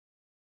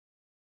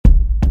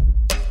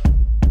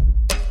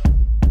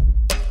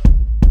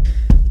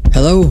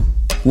Hello,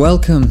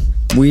 welcome.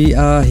 We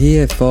are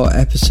here for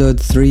episode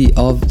 3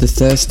 of The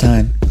Thirst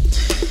Time.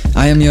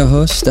 I am your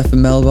host,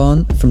 Stefan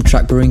Melbourne from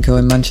Track Brewing Co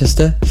in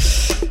Manchester.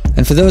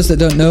 And for those that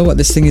don't know what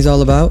this thing is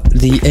all about,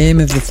 the aim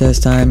of The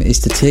Thirst Time is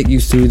to take you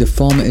through the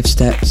formative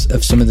steps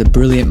of some of the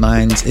brilliant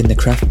minds in the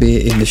craft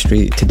beer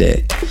industry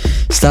today,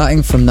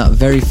 starting from that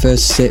very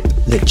first sip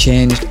that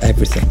changed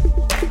everything.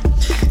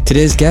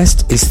 Today's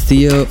guest is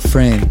Theo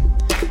Frayne.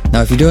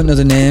 Now, if you don't know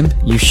the name,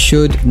 you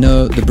should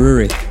know the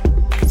brewery.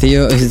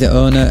 Theo is the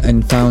owner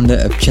and founder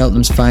of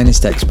Cheltenham's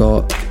finest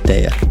export,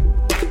 Deya.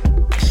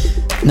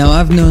 Now,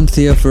 I've known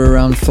Theo for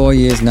around 4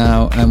 years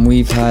now, and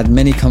we've had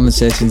many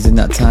conversations in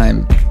that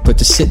time, but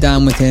to sit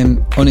down with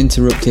him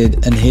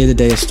uninterrupted and hear the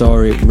Deya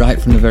story right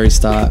from the very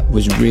start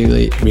was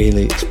really,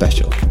 really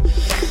special.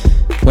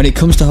 When it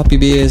comes to hoppy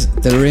beers,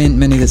 there ain't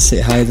many that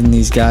sit higher than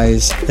these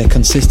guys. Their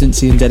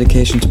consistency and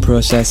dedication to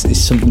process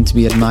is something to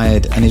be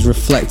admired and is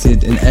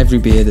reflected in every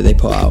beer that they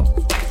put out.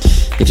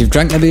 If you've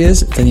drank their beers,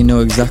 then you know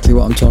exactly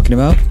what I'm talking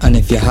about, and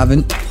if you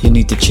haven't, you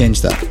need to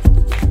change that.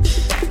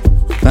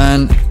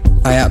 Man,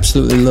 I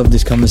absolutely love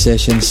this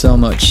conversation so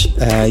much.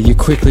 You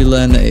quickly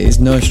learn that it is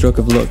no stroke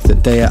of luck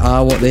that they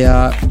are what they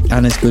are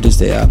and as good as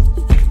they are.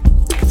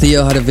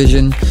 Theo had a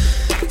vision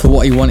for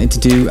what he wanted to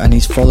do, and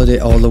he's followed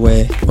it all the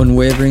way,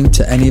 unwavering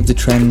to any of the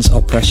trends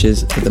or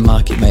pressures that the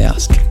market may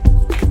ask.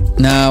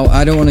 Now,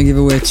 I don't want to give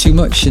away too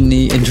much in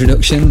the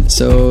introduction,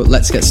 so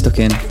let's get stuck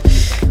in.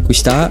 We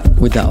start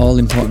with that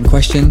all-important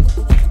question: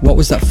 what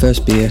was that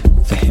first beer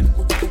for him?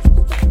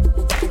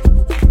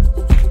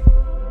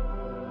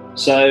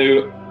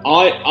 So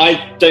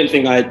I don't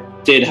think I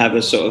did have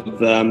a sort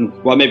of,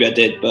 well, maybe I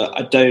did, but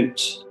I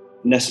don't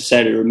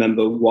necessarily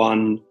remember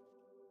one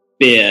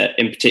beer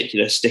in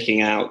particular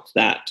sticking out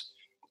that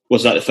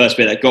was like the first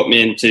beer that got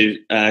me into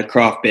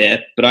craft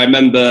beer. But I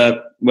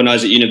remember when I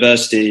was at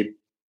university,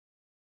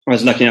 I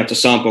was lucky enough to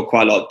sample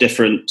quite a lot of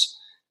different,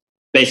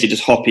 basically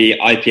just hoppy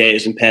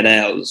IPAs and pale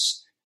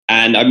ales.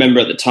 And I remember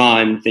at the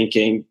time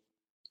thinking,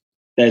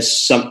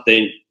 there's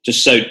something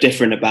just so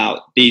different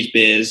about these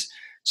beers,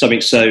 something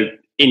so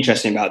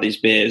interesting about these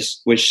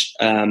beers, which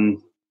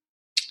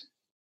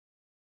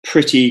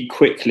pretty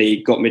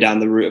quickly got me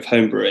down the route of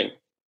homebrewing.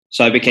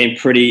 So I became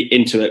pretty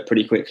into it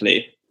pretty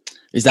quickly.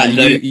 Is that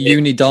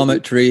uni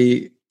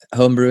dormitory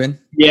homebrewing?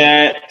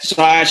 Yeah.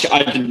 So I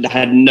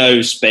had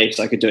no space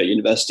I could do at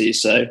university.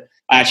 So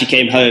I actually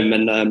came home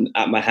and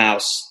at my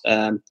house,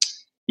 where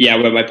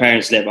my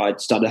parents live,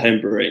 I'd started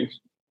homebrewing,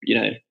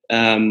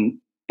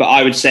 but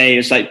I would say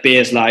it's like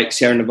beers like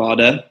Sierra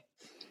Nevada.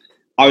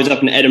 I was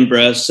up in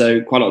Edinburgh,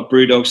 so quite a lot of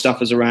Brewdog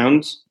stuff was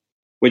around,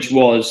 which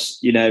was,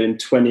 in I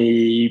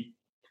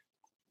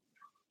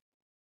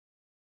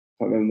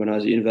can't remember when I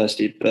was at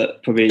university,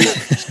 but probably,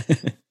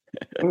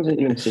 when was it at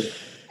university?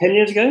 10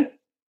 years ago?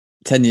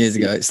 10 years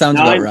ago. It sounds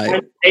about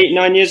right.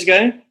 9 years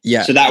ago?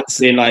 Yeah. So that would have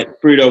been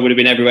like, Brewdog would have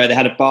been everywhere. They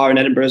had a bar in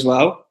Edinburgh as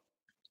well,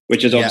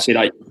 which is obviously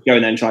like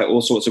going there and try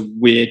all sorts of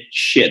weird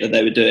shit that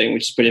they were doing,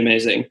 which is pretty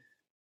amazing.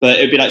 But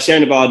it would be like Sierra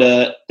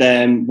Nevada,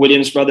 then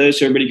Williams Brothers,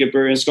 who are a really good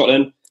brewery in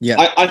Scotland. Yeah.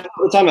 I thought at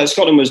the time, like,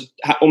 Scotland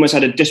almost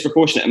had a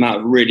disproportionate amount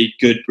of really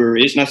good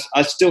breweries. And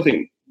I still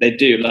think they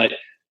do. Like,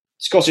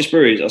 Scottish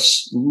breweries are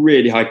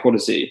really high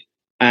quality.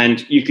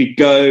 And you could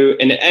go,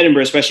 in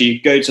Edinburgh especially, you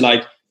could go to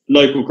like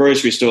local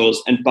grocery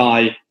stores and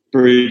buy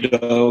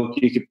Brewdog.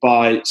 You could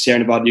buy Sierra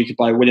Nevada, you could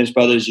buy Williams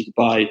Brothers, you could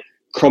buy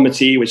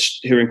Cromarty,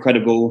 who are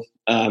incredible.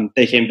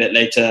 They came a bit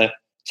later.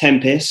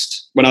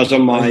 Tempest, when I was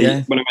on when I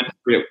went to,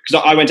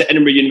 because I went to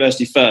Edinburgh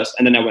University first,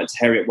 and then I went to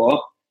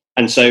Heriot-Watt.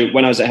 And so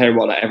when I was at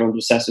Heriot-Watt, like, everyone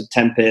was obsessed with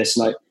Tempest.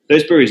 And like,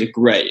 those breweries are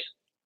great,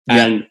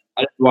 and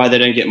I don't know why they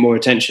don't get more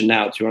attention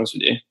now, to be honest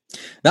with you.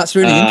 That's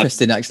really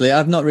interesting, actually.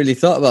 I've not really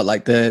thought about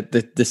like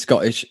the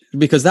Scottish,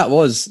 because that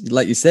was,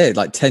 like you said,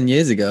 like 10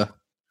 years ago.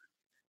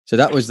 So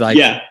that was like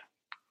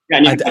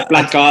and you had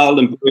Black Isle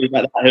and breweries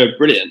like that who are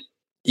brilliant.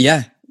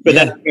 Yeah, but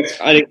then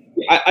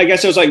I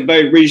guess it was like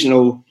very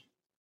regional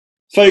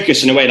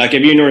focus in a way. Like,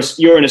 if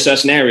you're in a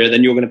certain area,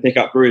 then you're going to pick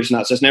up breweries in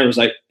that certain area.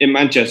 Like in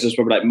Manchester, it's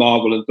probably like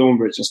Marvel and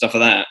Thornbridge and stuff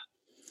like that.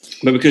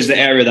 But because the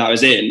area that I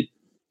was in,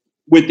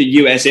 with the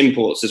US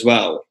imports as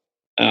well,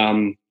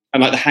 and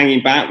like the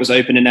Hanging Bat was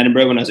open in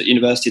Edinburgh when I was at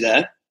university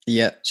there.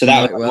 Yeah. So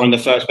that was one of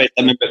the first places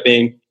I remember it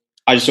being.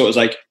 I just thought it was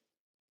like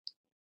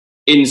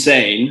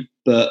insane,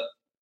 but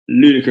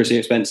ludicrously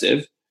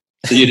expensive.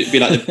 So you'd be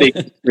like the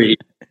big three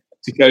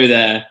to go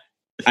there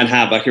and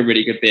have like a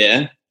really good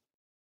beer.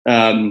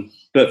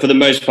 But for the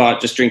most part,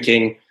 just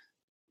drinking.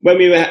 When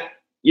we were,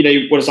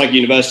 what it's like at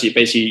university,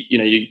 basically,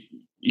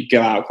 you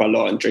go out quite a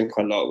lot and drink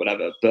quite a lot or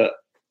whatever. But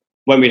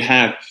when we'd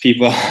have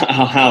people at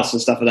our house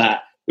and stuff like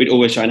that, we'd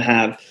always try and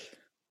have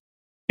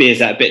beers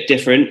that are a bit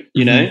different,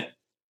 It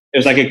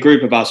was like a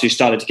group of us who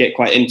started to get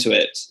quite into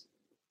it,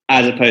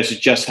 as opposed to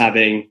just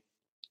having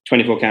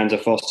 24 cans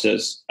of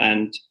Foster's.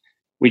 And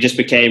we just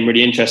became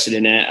really interested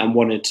in it and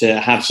wanted to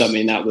have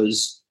something that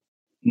was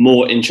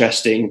more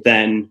interesting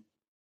than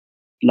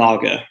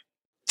lager.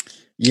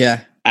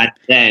 Yeah. And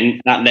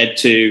then that led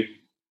to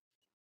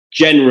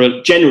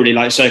generally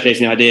like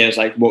circulating ideas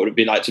like what would it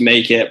be like to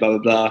make it, blah, blah,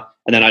 blah.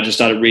 And then I just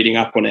started reading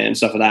up on it and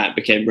stuff like that.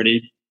 Became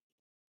really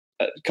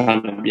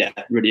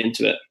really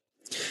into it.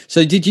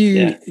 So did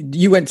you,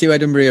 you went to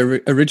Edinburgh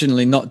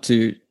originally not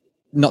to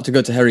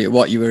go to Heriot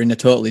Watt, you were in a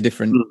totally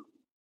different...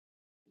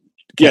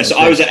 Yeah, so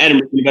I was at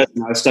Edinburgh University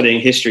and I was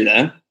studying history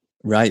there.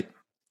 Right.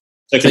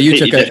 So you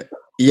took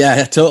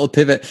a total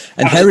pivot.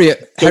 And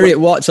Heriot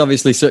Watt's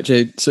obviously such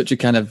a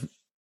kind of,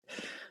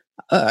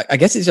 I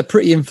guess it's a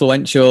pretty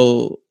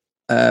influential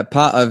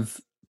part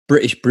of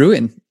British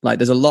brewing. Like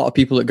there's a lot of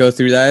people that go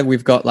through there.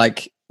 We've got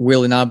like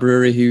Will in our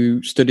brewery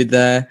who studied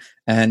there.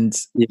 And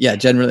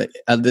generally,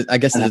 I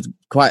guess there's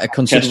quite a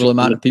considerable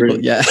amount of people.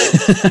 Yeah.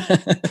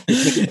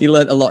 He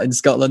learned a lot in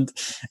Scotland.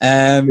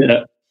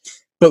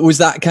 But was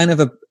that kind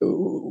of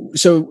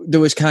so there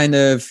was kind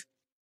of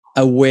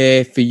a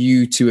way for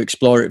you to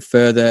explore it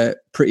further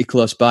pretty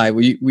close by?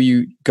 Were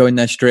you going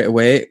there straight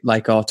away,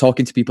 like, or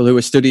talking to people who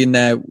were studying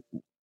there,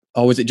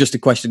 or was it just a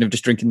question of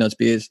just drinking those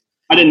beers?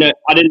 I didn't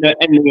know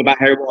anything about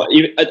Heriot Watt,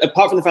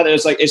 apart from the fact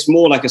that it's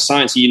more like a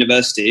sciencey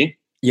university.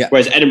 Yeah.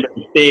 Whereas Edinburgh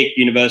is a big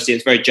university,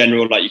 it's very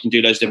general, like you can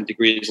do loads of different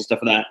degrees and stuff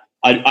like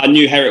that. I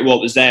knew Heriot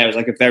Watt was there. It was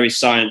like a very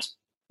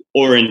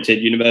science-oriented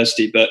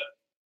university, but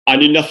I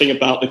knew nothing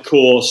about the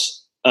course.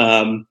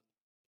 I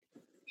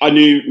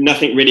knew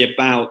nothing really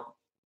about,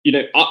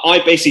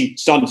 I basically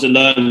started to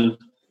learn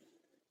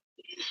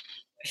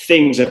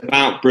things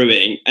about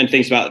brewing and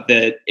things about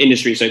the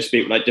industry, so to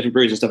speak, like different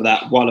breweries and stuff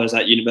like that while I was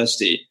at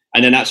university.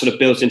 And then that sort of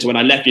built into when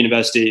I left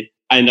university,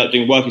 I ended up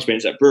doing work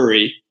experience at a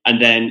brewery.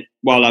 And then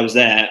while I was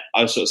there,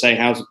 I was sort of saying,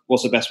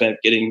 what's the best way of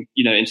getting,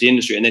 into the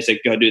industry? And they said,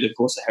 go do the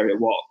course at Heriot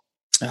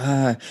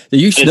Watt.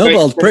 You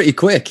snowballed pretty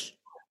quick.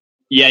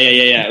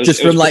 Yeah.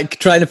 Just from like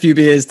trying a few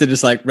beers to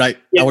just like, right,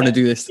 I want to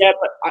do this. Yeah,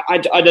 but I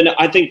don't know.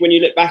 I think when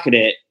you look back at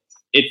it,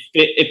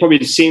 it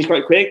probably seems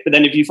quite quick. But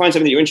then if you find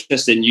something that you're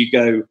interested in, you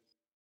go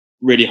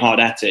really hard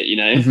at it,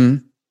 Mm-hmm.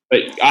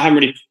 But I haven't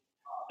really,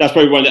 that's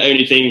probably one of the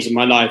only things in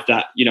my life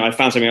that, I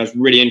found something I was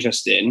really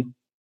interested in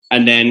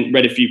and then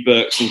read a few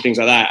books and things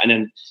like that. And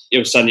then it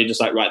was suddenly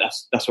just like, right,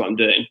 that's what I'm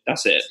doing.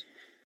 That's it.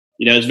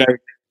 It's very,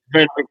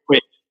 very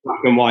quick black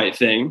and white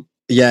thing.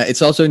 Yeah.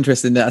 It's also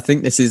interesting that I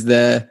think this is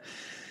the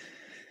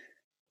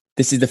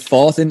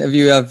fourth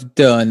interview I've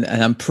done,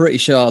 and I'm pretty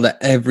sure that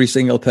every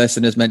single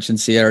person has mentioned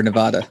Sierra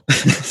Nevada.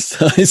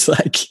 So it's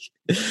like,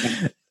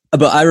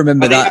 but I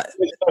remember that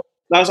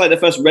was like the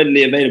first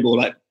readily available,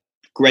 like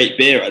great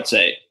beer, I'd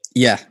say.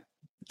 Yeah,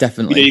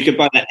 definitely. You could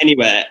buy that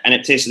anywhere and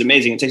it tasted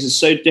amazing. It tasted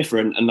so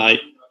different. And like,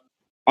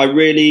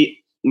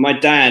 my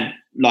dad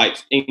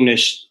liked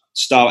English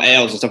style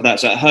ales and stuff like that.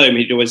 So at home,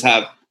 he'd always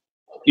have,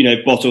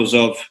 bottles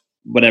of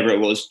whatever it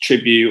was,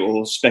 Tribute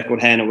or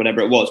Speckled Hen or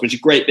whatever it was, which are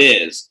great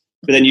beers.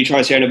 But then you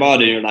try Sierra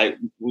Nevada and you're like,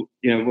 what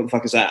the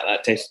fuck is that?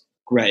 That tastes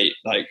great.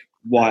 Like,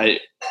 why?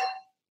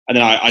 And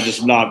then I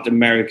just loved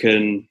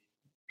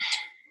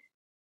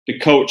the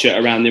culture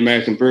around the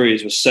American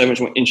breweries was so much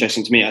more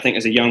interesting to me. I think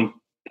as a young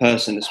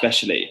person,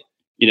 especially,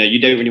 you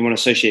don't really want to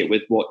associate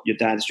with what your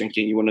dad's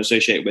drinking. You want to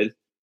associate with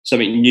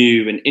something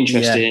new and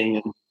interesting.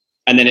 Yeah.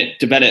 And then it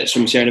develops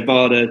from Sierra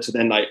Nevada to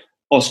then like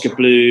Oscar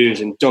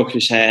Blues and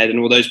Dogfish Head and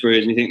all those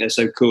breweries. And you think they're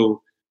so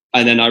cool.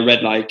 And then I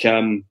read like,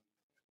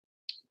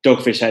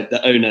 Dogfish Head,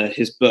 the owner,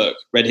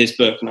 read his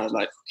book, and I was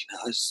like,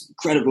 it's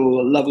incredible.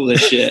 I love all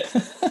this shit.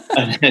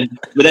 But then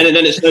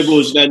it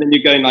snowballs, and then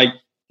you're going like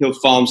Hill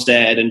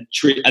Farmstead and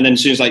then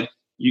as soon as like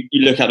you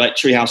look at like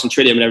Treehouse and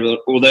Trillium and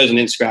all those on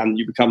Instagram,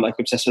 you become like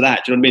obsessed with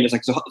that. Do you know what I mean? It's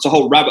like it's a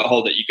whole rabbit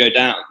hole that you go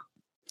down.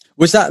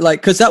 Was that like,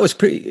 because that was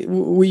pretty?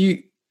 Were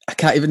you? I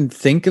can't even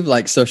think of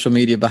like social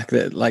media back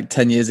then, like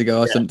 10 years ago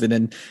or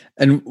something.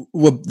 And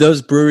were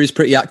those breweries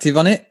pretty active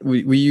on it? Were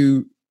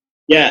you?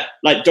 Yeah,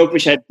 like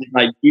Dogfish Head did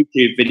like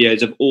YouTube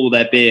videos of all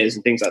their beers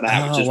and things like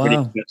that, which is really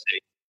interesting.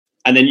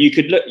 And then you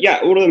could look,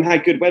 all of them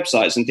had good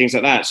websites and things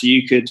like that. So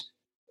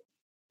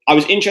I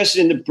was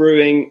interested in the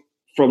brewing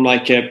from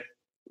like a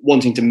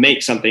wanting to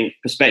make something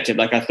perspective.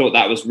 Like I thought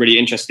that was really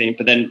interesting.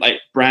 But then like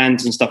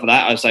brands and stuff like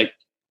that, I was like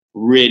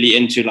really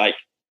into like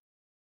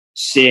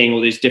seeing all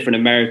these different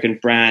American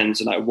brands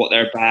and like what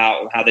they're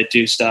about and how they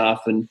do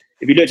stuff. And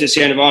if you looked at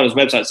Sierra Nevada's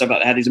website and stuff like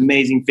that, they had these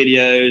amazing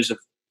videos of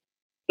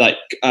like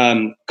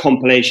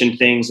compilation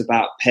things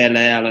about pale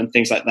ale and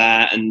things like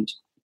that. And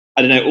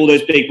I don't know, all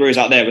those big breweries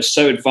out there were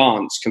so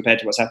advanced compared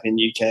to what's happening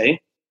in the UK.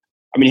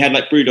 I mean, you had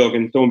like Brewdog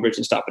and Thornbridge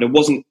and stuff, but it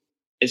wasn't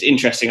as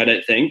interesting, I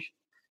don't think,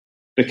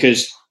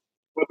 because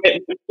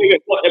maybe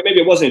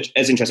it wasn't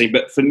as interesting,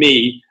 but for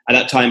me at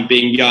that time,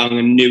 being young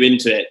and new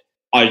into it,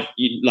 I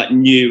like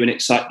knew and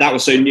excited. That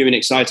was so new and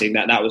exciting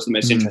that was the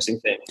most interesting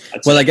thing.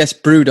 Well, I guess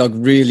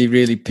Brewdog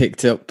really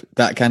picked up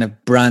that kind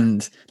of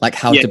brand, like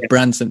how to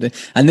brand something.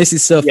 And this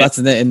is so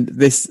fascinating.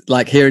 This,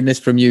 like hearing this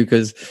from you,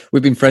 because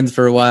we've been friends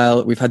for a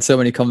while. We've had so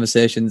many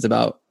conversations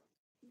about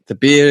the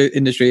beer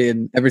industry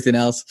and everything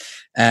else.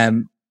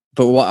 But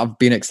what I've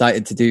been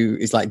excited to do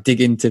is like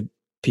dig into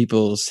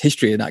people's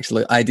history and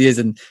actual ideas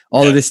and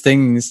all of these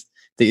things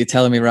that you're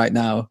telling me right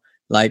now,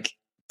 like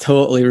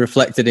totally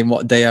reflected in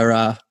what they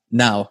are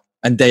now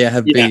and they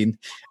have been.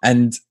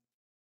 And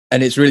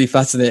it's really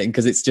fascinating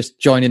because it's just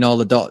joining all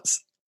the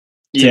dots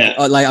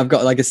Like I've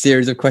got like a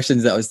series of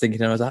questions that I was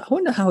thinking, and I was like, I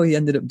wonder how he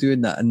ended up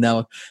doing that. And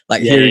now,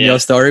 like hearing your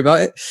story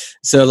about it,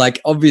 so like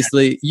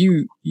obviously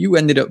you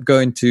ended up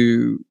going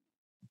to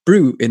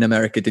brew in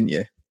America, didn't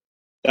you?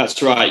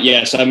 That's right.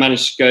 Yeah, so I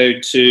managed to go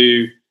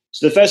to.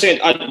 So the first thing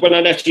when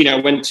I left, I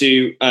went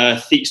to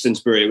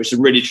Theakston's Brewery, which is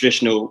a really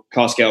traditional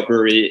cask ale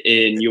brewery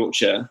in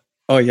Yorkshire.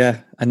 Oh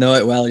yeah, I know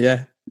it well.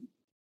 Yeah.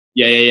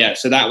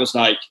 So that was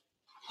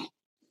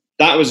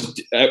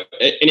an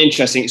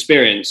interesting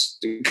experience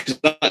because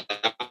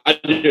I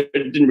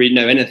didn't really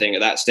know anything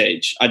at that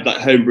stage. I'd like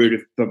homebrewed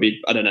probably,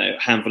 I don't know,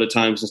 a handful of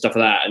times and stuff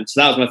like that. And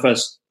so that was my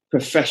first the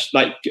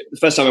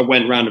first time I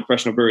went around a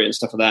professional brewery and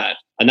stuff like that.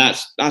 And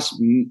that's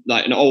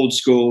like an old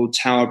school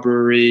tower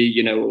brewery,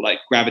 like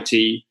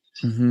Gravity.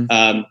 Mm-hmm.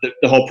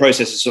 The whole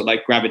process is sort of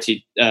like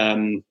Gravity.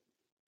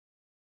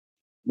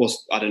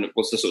 What's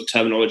the sort of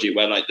terminology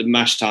where like the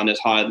mash tun is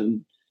higher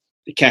than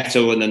the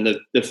kettle and then the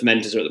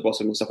fermenters are at the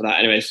bottom and stuff like that.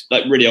 Anyways,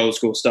 like really old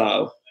school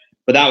style.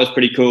 But that was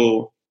pretty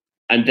cool.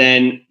 And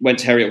then went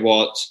to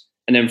Heriot-Watt,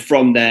 and then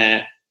from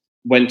there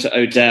went to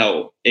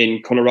Odell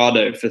in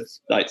Colorado for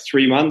like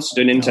 3 months,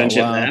 doing an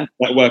internship there,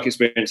 like work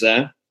experience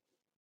there.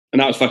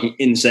 And that was fucking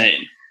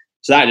insane.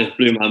 So that just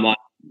blew my mind.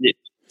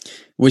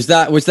 Was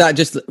that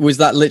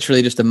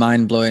literally just a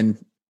mind blowing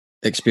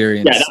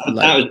experience? Yeah,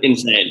 that was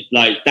insane.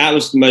 Like that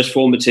was the most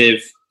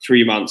formative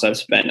 3 months I've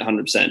spent,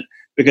 100%,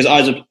 because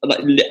I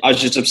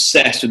was just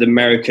obsessed with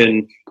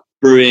American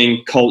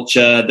brewing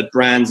culture, the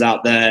brands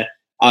out there.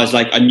 I was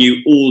like, I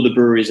knew all the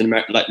breweries in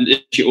America, like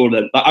literally all of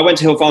them. Like, I went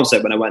to Hill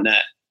Farmstead when I went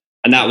there,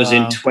 and that was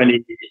in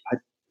 20.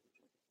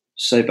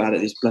 So bad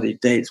at these bloody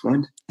dates,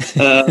 mind.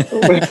 I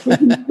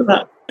can't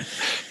remember.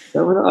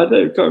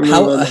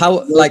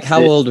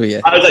 How old were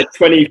you? I was like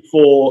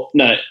 24.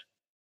 No,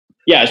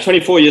 yeah, I was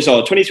 24 years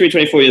old. 23,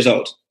 24 years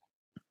old.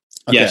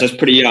 Okay. Yeah, so I was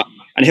pretty young.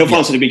 And Hill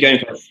Farmstead had been going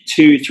for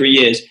 2-3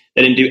 years.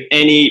 They didn't do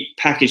any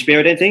packaged beer,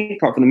 I don't think,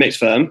 apart from the mix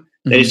firm.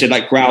 They just did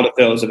like growler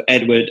fills of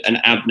Edward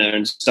and Abner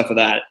and stuff like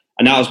that.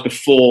 And that was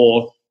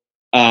before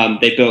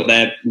they built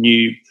their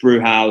new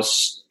brew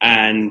house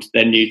and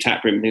their new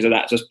tap room and things like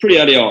that. So it was pretty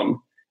early on.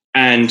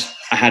 And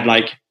I had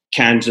like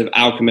cans of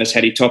Alchemist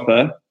Heady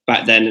Topper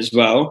back then as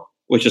well,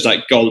 which was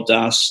like gold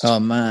dust. Oh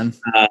man.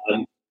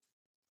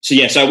 So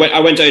I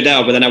went to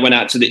Odell, but then I went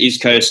out to the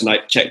East Coast and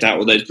like checked out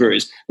all those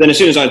breweries. Then as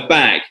soon as I was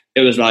back,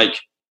 it was like,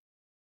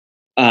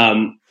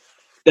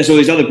 there's all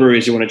these other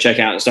breweries you want to check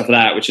out and stuff like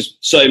that, which is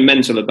so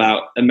mental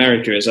about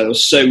America, is that there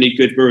was so many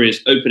good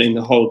breweries opening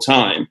the whole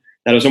time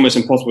that it was almost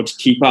impossible to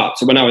keep up.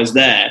 So when I was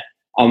there,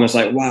 I was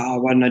like, wow,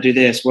 why didn't I do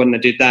this? Why didn't I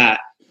do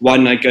that? Why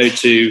didn't I go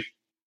to,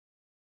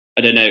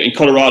 I don't know, in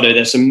Colorado,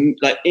 there's some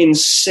like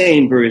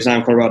insane breweries now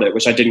in Colorado,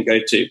 which I didn't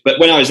go to. But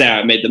when I was there,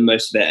 I made the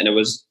most of it and it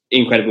was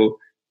incredible.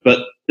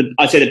 But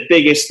I'd say the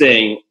biggest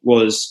thing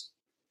was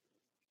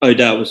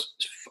Odell was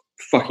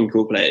fucking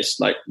cool place,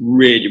 like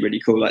really,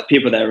 really cool. Like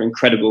people there were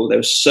incredible. They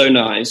were so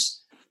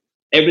nice.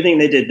 Everything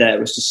they did there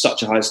was to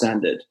such a high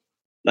standard,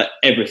 like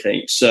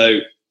everything. So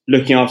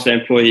looking after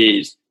their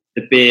employees,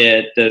 the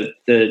beer,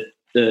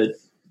 the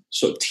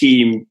sort of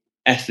team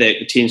ethic,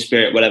 the team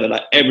spirit, whatever,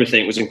 like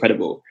everything was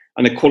incredible.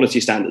 And the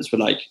quality standards were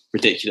like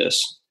ridiculous.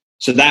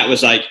 So that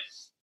was like,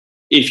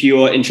 if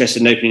you're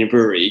interested in opening a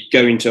brewery,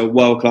 going to a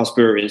world-class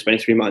brewery in spending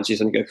 3 months, you're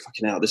going to go,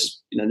 fucking hell, this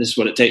is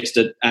what it takes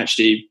to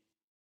actually,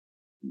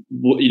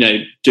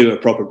 do a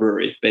proper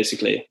brewery,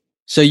 basically.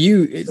 So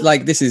you,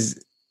 like,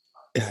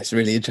 it's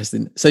really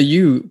interesting. So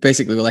you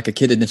basically were like a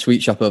kid in a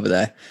sweet shop over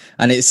there.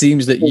 And it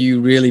seems that you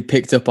really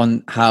picked up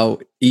on how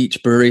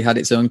each brewery had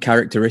its own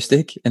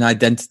characteristic and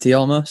identity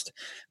almost.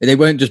 They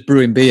weren't just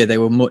brewing beer, they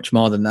were much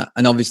more than that.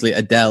 And obviously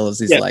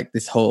Odell's is like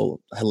this whole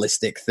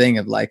holistic thing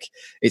of like,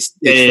 it's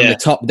from the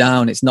top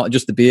down. It's not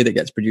just the beer that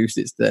gets produced.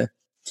 It's the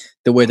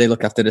way they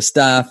look after the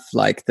staff,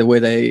 like the way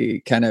they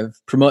kind of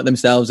promote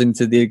themselves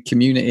into the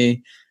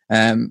community.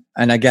 And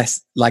I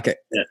guess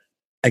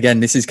again,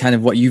 this is kind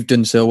of what you've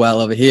done so well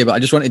over here, but I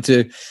just wanted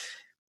to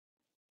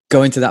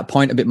go into that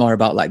point a bit more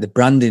about like the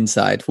branding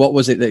side. What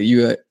was it that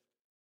you were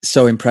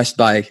so impressed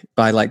by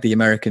like the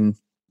American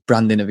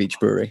branding of each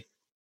brewery?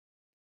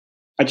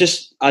 I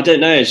don't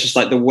know. It's just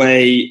like the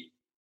way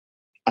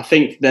I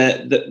think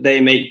that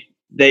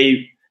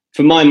they,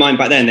 for my mind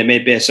back then, they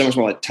made beer so much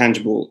more like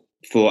tangible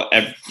for for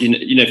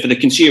the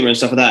consumer and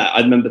stuff like that. I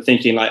remember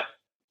thinking like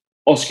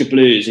Oscar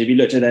Blues, if you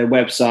looked at their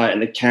website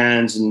and the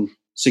cans, and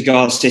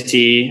Cigar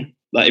City,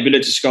 like if you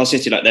looked at Cigar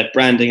City, like their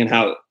branding and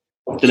how,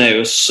 I don't know, it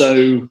was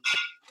so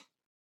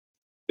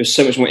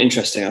much more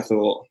interesting, I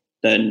thought,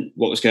 than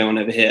what was going on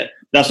over here.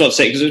 That's not to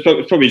say, because it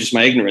was probably just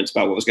my ignorance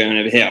about what was going on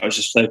over here. I was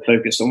just so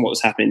focused on what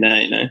was happening there,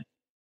 And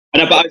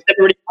but I was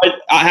never really,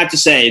 I had to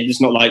say, it's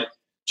not like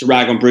to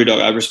rag on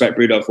Brewdog. I respect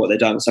Brewdog for what they've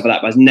done and stuff like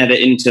that, but I was never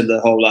into the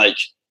whole like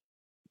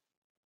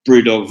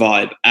Brewdog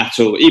vibe at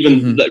all.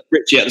 Even like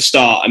Richie at the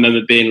start, I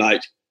remember being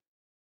like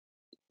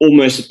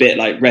almost a bit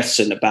like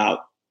reticent about.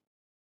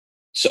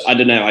 So I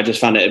don't know. I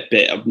just found it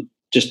a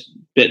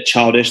bit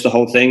childish, the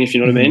whole thing, if you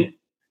know what I mean.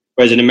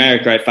 Whereas in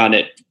America, I found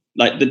it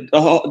like the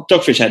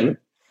Dogfish Head.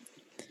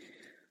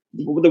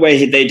 the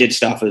way they did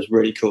stuff was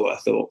really cool, I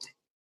thought.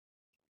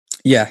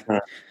 Yeah.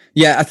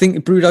 Yeah, I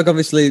think Brewdog,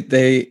 obviously,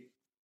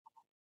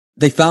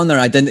 they found their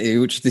identity,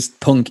 which is this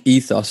punk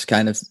ethos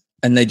kind of,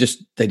 and they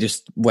just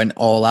went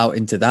all out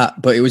into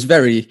that. But it was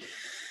very...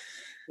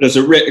 It was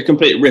a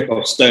complete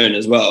rip-off Stone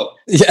as well.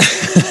 Yeah.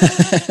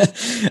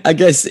 I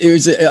guess it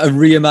was a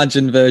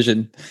reimagined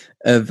version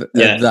of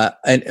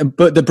that.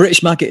 But the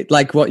British market,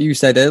 like what you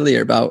said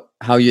earlier about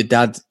how your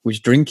dad was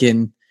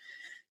drinking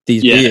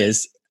these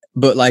beers,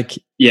 but like,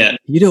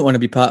 you don't want to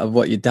be part of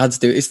what your dad's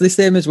do. It's the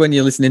same as when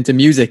you're listening to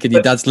music and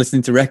your dad's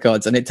listening to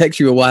records, and it takes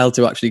you a while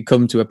to actually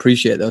come to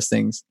appreciate those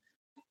things.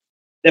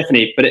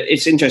 Definitely. But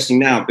it's interesting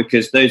now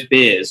because those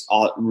beers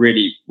are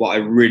really what I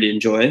really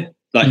enjoy.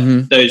 Like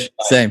those...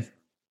 Same.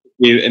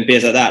 And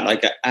beers like that,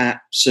 like, are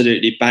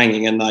absolutely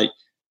banging. And like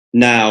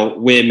now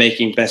we're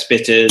making best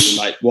bitters, and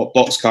like what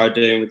Boxcar are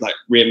doing with like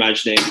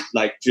reimagining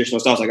like traditional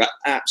styles. Like, I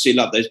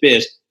absolutely love those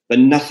beers, but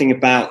nothing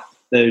about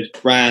those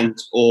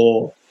brands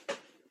or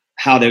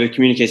how they were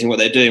communicating what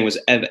they're doing was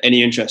ever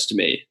any interest to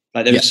me.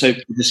 Like, they were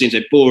it seems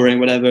so boring,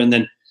 whatever. And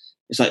then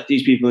it's like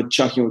these people are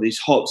chucking all these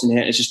hops in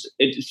here. It's just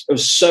it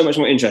was so much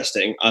more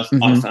interesting. I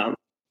found.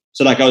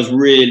 So like I was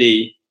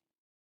really,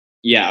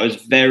 I was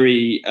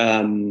very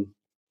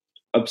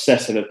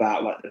obsessive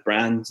about like the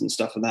brands and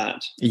stuff like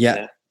that.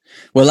 Yeah.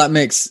 Well, that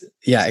makes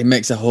it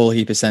makes a whole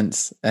heap of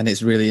sense, and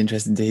it's really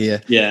interesting to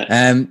hear.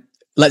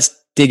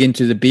 Let's dig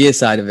into the beer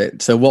side of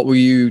it. So what were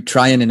you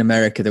trying in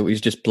America that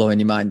was just blowing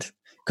your mind?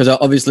 Because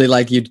obviously,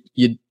 like, you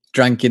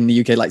drank in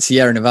the UK, like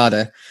Sierra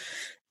Nevada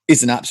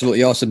is an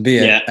absolutely awesome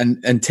beer,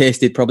 and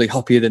tasted probably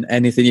hoppier than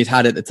anything you'd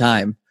had at the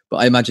time. But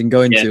I imagine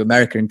going to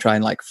America and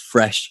trying like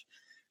fresh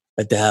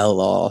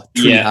Adele or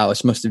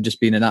Treehouse must have just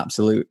been an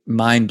absolute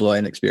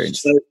mind-blowing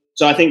experience.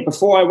 So I think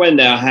before I went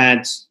there, I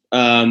had,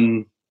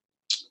 had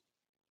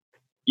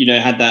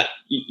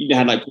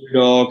like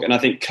Brewdog, and I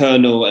think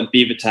Colonel and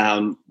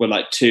Beavertown were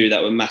like two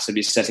that were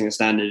massively setting the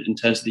standard in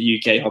terms of the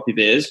UK hoppy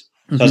beers.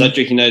 So I was like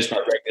drinking those quite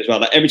regularly as well.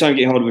 Like every time I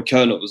get hold of a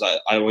Colonel, it was like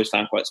I always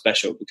found quite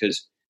special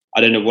because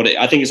I don't know what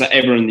I think it's like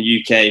everyone in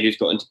the UK who's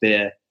got into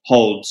beer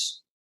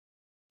holds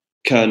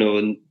Colonel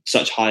in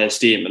such high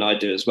esteem, and I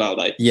do as well.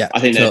 Like, I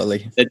think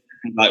totally. They're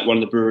like one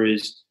of the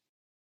breweries.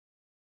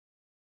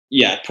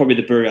 Yeah, probably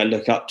the brewery I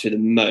look up to the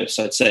most,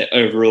 I'd say,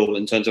 overall,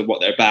 in terms of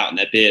what they're about and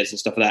their beers and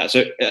stuff like that.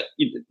 So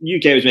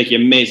UK was making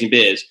amazing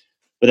beers,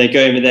 but then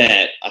going over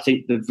there, I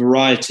think the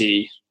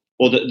variety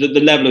or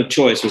the level of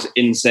choice was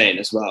insane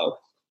as well.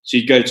 So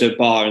you'd go to a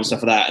bar and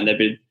stuff like that, and there'd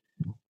be,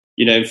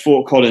 in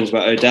Fort Collins,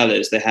 where Odell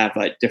is, they have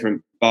like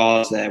different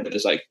bars there where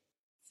there's like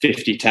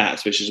 50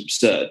 taps, which is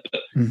absurd.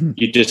 But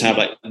you just have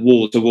like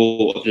wall to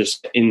wall of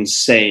just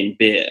insane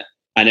beer.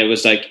 And it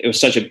was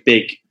such a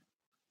big,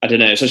 I don't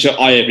know, such an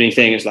eye-opening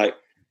thing. It's like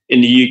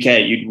in the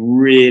UK, you'd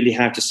really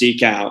have to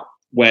seek out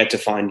where to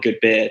find good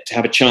beer to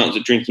have a chance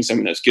at drinking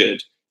something that's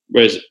good.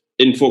 Whereas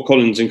in Fort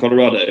Collins in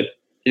Colorado,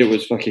 it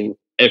was fucking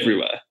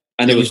everywhere.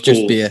 And it was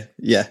just beer.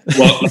 Yeah.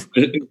 Well,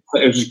 it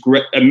was just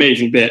great,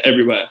 amazing beer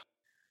everywhere.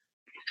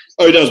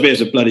 Odell's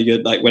beers are bloody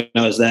good. Like when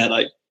I was there,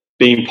 like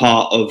being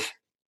part of,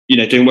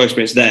 doing work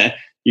experience there,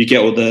 you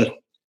get all the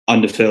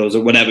underfills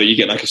or whatever. You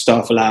get like a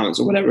staff allowance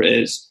or whatever it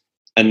is.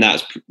 And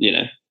that's,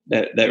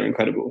 they're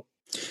incredible.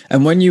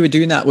 And when you were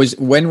doing that,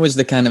 when was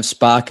the kind of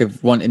spark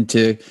of wanting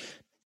to,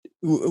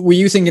 were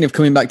you thinking of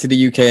coming back to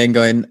the UK and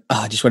going,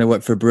 I just want to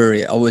work for a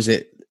brewery? Or was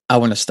it, I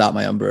want to start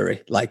my own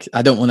brewery? Like,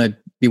 I don't want to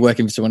be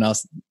working for someone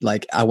else.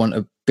 Like, I want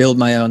to build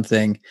my own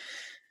thing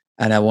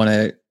and I want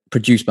to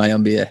produce my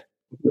own beer.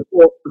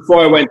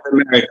 Before I went to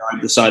America, I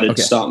decided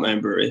to start my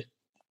own brewery.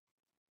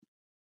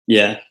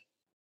 Yeah.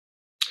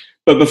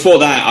 But before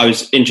that, I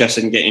was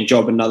interested in getting a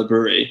job in another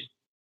brewery.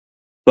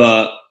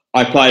 But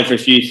I applied for a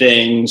few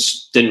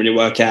things, didn't really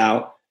work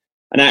out.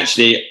 And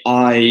actually,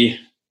 I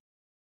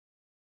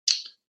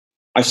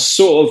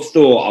sort of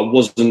thought I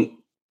wasn't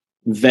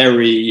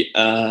very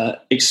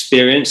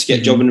experienced to get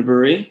a job in a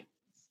brewery.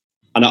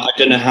 And I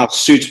don't know how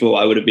suitable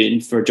I would have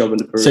been for a job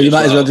in a brewery. So you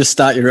might as well just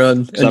start your own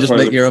and just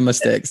make your own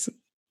mistakes.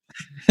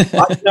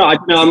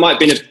 I might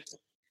be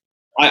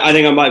I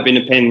think I might have been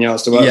a pain in the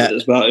ass to work with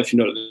as well, if you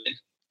know what I mean.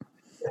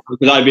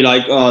 Because I'd be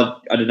like,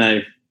 I don't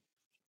know,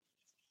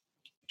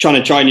 trying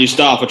to try new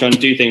stuff or trying to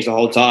do things the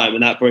whole time,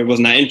 and that probably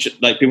wasn't that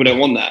interesting. Like, people don't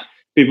want that.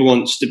 People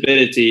want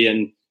stability,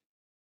 and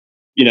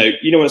you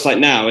know what it's like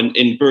now. And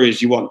in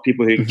breweries, you want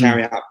people who can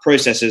carry out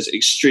processes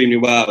extremely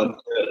well and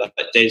like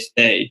day to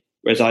day.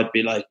 Whereas I'd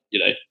be like,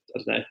 I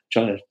don't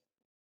know,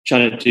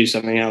 trying to do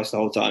something else the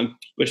whole time,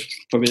 which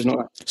probably is not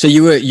right. So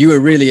you were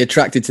really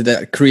attracted to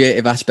the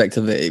creative aspect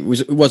of it.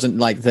 It wasn't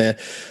like the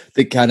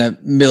kind of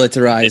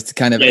militarized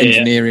kind of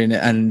engineering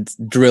and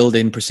drilled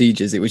in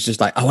procedures. It was just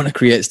like, I want to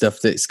create stuff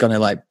that's going to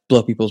like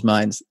blow people's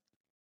minds.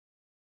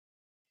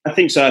 I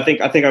think so. I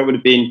think I would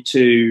have been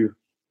too,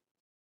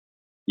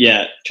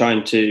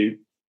 trying to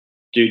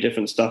do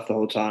different stuff the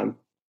whole time,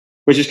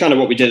 which is kind of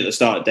what we did at the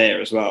start of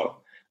Dare as well.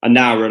 And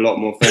now we're a lot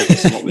more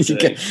focused on what we're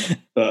doing.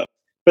 But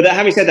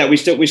having said that, we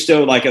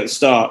still like at the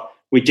start,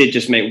 we did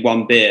just make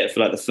one beer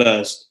for like the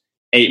first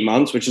 8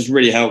 months, which was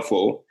really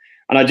helpful.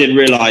 And I did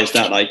realize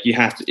that like you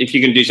have to, if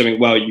you're going to do something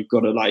well, you've got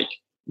to like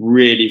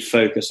really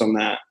focus on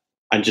that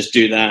and just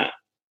do that.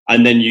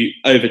 And then you,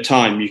 over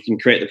time, you can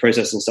create the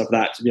process and stuff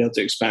like that to be able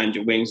to expand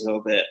your wings a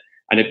little bit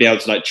and to be able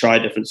to like try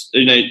different,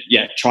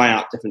 try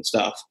out different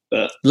stuff.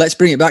 But let's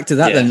bring it back to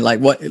that then.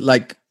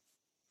 Like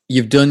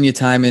you've done your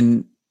time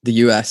in the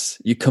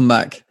US, you come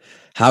back.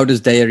 How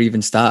does Daya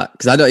even start?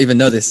 Because I don't even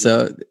know this,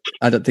 so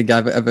I don't think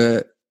I've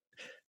ever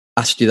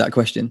asked you that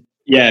question.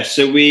 Yeah,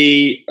 so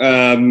we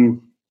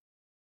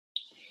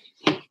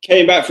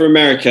came back from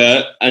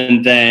America,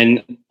 and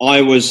then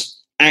I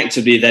was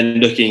actively then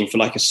looking for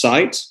like a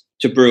site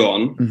to brew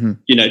on,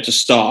 to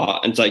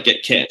start and to like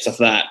get kit and stuff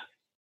like that.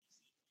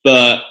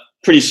 But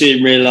pretty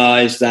soon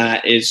realized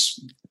that it's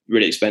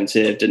really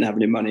expensive, didn't have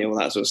any money, all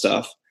that sort of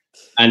stuff.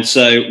 And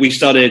so we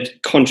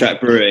started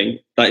contract brewing.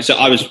 Like, so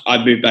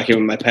I moved back in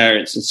with my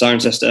parents in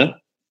Cirencester.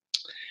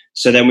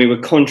 So then we were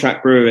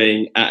contract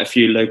brewing at a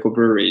few local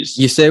breweries.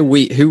 You say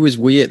we, who was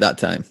we at that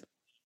time?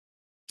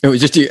 It was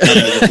just you.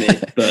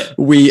 Me, but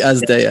we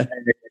as Daya.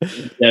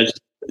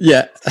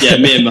 Yeah,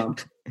 me and Mum.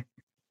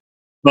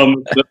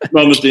 Mum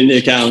was doing the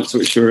accounts,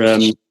 which were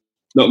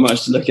not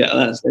much to look at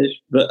that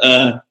stage. But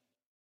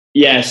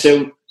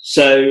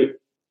so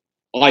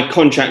I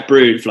contract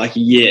brewed for like a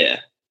year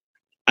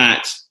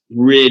at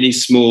really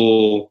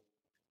small,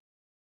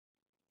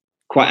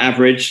 quite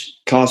average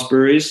cask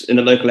breweries in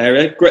the local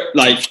area.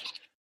 Like,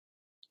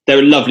 they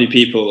were lovely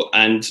people,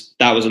 and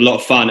that was a lot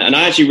of fun. And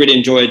I actually really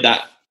enjoyed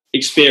that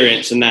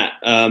experience and that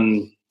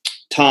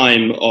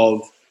time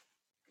of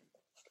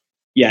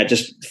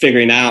just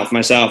figuring it out for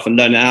myself and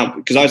learning it out,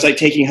 because I was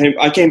like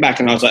I came back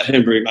and I was like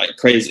homebrewing like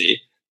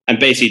crazy, and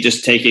basically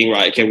just taking,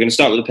 right, okay, we're going to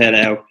start with a pale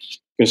ale, we're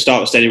going to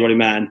start with Steady Roddy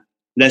Man,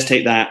 let's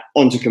take that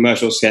onto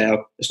commercial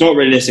scale. It's not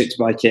realistic to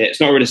buy kit, it's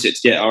not realistic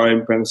to get our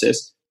own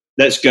premises,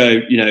 let's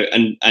go,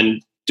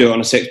 and do it on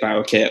a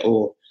 6-barrel kit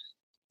or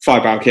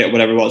 5-barrel kit or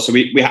whatever it was. So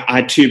I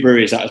had 2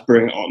 breweries that I was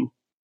brewing it on,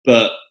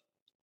 but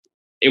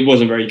it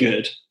wasn't very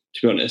good,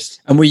 to be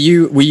honest. And were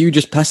you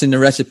just passing the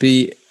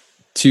recipe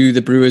to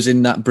the brewers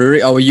in that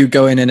brewery, or were you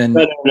going in and...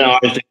 No.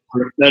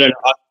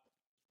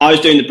 I was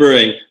doing the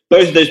brewing.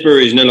 Both of those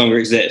breweries no longer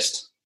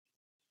exist.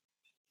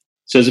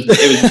 So it was a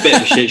bit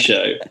of a shit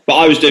show. But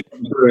I was doing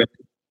the brewing.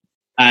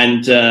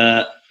 And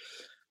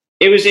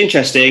it was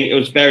interesting. It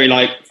was very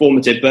like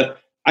formative. But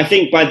I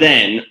think by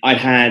then I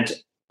had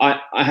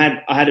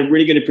a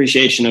really good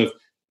appreciation of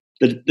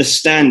the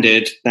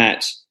standard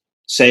that,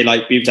 say,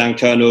 like Beavertown,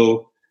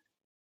 Colonel,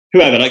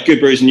 whoever, like good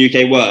brewers in the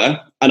UK were.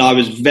 And I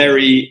was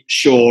very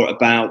sure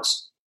about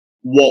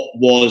what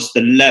was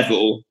the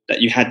level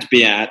that you had to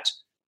be at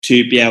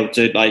to be able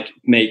to like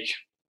make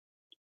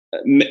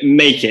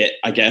it,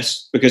 I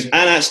guess. Because at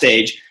that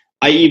stage,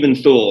 I even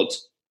thought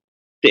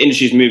the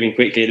industry's moving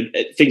quickly,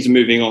 things are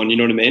moving on, you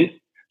know what I mean?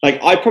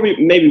 Like, I probably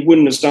maybe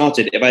wouldn't have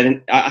started if I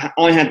didn't.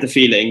 I had the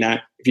feeling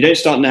that if you don't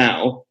start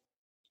now,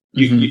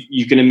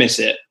 you're going to miss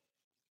it.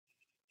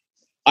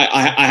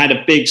 I had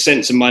a big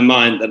sense in my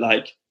mind that,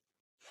 like,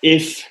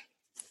 if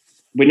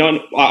we're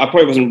not, I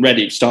probably wasn't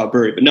ready to start a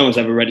brewery, but no one's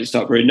ever ready to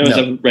start a brewery. No one's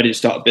ever ready to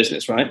start a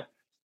business, right? At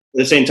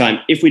the same time,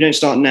 if we don't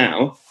start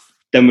now,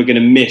 then we're going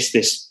to miss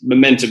this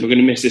momentum. We're going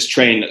to miss this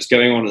train that's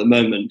going on at the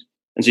moment.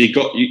 And so you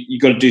got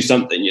to do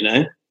something, you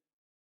know?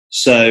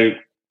 So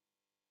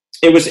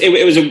it was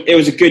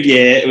a good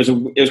year. It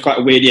was quite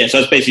a weird year. So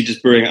I was basically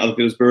just brewing at other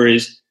people's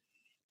breweries.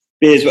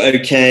 Beers were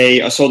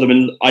okay. I sold them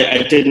in,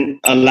 I didn't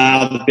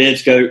allow the beer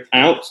to go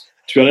out,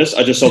 to be honest.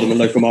 I just sold them in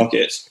local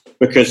markets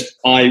because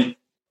I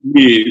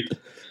knew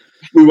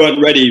we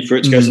weren't ready for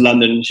it to go to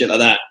London and shit like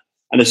that.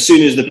 And as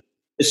soon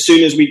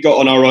as we got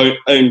on our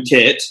own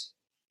kit,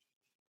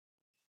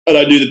 and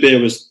I knew the beer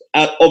was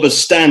of a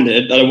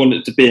standard that I wanted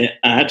it to be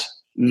at,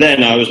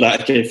 then I was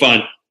like, okay,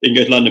 fine, you can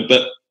go to London.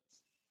 But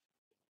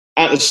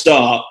at the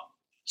start,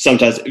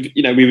 sometimes,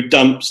 you know, we would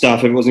dump stuff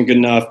if it wasn't good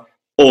enough,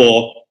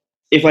 or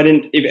if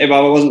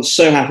I wasn't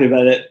so happy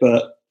about it,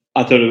 but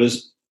I thought it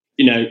was,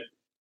 you know,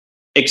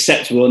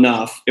 acceptable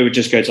enough, it would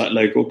just go to like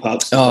local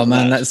pubs. Oh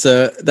man, that's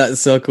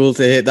so cool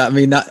to hear that. I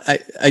mean,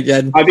 that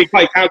again, I'd be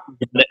quite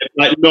comfortable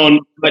like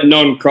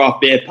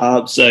non-craft beer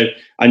pubs, so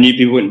I knew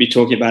people wouldn't be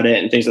talking about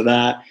it and things like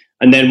that.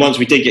 And then once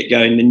we did get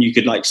going, then you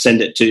could like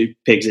send it to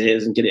Pig's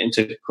Ears and get it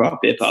into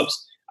craft beer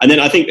pubs. And then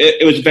I think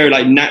it was a very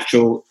like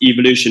natural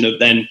evolution of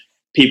then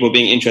people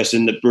being interested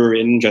in the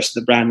brewery and interested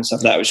in the brand and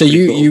stuff like that. So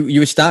you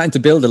were starting to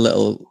build a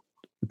little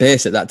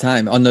base at that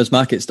time on those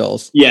market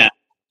stalls. Yeah.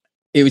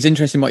 It was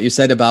interesting what you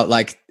said about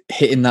like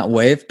hitting that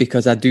wave,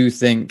 because I do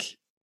think,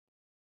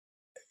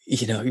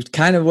 you know,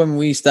 kind of when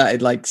we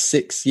started like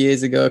 6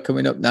 years ago,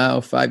 coming up now,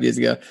 5 years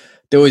ago,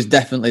 there was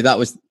definitely,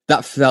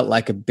 that felt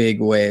like a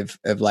big wave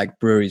of like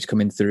breweries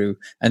coming through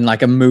and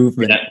like a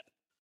movement. Yeah.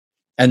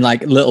 And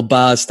like little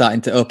bars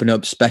starting to open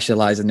up,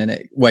 specializing in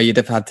it, where you'd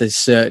have had to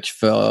search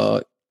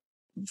for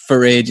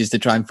ages to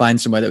try and find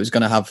somewhere that was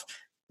going to have,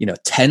 you know,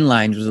 10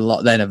 lines was a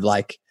lot then of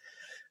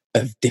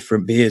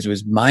different beers.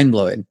 Was mind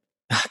blowing.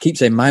 I keep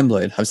saying mind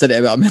blowing. I've said it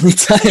about a million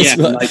times,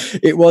 but like,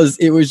 it was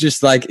just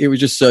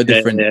so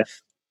different.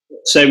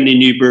 so many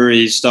new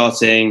breweries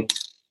starting,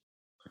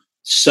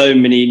 so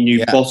many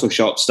new bottle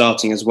shops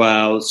starting as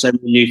well, so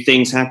many new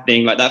things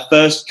happening. Like that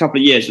first couple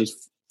of years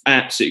was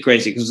absolutely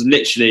crazy because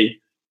literally,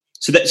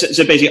 so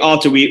basically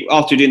after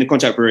doing the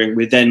contract brewing,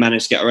 we then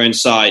managed to get our own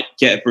site,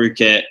 get a brew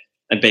kit,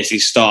 and basically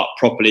start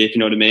properly, if you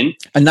know what I mean.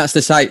 And that's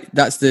the site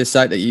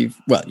that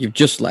you've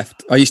just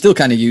left. Are you still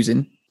kind of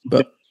using?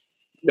 But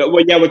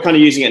well, yeah, we're kind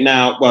of using it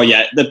now. Well,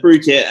 yeah, the brew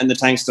kit and the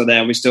tank's still there,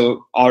 and we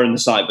still are in the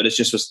site, but it's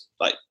just was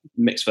like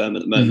mixed firm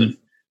at the moment.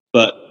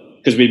 But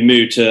because we've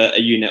moved to a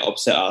unit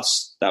opposite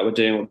us that we're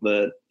doing all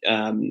the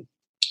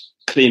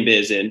clean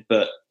beers in.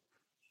 But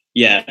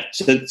yeah,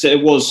 so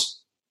it was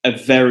a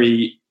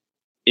very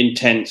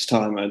intense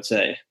time, I'd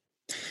say.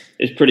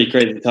 It's pretty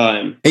crazy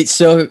time. It's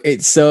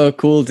so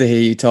cool to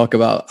hear you talk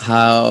about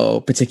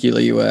how particular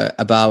you were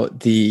about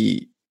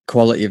the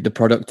quality of the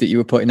product that you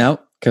were putting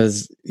out.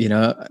 Because, you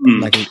know,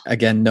 like,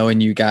 again,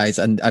 knowing you guys,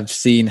 and I've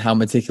seen how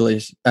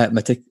meticulous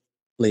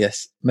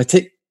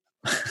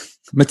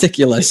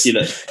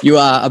you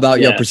are about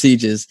your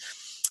procedures.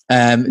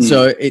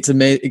 So it's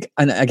amazing.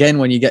 And again,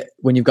 when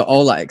you've got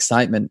all that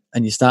excitement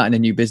and you're starting a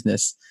new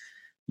business,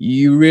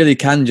 you really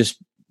can just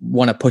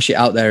want to push it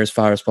out there as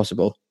far as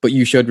possible, but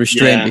you showed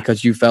restraint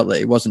because you felt that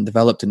it wasn't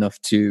developed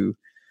enough to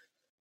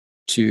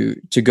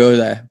go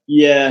there.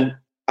 Yeah.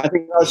 I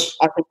think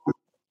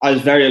I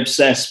was very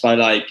obsessed by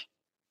like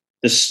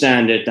the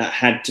standard that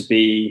had to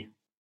be.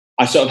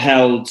 I sort of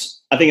held,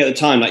 I think at the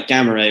time, like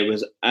Gamma Ray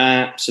was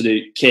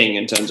absolute king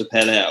in terms of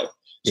pale ale.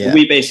 So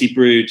we basically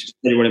brewed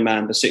Running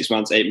Man for 6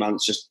 months, 8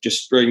 months,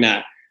 just brewing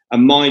that.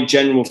 And my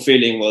general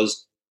feeling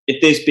was,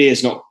 if this beer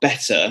is not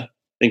better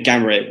than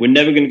Gamma Ray, we're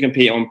never going to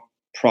compete on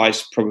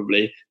price,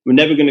 probably. We're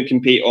never going to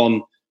compete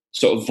on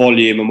sort of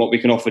volume and what we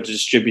can offer to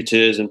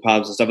distributors and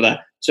pubs and stuff like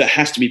that. So it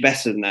has to be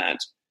better than that.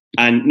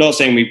 And not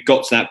saying we've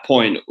got to that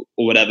point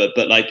or whatever,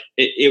 but like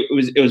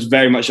it was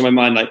very much in my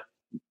mind, like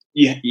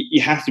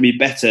you have to be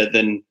better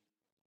than.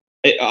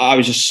 I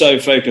was just so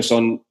focused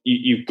on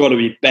you've got to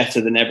be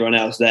better than everyone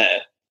else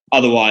there.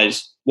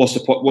 Otherwise, what's the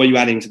point? What are you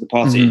adding to the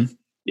party?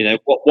 You know,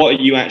 what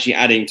are you actually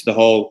adding to the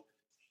whole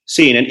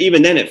scene? And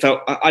even then, it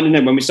felt, I don't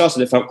know, when we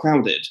started, it felt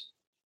crowded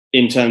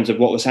in terms of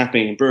what was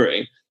happening in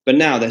brewing. But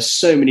now there's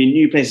so many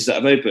new places that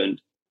have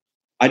opened.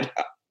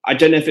 I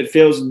don't know if it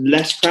feels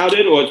less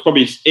crowded, or it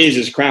probably is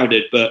as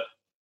crowded, but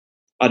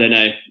I don't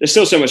know. There's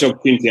still so much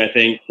opportunity, I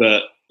think,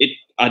 but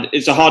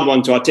it's a hard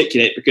one to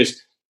articulate,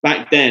 because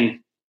back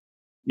then,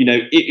 you know,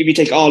 if you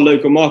take our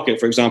local market,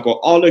 for example,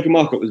 our local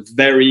market was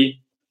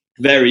very,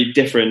 very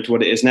different to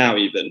what it is now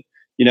even.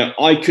 You know,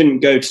 I couldn't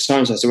go to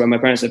Cirencester where my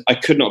parents said I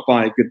could not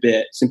buy a good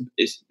beer.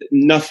 It's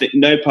nothing,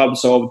 no pub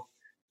sold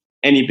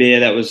any beer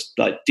that was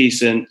like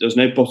decent. There was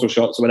no bottle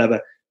shops or whatever.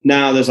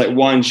 Now there's like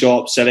wine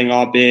shops selling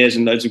our beers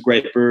and loads of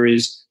great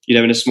breweries, you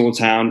know, in a small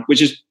town,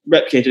 which is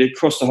replicated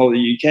across the whole of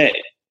the UK.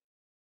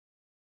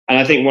 And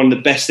I think one of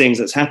the best things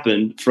that's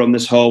happened from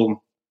this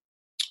whole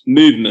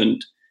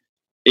movement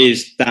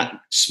is that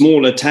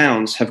smaller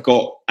towns have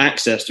got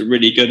access to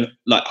really good,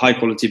 like high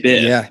quality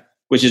beer,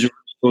 which is a really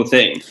cool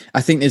thing.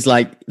 I think there's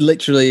like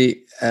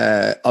literally,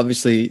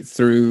 obviously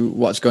through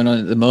what's going on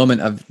at the moment,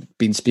 I've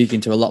been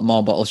speaking to a lot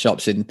more bottle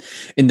shops in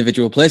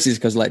individual places,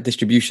 because like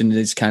distribution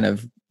is kind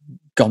of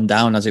gone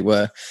down, as it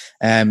were.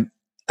 And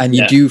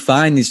you do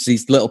find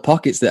these little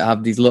pockets that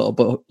have these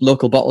little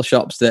local bottle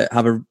shops that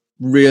have a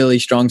really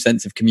strong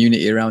sense of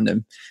community around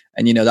them.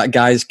 And, you know, that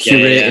guy's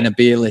curating a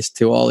beer list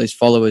to all his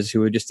followers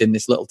who are just in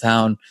this little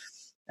town.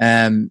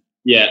 And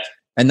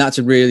that's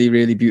a really,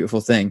 really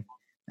beautiful thing.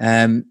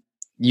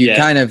 You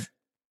kind of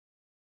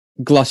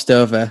glossed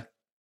over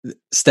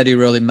Steady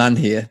Rolling Man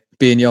here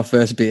being your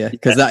first beer,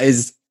 because that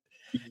is,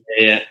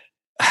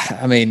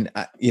 I mean,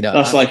 you know,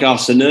 that's like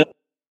us, and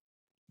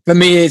for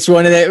me, it's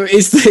one of the.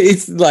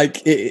 It's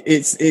like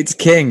it's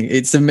king.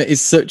 It's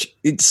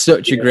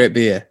such a great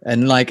beer,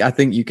 and like I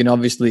think you can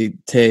obviously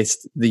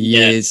taste the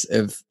years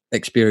of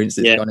experience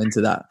that's gone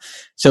into that.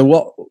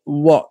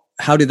 So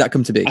how did that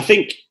come to be? I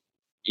think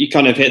you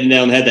kind of hit the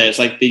nail on the head there. It's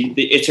like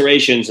the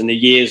iterations and the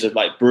years of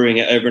like brewing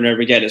it over and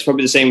over again. It's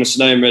probably the same with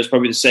Sonoma. It's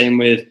probably the same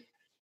with,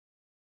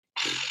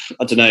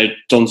 I don't know,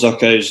 Don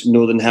Zocco's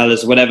Northern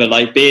Hellers or whatever,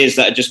 like beers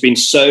that have just been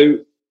so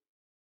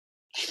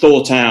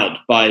thought out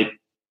by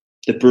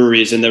the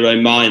breweries in their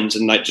own minds,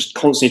 and like just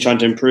constantly trying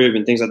to improve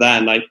and things like that.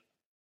 And like,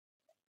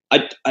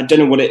 I don't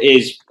know what it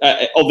is.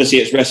 Obviously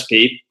it's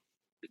recipe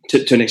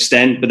to an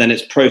extent, but then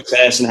it's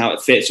process and how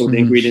it fits all the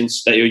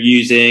ingredients that you're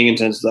using, in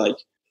terms of like,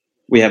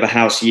 we have a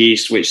house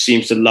yeast which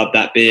seems to love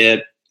that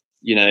beer.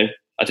 You know,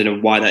 I don't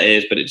know why that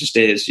is, but it just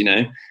is, you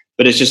know,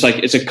 but it's just like,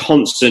 it's a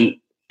constant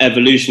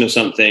evolution of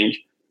something,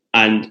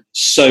 and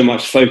so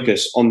much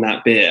focus on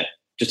that beer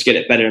just to get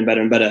it better and better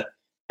and better.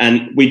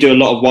 And we do a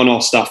lot of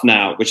one-off stuff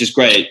now, which is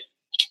great,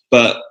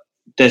 but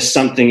there's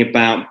something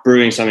about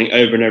brewing something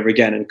over and over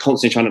again and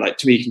constantly trying to like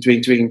tweak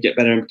and get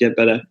better and get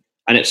better.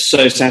 And it's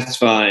so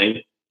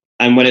satisfying.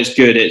 And when it's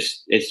good,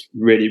 it's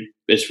really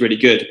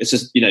good. It's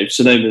just, you know,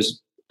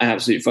 Sonoma's an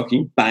absolute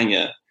fucking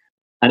banger,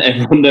 and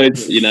everyone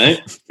knows it, you know.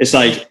 It's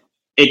like,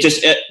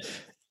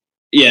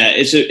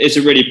 it's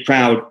a really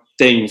proud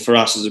thing for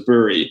us as a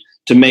brewery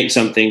to make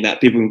something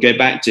that people can go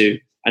back to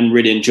and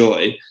really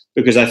enjoy.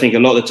 Because I think a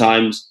lot of the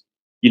times,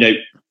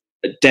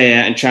 Day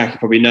Out and Track are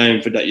probably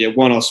known for that,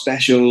 one-off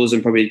specials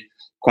and probably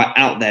quite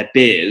out there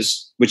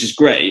beers, which is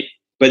great.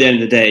 But at the end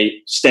of the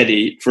day,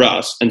 Steady for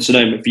us and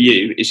Sonoma for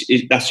you is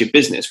that's your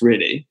business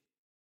really.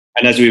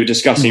 And as we were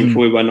discussing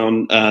before we went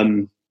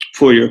on,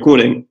 before you're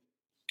recording,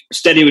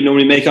 Steady would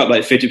normally make up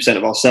like 50%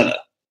 of our cellar.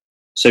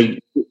 So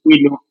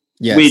we'd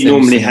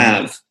normally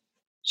have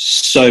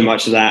so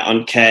much of that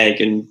on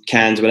keg and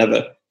cans,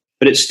 whatever.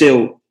 But it's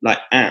still like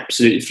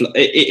absolutely,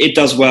 it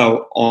does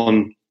well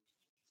on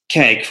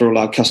keg for all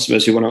our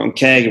customers who want it on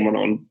keg and want it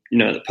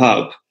on, the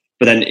pub.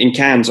 But then in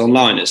cans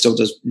online, it still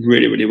does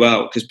really, really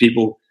well because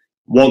people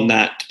want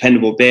that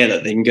dependable beer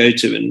that they can go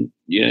to and,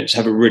 just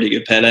have a really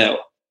good pale ale.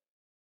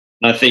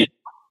 And I think,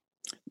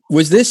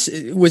 Was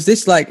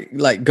this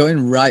like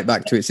going right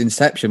back to its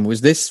inception?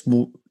 Was this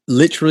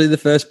literally the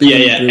first beer?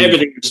 Yeah,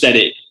 everything was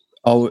Steady.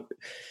 Oh,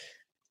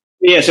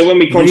 yeah. So when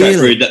we contract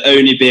brewed, the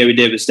only beer we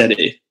did was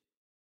Steady.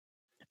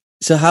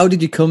 So how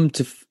did you come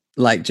to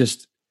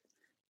just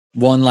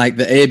one, like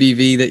the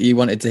ABV that you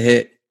wanted to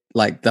hit,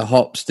 like the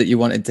hops that you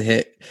wanted to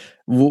hit?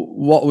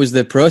 What was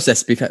the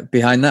process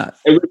behind that?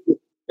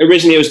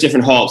 Originally, it was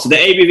different hops. So the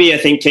ABV I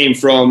think came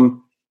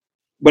from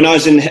when I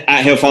was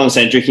at Hill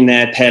Farmstead drinking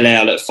their pale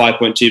ale at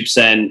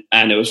 5.2%,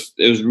 and it was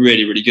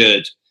really, really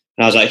good.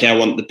 And I was like, okay, I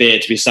want the beer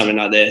to be something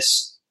like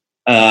this.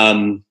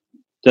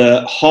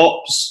 The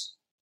hops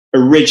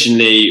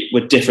originally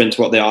were different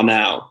to what they are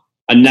now.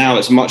 And now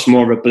it's much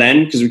more of a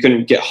blend because we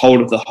couldn't get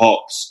hold of the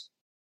hops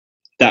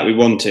that we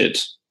wanted.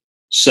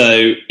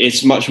 So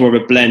it's much more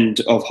of a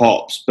blend of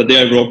hops, but the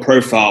overall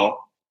profile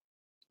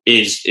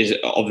is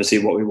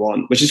obviously what we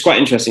want, which is quite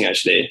interesting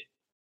actually.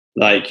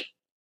 Like,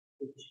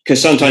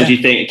 because sometimes you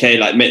think, okay,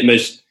 like make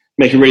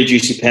a really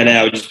juicy pale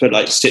ale, just put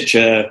like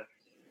Citra,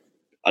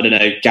 I don't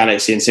know,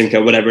 Galaxy and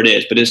Simcoe, whatever it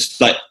is. But it's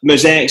like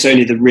Mosaic's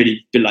only the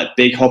really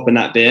big hop in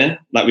that beer.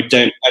 Like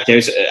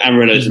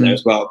Amarillo's in there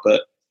as well,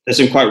 but there's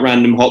some quite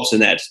random hops in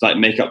there to like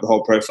make up the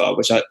whole profile,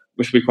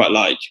 which we quite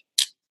like.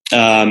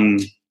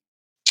 Because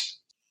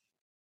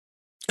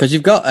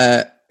you've got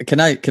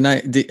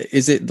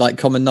is it like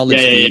common knowledge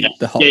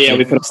the hops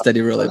we put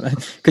Steady rolling?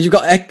 Because you've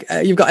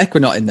got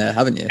Equinaut in there,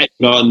 haven't you?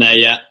 Equinaut in there,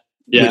 yeah.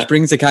 Which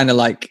brings a kind of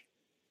like,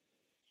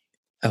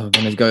 I'm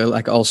going to go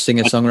like all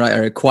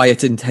singer-songwriter, a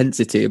quiet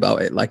intensity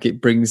about it. Like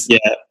it brings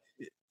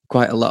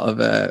quite a lot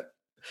of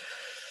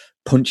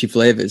punchy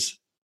flavors.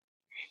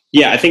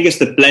 Yeah, I think it's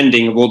the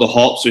blending of all the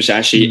hops which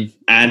actually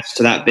adds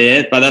to that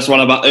beer. But that's one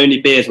of our only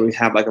beers where we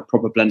have like a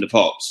proper blend of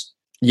hops.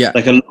 Yeah.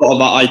 Like a lot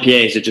of our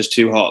IPAs are just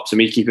 2 hops and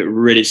we keep it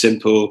really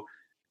simple,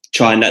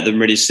 try and let them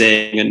really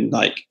sing. And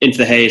like Into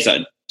the Haze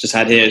that I just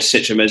had here is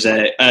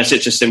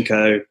Citra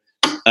Simcoe.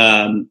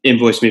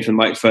 Invoice Me for the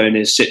Microphone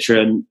is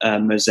Citra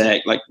and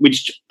Mosaic. Like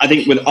I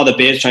think with other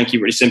beers try and keep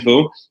it really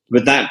simple.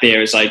 With that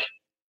beer, it's like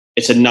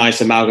it's a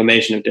nice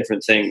amalgamation of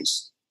different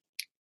things.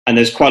 And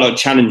there's quite a lot of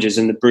challenges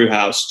in the brew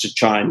house to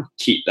try and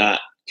keep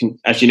that,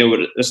 as you know what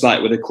it's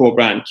like with a core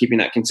brand, keeping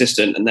that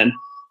consistent and then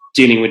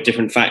dealing with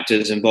different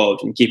factors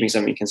involved and keeping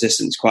something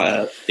consistent is quite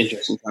an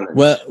interesting challenge.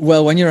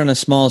 Well, when you're on a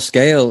small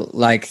scale,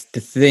 like the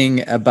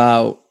thing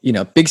about,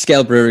 big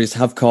scale breweries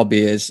have core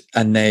beers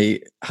and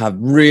they have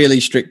really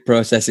strict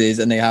processes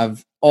and they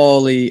have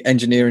all the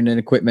engineering and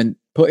equipment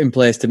put in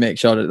place to make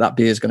sure that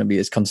beer is going to be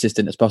as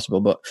consistent as possible.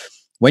 But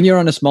when you're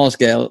on a small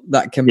scale,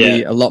 that can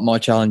be a lot more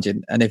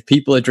challenging. And if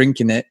people are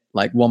drinking it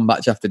like one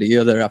batch after the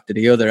other, after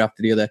the other,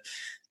 after the other,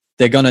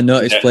 they're going to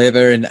notice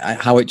flavor and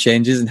how it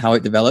changes and how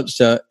it develops.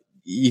 So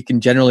you can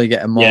generally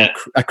get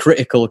a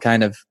critical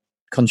kind of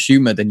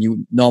consumer than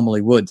you normally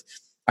would.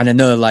 And I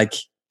know, like,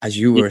 as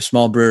you were a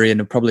small brewery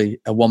and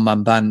probably a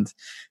one-man band,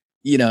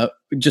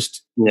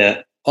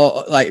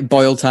 or like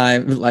boil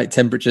time, like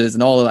temperatures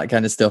and all of that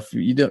kind of stuff.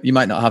 You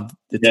might not have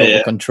the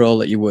total control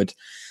that you would.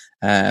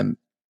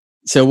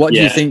 So what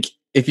do you think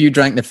if you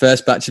drank the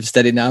first batch of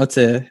Steady now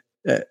to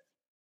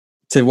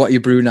what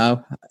you brew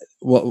now?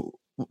 What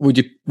would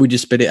you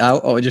spit it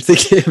out, or would you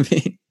think it'd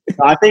be?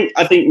 I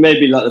think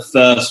maybe like the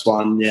first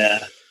one,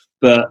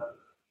 but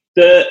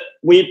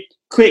we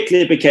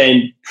quickly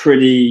became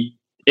pretty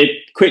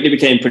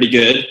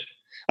good.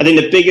 I think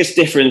the biggest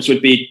difference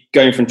would be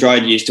going from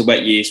dried yeast to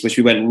wet yeast, which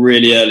we went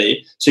really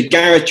early. So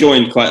Gareth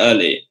joined quite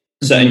early.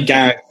 So and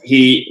Gareth,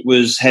 he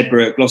was head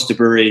brewer at Gloucester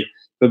Brewery,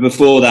 but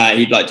before that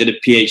he did a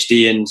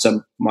PhD in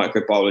some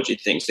microbiology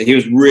things. So he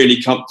was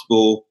really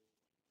comfortable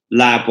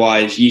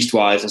lab-wise,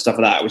 yeast-wise and stuff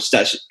like that, which is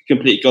actually a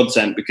complete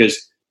godsend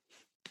because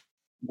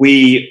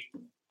we,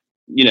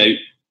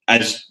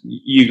 as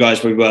you guys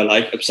probably were,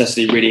 like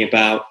obsessively reading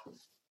about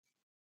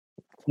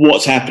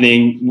what's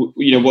happening,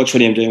 what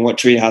Trillium doing, what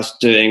Treehouse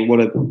doing, what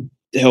are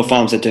the Hill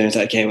Farms are doing. It's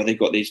like, okay, well, they've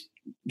got these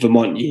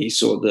Vermont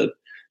yeast or the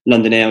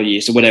London Ale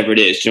yeast or whatever it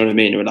is. Do you know what I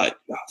mean? And we're like,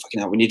 oh, fucking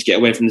hell, we need to get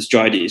away from this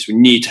dried yeast. We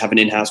need to have an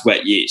in-house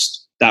wet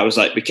yeast. That was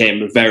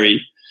became a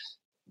very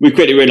we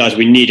quickly realized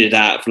we needed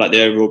that for like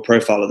the overall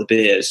profile of the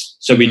beers.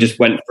 So we just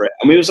went for it.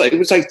 And it was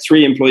like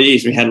 3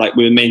 employees. We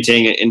were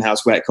maintaining an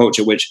in-house wet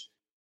culture, which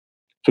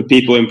for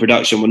people in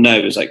production will know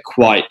is like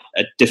quite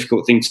a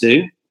difficult thing to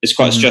do. It's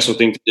quite a stressful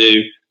thing to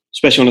do,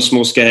 especially on a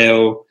small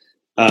scale.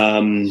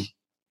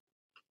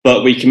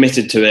 But we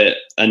committed to it,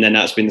 and then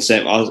that's been the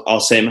same, our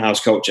same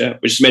house culture,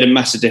 which has made a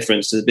massive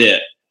difference to the beer.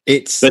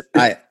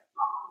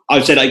 I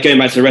would say, like, going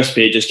back to the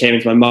recipe, it just came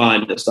into my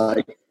mind. It's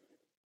like,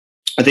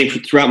 I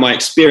think throughout my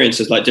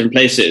experiences, like different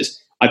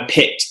places, I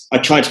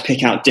tried to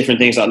pick out different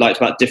things I liked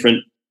about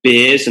different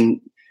beers,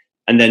 and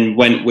then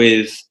went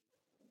with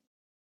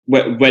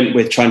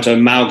trying to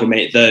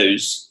amalgamate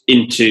those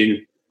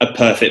into a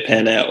perfect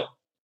pale ale,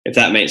 if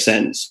that makes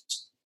sense.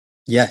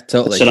 Yeah,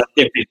 totally. So like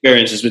different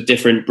experiences with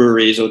different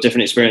breweries, or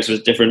different experiences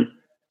with different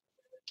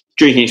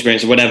drinking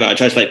experiences, or whatever. I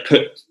try to like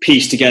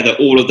piece together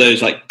all of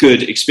those like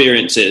good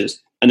experiences,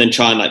 and then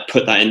try and like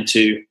put that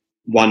into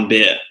one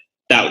beer.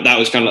 That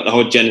was kind of like the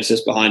whole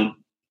genesis behind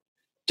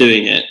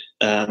doing it.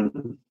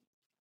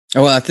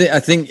 Well, I think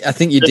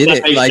you did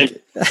it.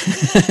 Like,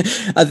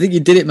 I think you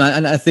did it, man.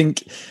 And I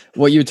think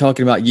what you were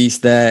talking about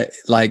yeast there,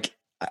 like,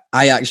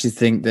 I actually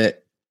think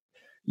that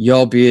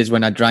your beers,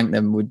 when I drank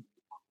them, would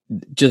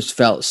just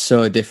felt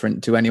so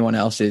different to anyone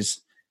else's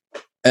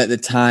at the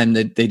time.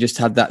 That they just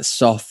had that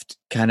soft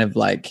kind of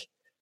like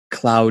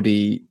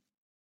cloudy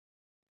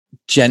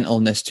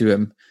gentleness to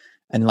them,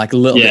 and like a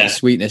little bit of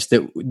sweetness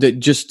that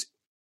just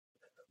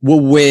were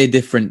way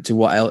different to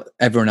what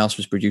everyone else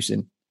was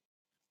producing.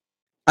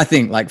 I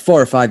think like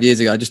 4 or 5 years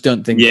ago, I just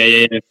don't think.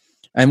 Yeah.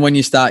 And when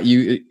you start,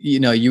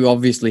 you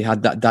obviously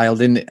had that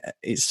dialed in.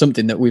 It's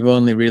something that we've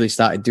only really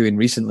started doing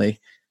recently.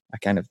 I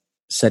kind of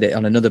said it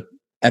on another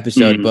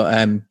episode,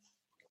 but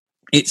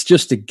it's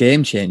just a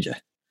game changer.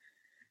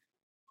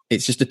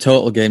 It's just a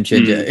total game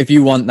changer. If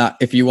you want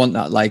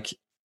that like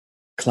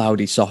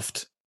cloudy,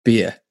 soft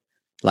beer,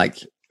 like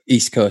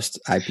East Coast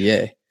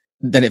IPA,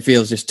 then it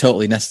feels just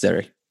totally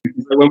necessary.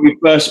 When we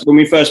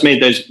first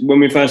made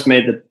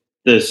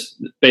this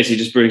basically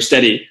just brewing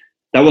steady,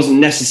 that wasn't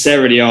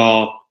necessarily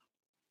our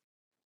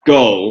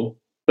goal.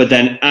 But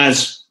then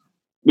as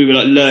we were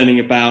like learning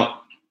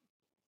about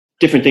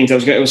different things,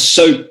 it was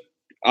so,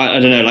 I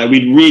don't know, like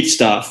we'd read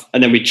stuff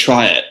and then we'd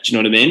try it. Do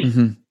you know what I mean?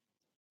 Mm-hmm.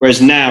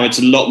 Whereas now it's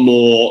a lot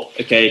more,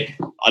 okay,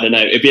 I don't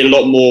know, it'd be a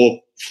lot more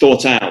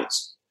thought out.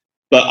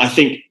 But I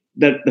think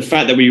that the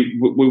fact that we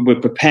were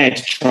prepared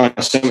to try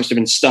so much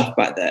different stuff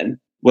back then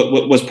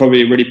was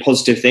probably a really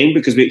positive thing,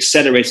 because we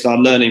accelerated our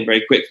learning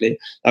very quickly.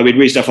 Like, we'd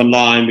read stuff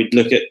online, we'd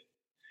look at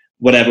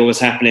whatever was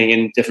happening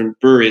in different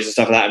breweries and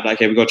stuff like that. Like,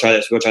 okay, we've got to try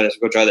this, we've got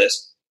to try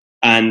this.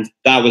 And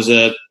that was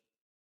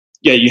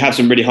you have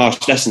some really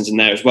harsh lessons in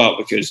there as well,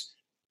 because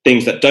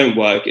things that don't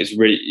work is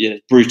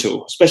really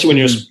brutal, especially when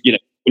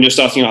you're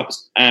starting up.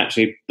 It's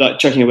actually like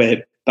chucking away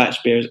a batch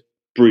beer is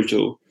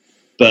brutal,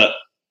 but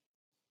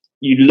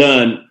you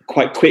learn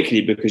quite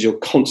quickly because you're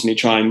constantly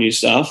trying new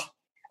stuff.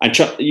 And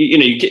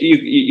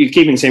you're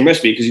keeping the same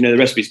recipe because the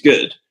recipe's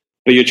good,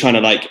 but you're trying to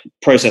like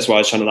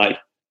process-wise, trying to like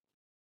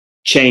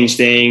change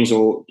things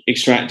or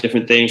extract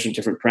different things from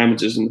different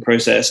parameters in the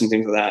process and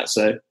things like that.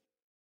 So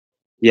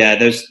yeah,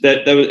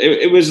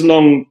 it was a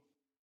long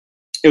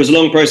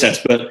process,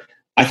 but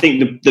I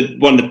think the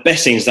one of the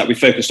best things is that we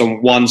focused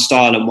on one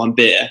style and one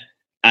beer.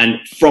 And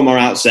from our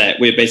outset,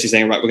 we're basically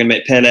saying, right, we're going to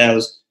make pale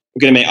ales,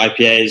 we're going to make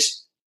IPAs.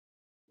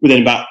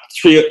 Within about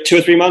 2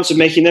 or 3 months of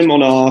making them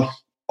on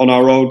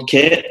our old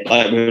kit,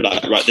 like, we were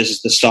like, right, this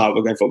is the style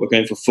we're going for. We're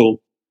going for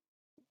full.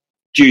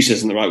 Juice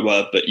isn't the right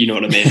word, but you know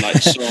what I mean.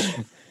 Like,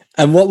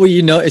 And what were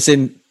you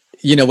noticing?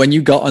 When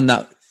you got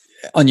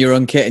on your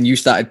own kit and you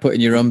started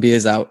putting your own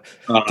beers out,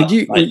 were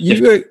you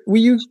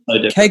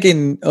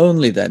kegging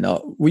only then,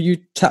 or were you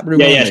tap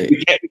room only?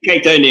 Yeah, we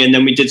kegged only, and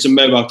then we did some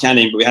mobile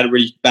canning, but we had a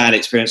really bad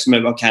experience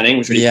with mobile canning,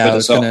 which really put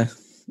us off. I was going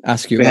to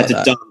ask you about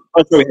that.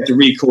 We had to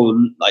recall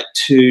like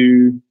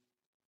 2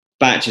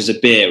 batches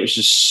of beer, which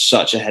is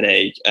such a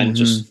headache and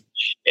just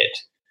shit.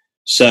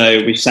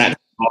 So we sat.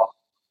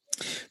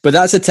 But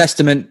that's a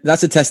testament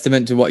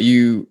to what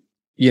your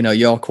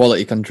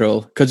quality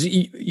control, because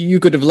you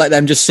could have let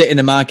them just sit in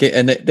the market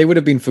and they would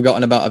have been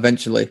forgotten about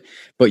eventually.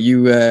 But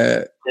you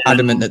were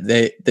adamant that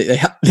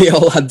they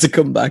all had to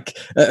come back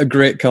at a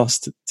great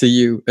cost to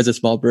you as a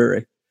small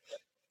brewery.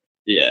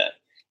 Yeah,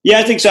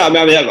 I think so. I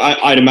mean,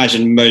 I'd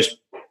imagine most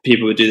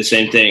people would do the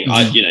same thing.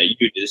 You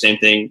would do the same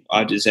thing.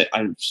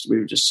 We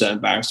were just so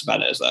embarrassed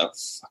about it. As like,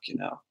 fucking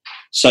hell,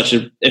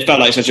 it felt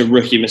like such a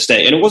rookie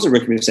mistake, and it was a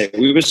rookie mistake.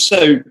 We were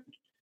so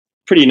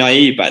pretty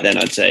naive back then,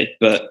 I'd say,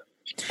 but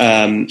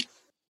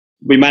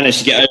we managed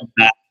to get over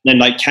that. And then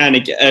like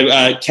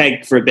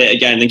keg for a bit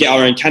again, and then get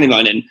our own canning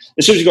line in.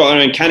 As soon as we got our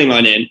own canning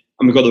line in,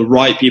 and we got the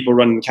right people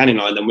running the canning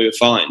line, then we were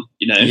fine.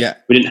 We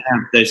didn't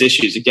have those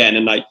issues again,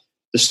 and like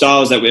the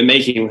styles that we were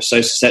making were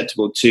so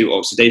susceptible to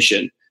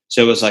oxidation.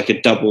 So it was like a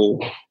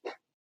double,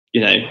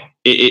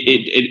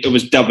 it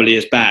was doubly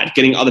as bad.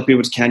 Getting other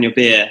people to can your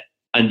beer,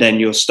 and then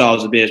your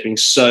styles of beers being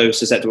so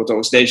susceptible to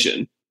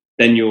oxidation,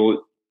 then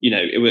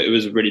it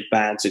was a really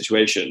bad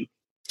situation.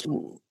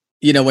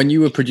 when you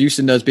were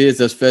producing those beers,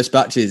 those first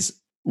batches,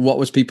 what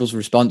was people's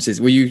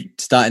responses? Were you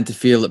starting to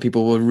feel that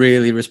people were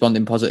really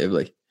responding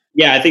positively?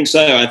 Yeah, I think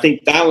so. I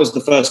think that was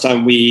the first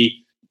time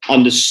we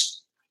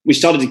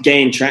started to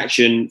gain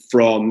traction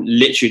from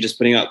literally just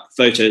putting up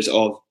photos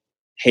of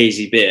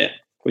hazy beer,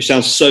 which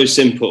sounds so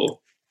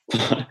simple.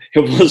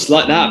 It was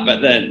like that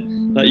back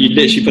then. Like, you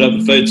literally put up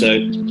a photo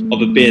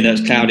of a beer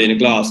that's cloudy in a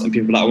glass, and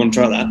people were like, I want to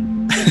try that.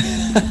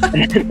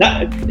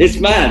 It's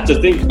mad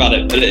to think about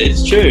it, but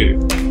it's true.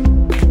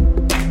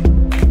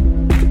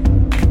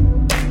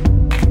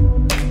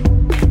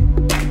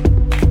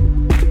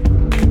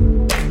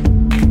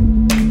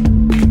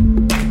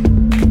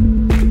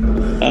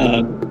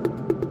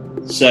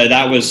 So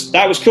that was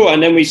cool,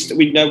 and then we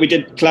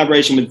did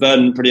collaboration with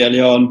Verdant pretty early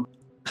on.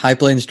 High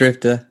Plains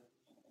Drifter.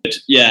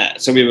 Yeah,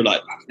 so we were like,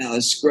 "No,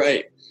 this is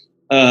great."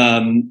 We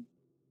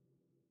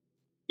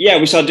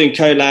started doing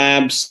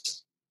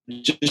collabs,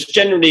 just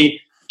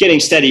generally getting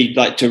steady,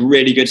 like to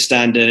really good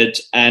standard,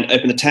 and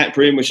open the tap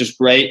room, which was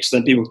great. So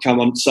then people could come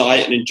on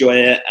site and enjoy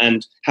it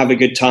and have a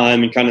good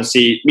time and kind of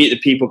meet the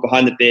people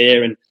behind the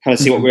beer and kind of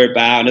see what we're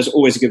about. And there's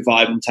always a good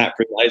vibe in the tap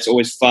room. Like, it's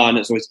always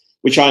fun.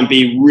 We try and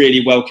be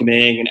really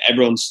welcoming, and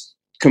everyone's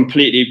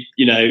completely,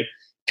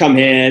 come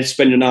here,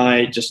 spend the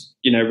night, just,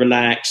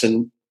 relax.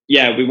 And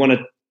yeah, we want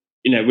to,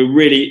 we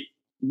really,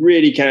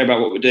 really care about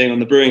what we're doing on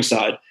the brewing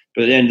side.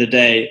 But at the end of the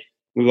day,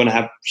 we want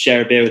to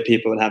share a beer with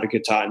people and have a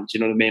good time. Do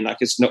you know what I mean? Like,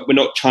 we're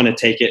not trying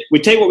to we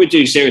take what we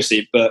do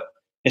seriously, but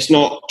it's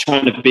not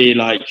trying to be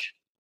like,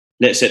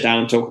 let's sit down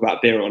and talk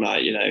about beer all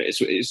night. It's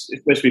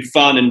supposed to be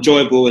fun,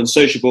 enjoyable, and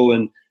sociable,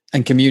 and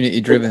community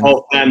driven.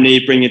 Whole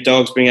family, bring your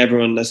dogs, bring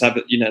everyone. Let's have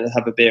a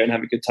beer and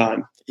have a good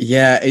time.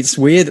 Yeah, it's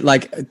weird.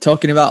 Like,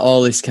 talking about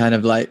all this kind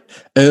of like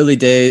early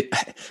day.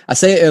 I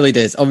say early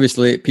days.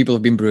 Obviously, people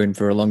have been brewing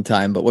for a long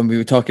time, but when we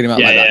were talking about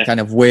that kind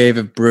of wave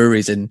of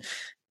breweries and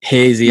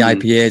hazy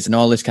IPAs and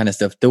all this kind of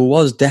stuff, there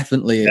was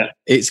definitely. Yeah.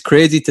 It's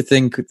crazy to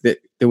think that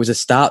there was a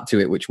start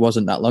to it, which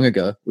wasn't that long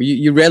ago.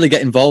 You rarely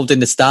get involved in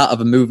the start of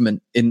a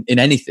movement in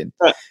anything.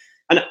 Right.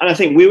 And I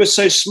think we were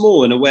so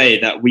small in a way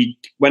that we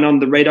went on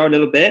the radar a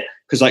little bit,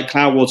 because like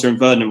Cloudwater and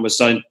Verdant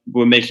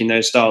were making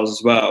those styles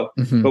as well.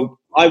 Mm-hmm. But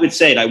I would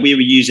say like we were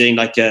using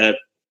like a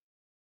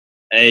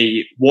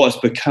what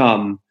has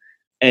become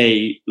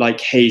a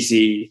like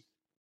hazy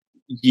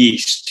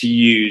yeast to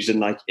use and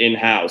like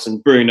in-house,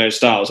 and brewing those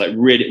styles. Like,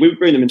 really, we were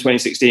brewing them in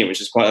 2016,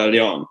 which is quite early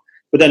on.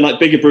 But then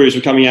like bigger brewers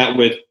were coming out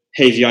with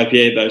hazy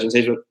IPA versions,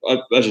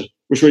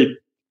 which really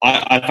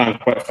I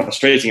found quite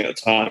frustrating at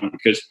the time,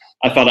 because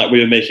I felt like we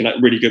were making like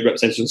really good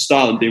representation of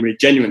style and being really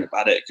genuine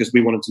about it, because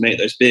we wanted to make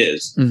those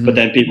beers. Mm-hmm. But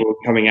then people were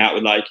coming out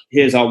with like,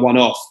 here's our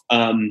one-off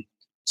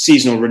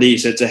seasonal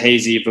release. It's a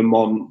hazy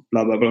Vermont,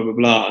 blah blah blah blah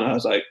blah. And I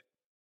was like,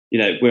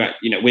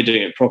 we're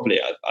doing it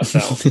properly. I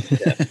felt.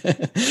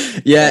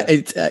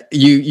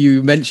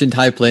 You mentioned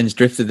High Plains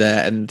Drifter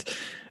there, and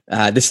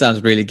this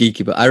sounds really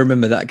geeky, but I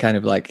remember that kind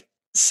of like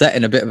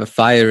setting a bit of a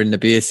fire in the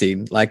beer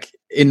scene, like.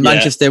 In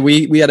Manchester,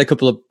 we had a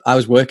couple of. I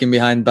was working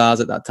behind bars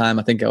at that time.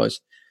 I think I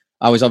was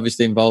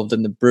obviously involved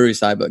in the brewery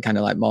side, but kind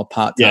of like more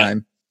part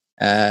time.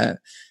 You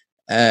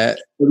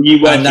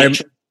worked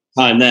at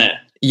time there.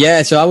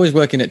 Yeah, so I was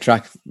working at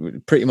Track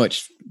pretty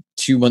much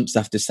 2 months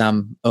after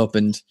Sam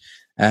opened,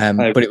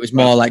 but it was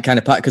more like kind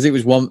of part, because it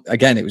was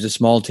it was a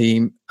small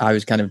team. I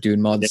was kind of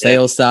doing more the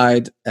sales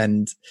side,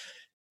 and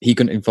he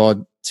couldn't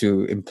afford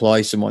to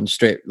employ someone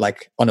straight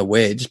like on a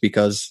wage,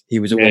 because he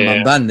was a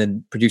one-man band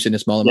and producing a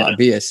small amount of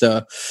beer.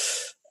 So,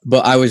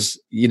 but I was,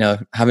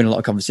 having a lot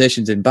of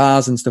conversations in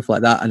bars and stuff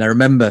like that. And I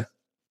remember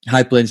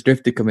High Plains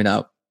Drifter coming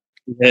out.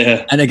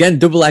 Yeah. And again,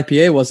 double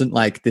IPA wasn't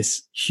like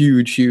this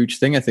huge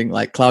thing. I think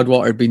like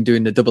Cloudwater had been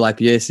doing the double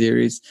IPA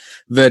series.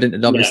 Verdant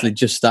had obviously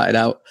just started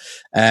out.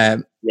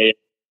 And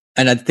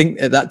I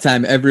think at that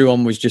time,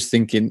 everyone was just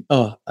thinking,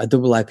 oh, a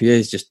double IPA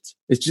is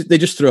they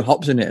just throw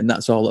hops in it, and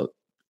that's all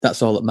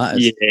that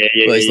matters. But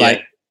it's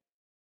like,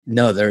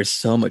 no, there is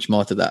so much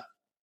more to that.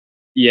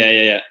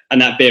 Yeah. And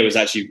that beer was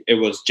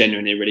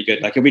genuinely really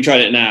good. Like, if we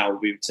tried it now,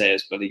 we would say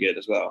it's really good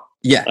as well.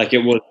 Yeah. Like, it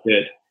was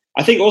good.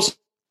 I think also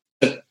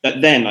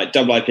that then like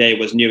double IPA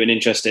was new and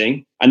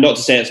interesting, and not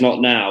to say it's not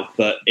now,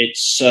 but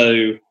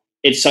so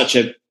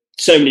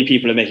many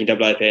people are making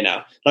double IPA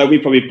now. Like, we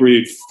probably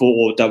brewed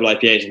 4 double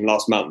IPAs in the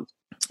last month.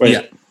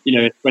 Whereas, in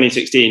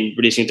 2016,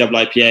 releasing a double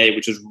IPA,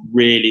 which was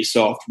really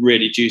soft,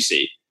 really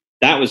juicy.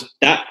 That was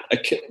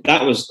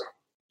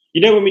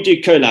when we do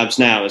collabs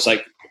now, it's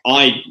like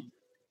I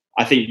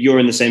think you're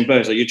in the same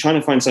boat. Like, you're trying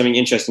to find something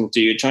interesting to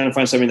do. You're trying to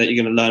find something that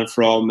you're going to learn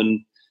from, and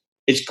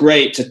it's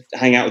great to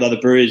hang out with other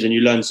breweries and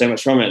you learn so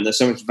much from it, and there's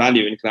so much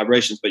value in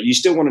collaborations, but you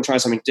still want to try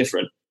something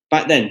different.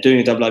 Back then, doing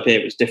a double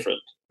IPA was different.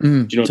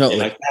 Do you know what I mean?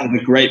 Like, that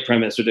was a great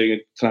premise for doing a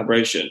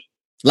collaboration.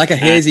 Like a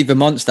hazy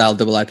Vermont style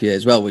double IPA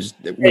as well was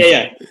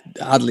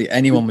hardly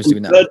anyone was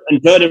doing that.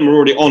 And Verdant were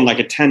already on like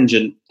a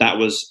tangent that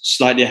was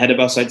slightly ahead of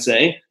us, I'd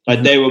say.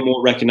 Like, they were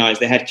more recognized.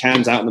 They had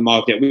cans out in the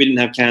market. We didn't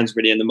have cans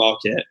really in the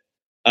market.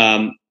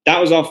 That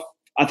was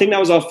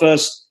our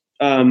first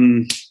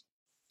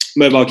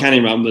mobile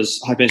canning run,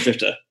 was High Plains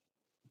Drifter.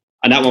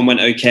 and that one went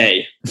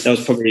okay. There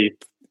was probably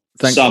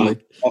Thankfully. some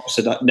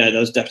oxidized. No, there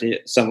was definitely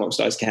some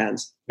oxidized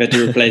cans. We had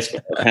to replace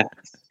cans.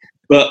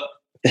 But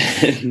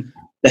then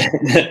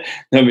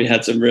we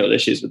had some real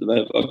issues with the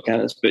mobile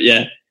cannons. But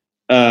yeah,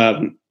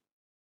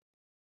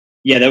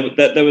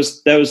 there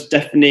was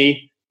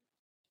definitely,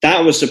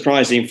 that was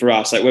surprising for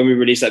us. Like when we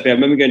released that beer, I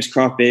remember going to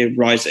Craft Beer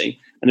Rising,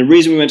 and the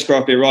reason we went to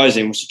Craft Beer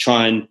Rising was to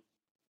try and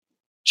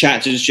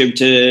chat to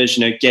distributors,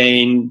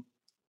 gain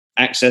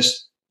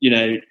access,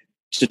 to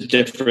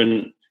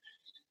different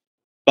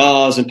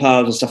bars and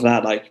pubs and stuff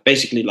like that. Like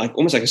basically, like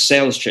almost like a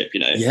sales trip,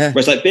 Yeah.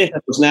 Whereas like beer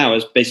festivals now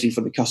is basically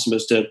for the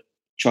customers to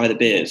try the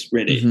beers.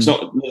 Really, there's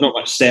not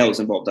much sales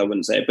involved, I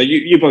wouldn't say. But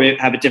you probably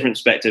have a different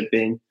perspective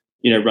being,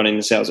 running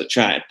the sales at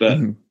Track. But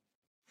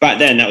back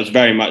then, that was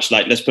very much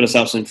like, let's put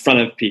ourselves in front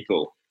of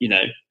people,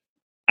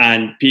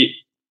 and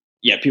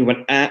people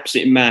went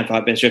absolutely mad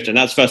for Ben Swifter, and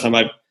that's the first time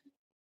I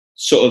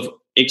sort of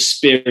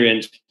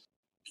experienced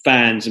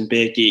fans and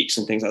beer geeks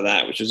and things like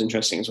that, which was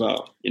interesting as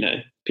well.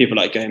 People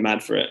like going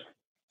mad for it.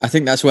 I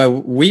think that's where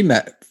we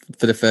met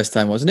for the first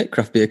time, wasn't it?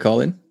 Craft Beer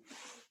Calling.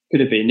 Could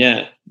have been,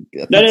 yeah.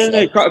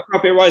 No.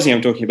 Craft Beer Rising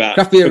I'm talking about.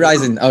 Craft Beer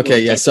Rising. Okay,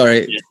 yeah,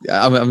 sorry.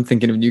 Yeah. I'm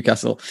thinking of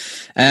Newcastle.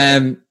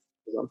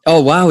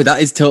 Oh, wow,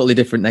 that is totally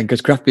different then,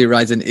 because Craft Beer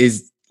Rising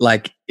is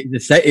like,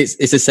 it's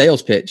a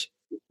sales pitch.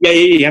 Yeah,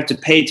 you have to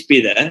pay to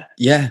be there.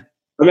 Yeah. I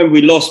remember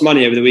we lost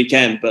money over the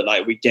weekend, but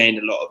like we gained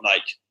a lot of,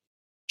 like,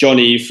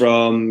 Johnny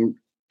from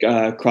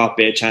Craft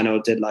Beer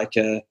Channel did like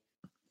a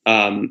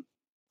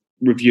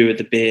review of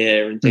the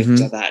beer and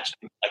things like that.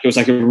 Like it was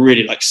like a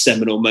really like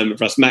seminal moment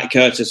for us. Matt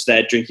Curtis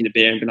there drinking the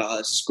beer and being like, "Oh,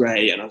 this is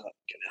great," and I was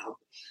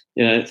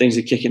like, things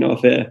are kicking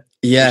off here.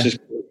 Yeah,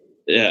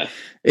 yeah.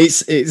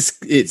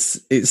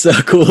 It's so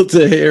cool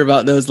to hear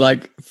about those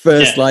like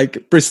first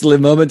like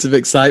bristling moments of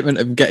excitement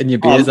of getting your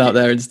beers out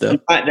there and stuff.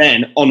 Back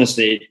then,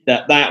 honestly,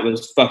 that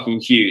was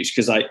fucking huge,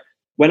 because like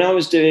when I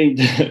was doing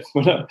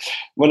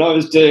when I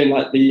was doing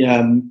like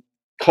the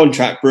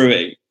contract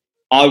brewing,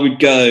 I would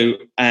go,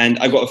 and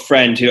I got a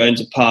friend who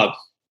owns a pub,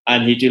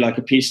 and he'd do like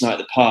a peace night at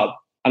the pub,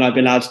 and I'd be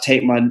allowed to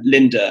take my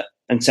Linda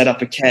and set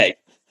up a keg,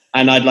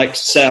 and I'd like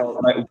sell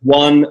like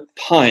 1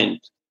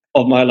 pint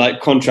of my like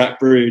contract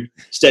brewed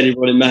steady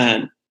rolling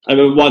man. I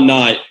remember one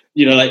night,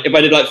 like if I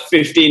did like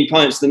 15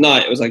 pints the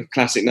night, it was like a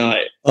classic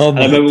night. Oh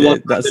my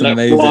God, that's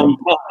amazing. Like 1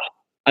 pint,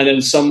 and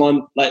then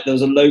someone, like there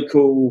was a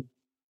local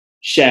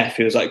chef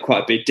who was like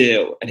quite a big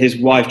deal, and his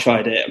wife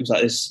tried it and was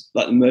like, this is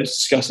like the most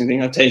disgusting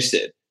thing I've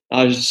tasted.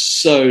 I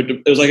was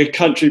it was like a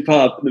country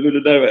pub in the middle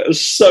of nowhere. It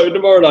was so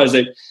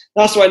demoralizing.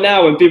 That's why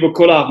now when people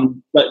call up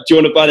and like, do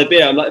you want to buy the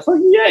beer? I'm like,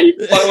 fucking yeah, you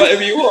can buy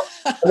whatever you want.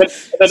 And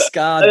then,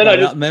 scarred by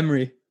that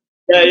memory.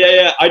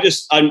 Yeah.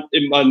 I'm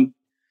in my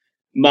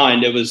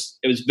mind, it was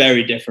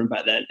very different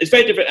back then. It's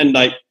very different, and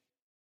like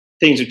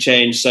things have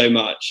changed so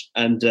much,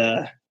 and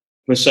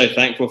we're so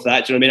thankful for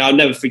that. Do you know what I mean?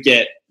 I'll never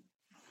forget.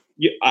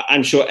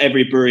 I'm sure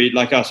every brewery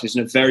like us is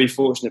in a very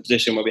fortunate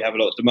position where we have a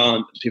lot of demand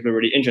and people are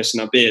really interested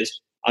in our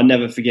beers. I'll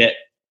never forget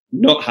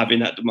not having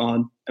that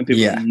demand and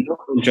people are not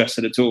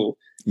interested at all.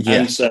 Yeah.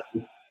 And so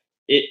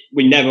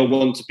we never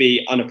want to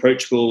be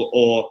unapproachable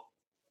or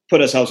put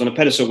ourselves on a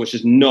pedestal, which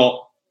is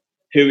not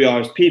who we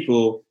are as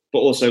people, but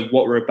also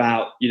what we're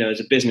about, as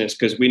a business,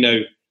 because we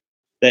know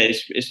that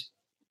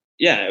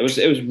it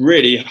was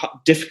really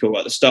difficult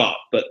at the start,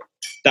 but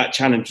that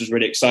challenge was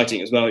really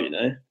exciting as well,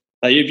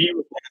 Like if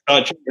you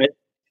start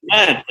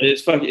man,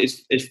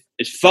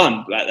 it's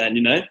fun back then,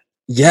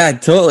 Yeah,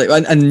 totally.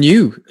 And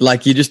new,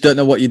 like you just don't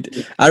know what you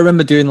I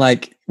remember doing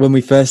like when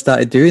we first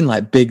started doing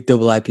like big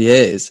double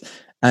IPAs,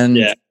 and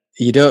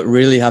you don't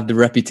really have the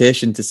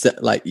reputation to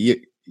set, like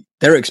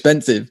they're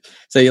expensive.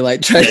 So you're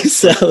like trying to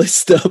sell this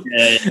stuff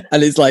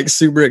and it's like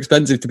super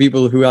expensive to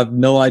people who have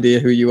no idea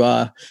who you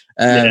are.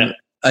 And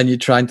you're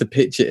trying to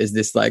pitch it as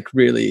this like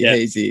really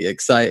hazy,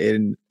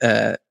 exciting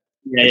thing.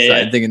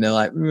 And they're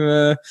like,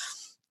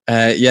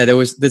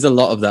 there's a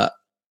lot of that.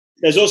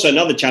 There's also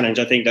another challenge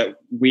I think that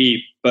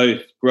we've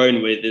both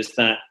grown with, is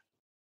that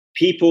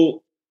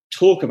people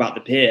talk about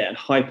the beer and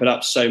hype it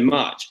up so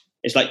much.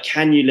 It's like,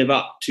 can you live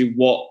up to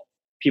what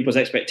people's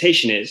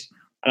expectation is?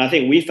 And I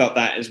think we felt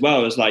that as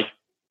well. As like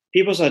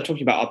people started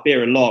talking about our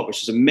beer a lot,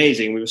 which is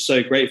amazing. We were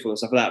so grateful and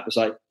stuff like that. But it's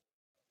like,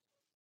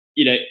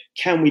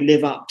 can we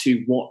live up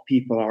to what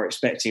people are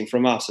expecting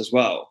from us as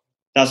well?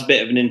 That's a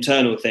bit of an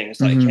internal thing.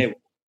 It's like, hey,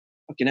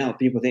 fucking hell,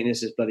 people think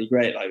this is bloody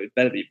great. Like, it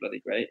better be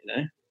bloody great,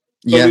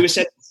 But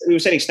we were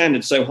setting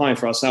standards so high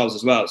for ourselves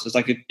as well. So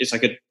it's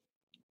like a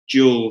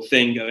dual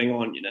thing going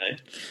on,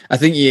 I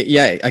think,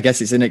 I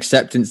guess it's an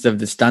acceptance of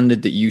the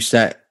standard that you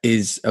set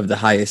is of the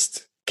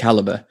highest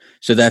caliber.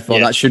 So therefore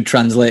that should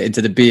translate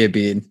into the beer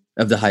being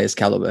of the highest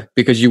caliber,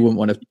 because you wouldn't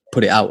want to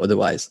put it out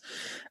otherwise.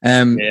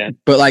 But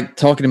like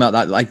talking about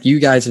that, like you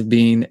guys have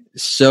been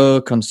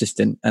so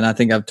consistent, and I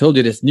think I've told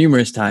you this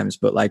numerous times,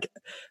 but like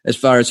as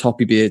far as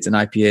hoppy beers and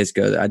IPAs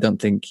go, I don't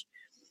think,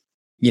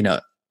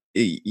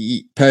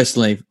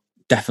 personally,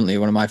 definitely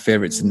one of my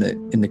favorites in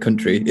the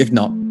country, if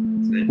not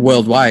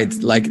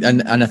worldwide. Like,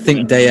 and I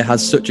think Deya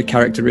has such a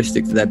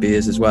characteristic to their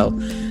beers as well,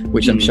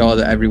 which I'm sure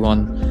that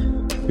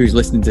everyone who's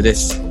listening to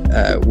this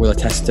will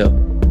attest to.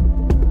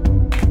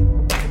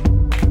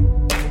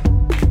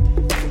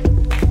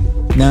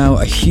 Now,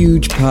 a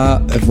huge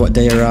part of what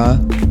Deya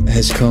are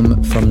has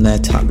come from their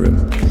tap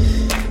room.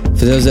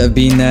 For those that have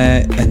been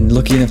there and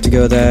lucky enough to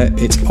go there,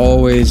 it's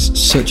always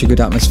such a good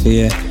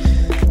atmosphere.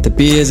 The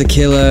beers are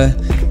killer,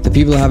 the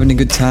people are having a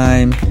good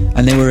time,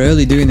 and they were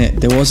early doing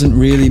it. There wasn't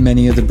really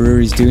many other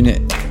breweries doing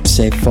it,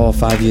 say 4 or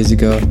 5 years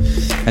ago.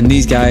 And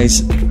these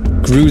guys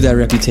grew their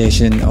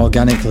reputation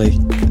organically.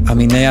 I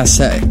mean, they are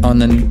set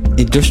on an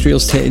industrial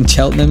estate in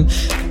Cheltenham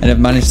and have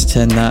managed to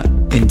turn that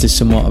into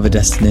somewhat of a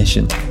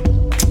destination.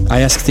 I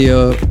asked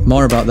Theo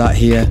more about that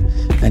here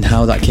and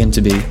how that came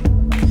to be.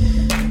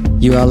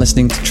 You are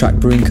listening to Track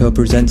Brewing Co.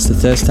 presents The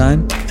Thirst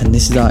Time, and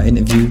this is our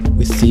interview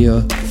with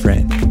Theo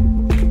Freyne.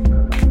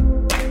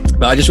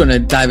 But I just want to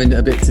dive into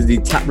a bit to the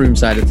taproom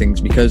side of things,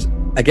 because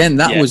again,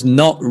 that was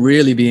not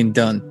really being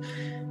done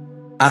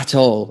at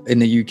all in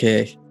the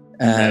UK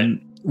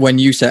when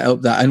you set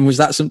up that. And was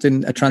that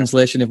something, a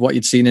translation of what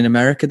you'd seen in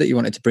America that you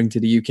wanted to bring to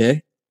the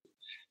UK?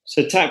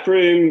 So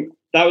taproom,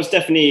 that was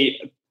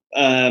definitely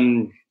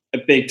a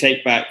big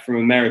take back from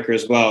America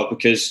as well,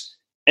 because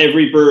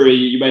every brewery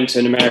you went to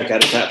in America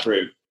had a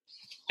taproom.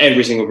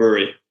 Every single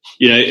brewery.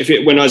 You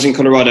know, when I was in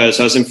Colorado,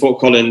 so I was in Fort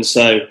Collins,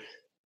 so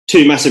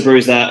 2 massive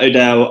breweries there,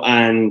 Odell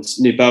and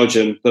New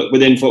Belgium. But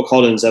within Fort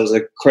Collins, there was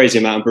a crazy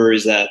amount of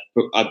breweries there,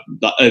 like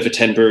over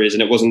 10 breweries,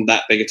 and it wasn't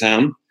that big a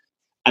town.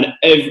 And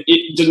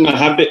it didn't matter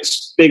how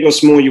big or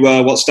small you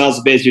were, what styles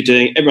of beers you're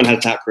doing, everyone had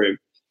a tap room.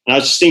 And I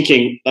was just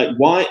thinking, like,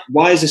 why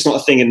is this not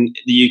a thing in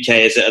the UK?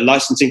 Is it a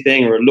licensing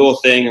thing or a law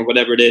thing or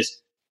whatever it is?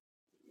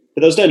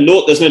 But there's no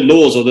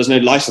laws or there's no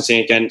licensing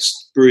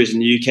against breweries in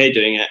the UK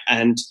doing it.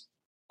 And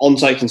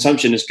on-site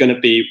consumption is going to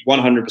be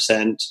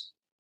 100%,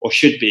 or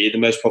should be, the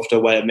most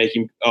profitable way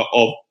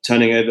of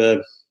turning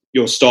over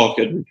your stock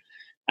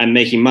and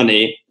making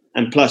money.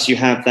 And plus, you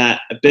have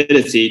that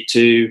ability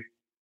to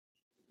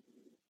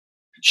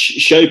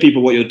show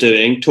people what you're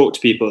doing, talk to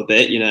people a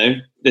bit. You know,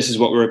 this is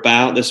what we're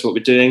about. This is what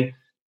we're doing.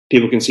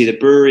 People can see the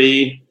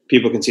brewery.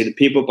 People can see the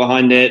people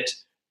behind it,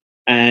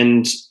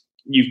 and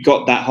you've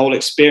got that whole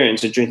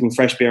experience of drinking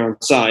fresh beer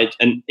on site.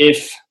 And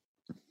if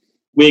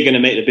we're going to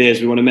make the beers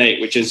we want to make,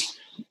 which is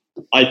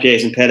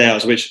IPAs and pale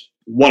ales, which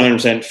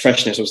 100%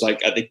 freshness was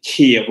like at the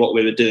key of what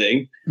we were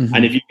doing. Mm-hmm.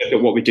 And if you look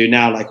at what we do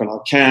now, like on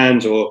our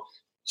cans or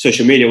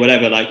social media,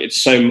 whatever, like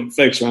it's so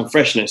focused around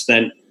freshness,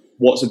 then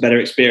what's a better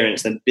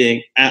experience than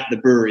being at the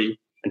brewery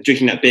and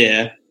drinking that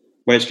beer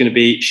where it's going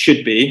to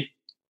should be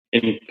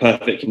in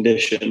perfect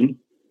condition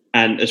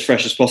and as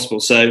fresh as possible.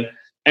 So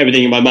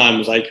everything in my mind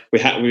was like, we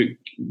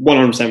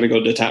 100% we got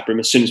to the tap room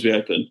as soon as we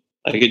opened.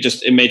 Like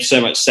it made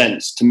so much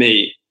sense to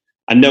me,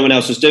 and no one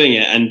else was doing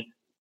it. And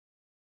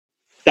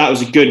that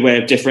was a good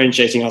way of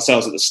differentiating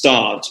ourselves at the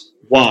start.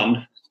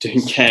 One,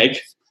 doing keg,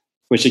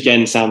 which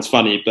again sounds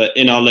funny, but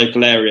in our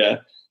local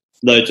area,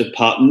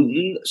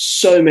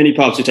 so many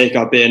pubs who take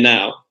our beer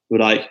now were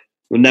like,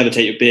 we'll never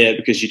take your beer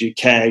because you do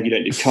keg, you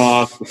don't do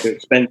cask, it's too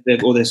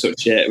expensive, all this sort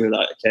of shit. And we're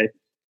like, okay,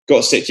 got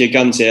to stick to your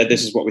guns here.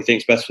 This is what we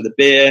think is best for the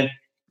beer.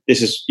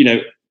 This is,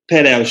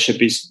 pale ale should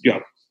be,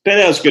 pale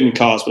ale is good in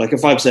cask, but like a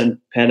 5%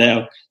 pale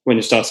ale when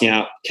you're starting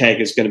out,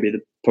 keg is going to be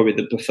probably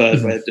the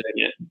preferred way of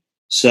doing it.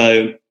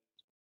 So,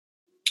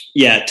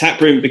 yeah,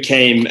 taproom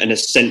became an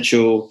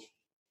essential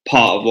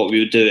part of what we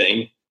were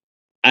doing,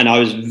 and I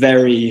was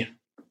very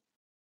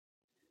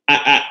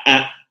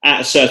at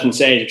a certain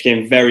stage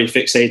became very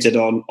fixated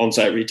on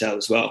on-site retail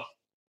as well,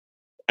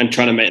 and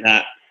trying to make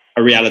that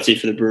a reality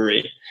for the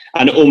brewery,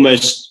 and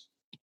almost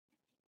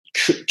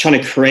trying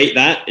to create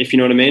that, if you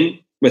know what I mean,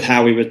 with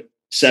how we were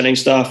selling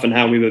stuff and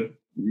how we were,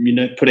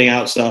 putting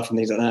out stuff and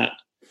things like that.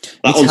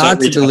 It's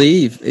hard to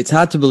believe. It's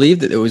hard to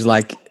believe that there was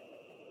like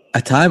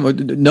a time where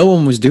no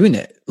one was doing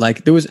it.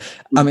 Like there was,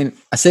 I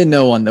say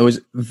no one, there was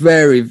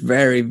very,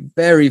 very,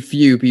 very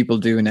few people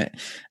doing it.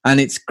 And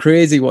it's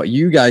crazy what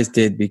you guys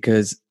did,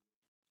 because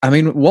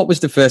what was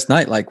the first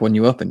night like when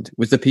you opened?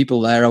 Was the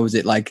people there, or was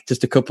it like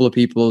just a couple of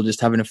people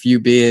just having a few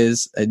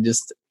beers and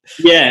just...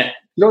 Yeah.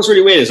 You know what's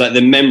really weird is like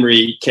the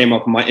memory came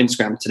up on my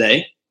Instagram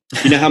today.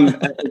 You know how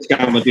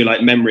Instagram will do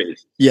like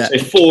memories? Yeah. So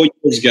 4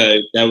 years ago,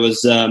 there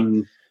was,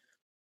 I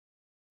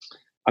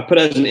put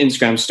out an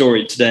Instagram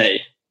story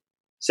today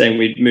saying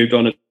we'd moved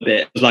on a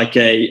bit. It was like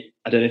I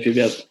don't know if you'll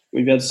be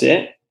able to see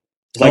it.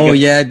 Like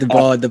the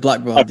board, the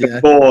black board.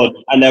 Like board,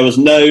 and there was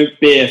no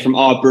beer from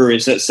our brewery.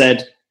 So it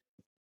said,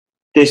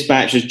 this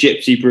batch was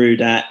Gypsy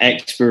brewed at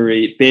X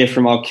brewery, beer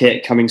from our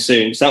kit coming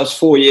soon. So that was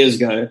 4 years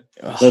ago.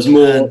 There's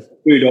more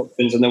food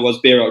options than there was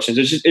beer options.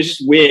 It's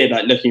just weird,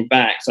 like looking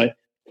back. So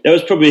there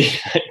was probably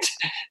like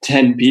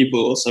 10 people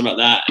or something like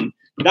that. And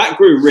that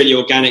grew really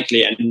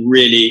organically, and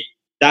really,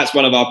 that's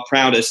one of our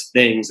proudest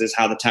things is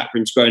how the tap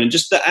room's grown. And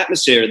just the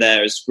atmosphere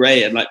there is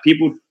great. And like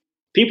people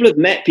have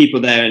met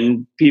people there,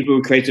 and people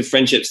who created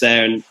friendships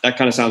there. And that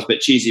kind of sounds a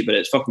bit cheesy, but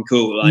it's fucking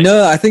cool. Like,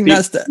 no, I think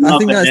that's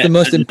the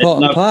most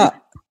important part.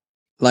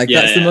 Like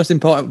that's the most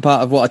important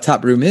part of what a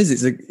tap room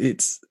is.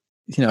 It's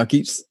it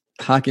keeps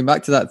harking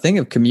back to that thing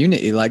of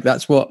community. Like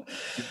that's what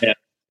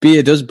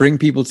beer does, bring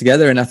people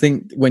together. And I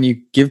think when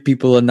you give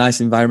people a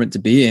nice environment to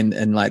be in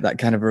and like that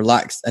kind of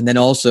relaxed, and then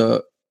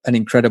also an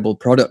incredible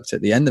product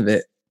at the end of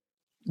it,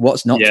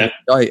 what's not to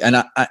enjoy?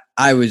 And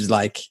I was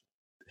like,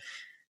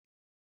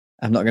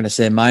 I'm not going to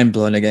say mind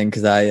blown again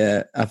because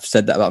I've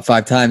said that about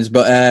 5 times,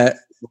 but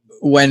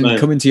when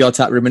coming to your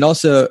tap room and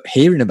also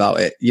hearing about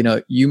it,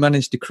 you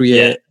managed to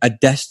create a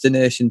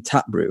destination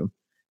tap room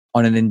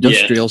on an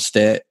industrial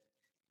estate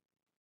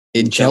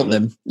in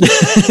Cheltenham.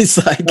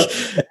 It's like,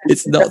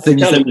 it's not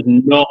things Cheltenham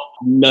is not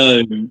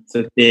known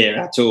for beer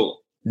at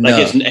all.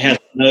 Like it has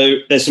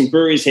there's some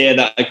breweries here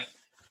that are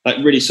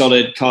like really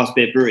solid cask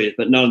beer breweries,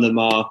 but none of them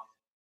are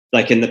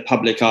like in the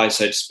public eye,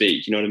 so to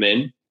speak. You know what I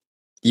mean?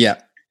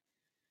 Yeah.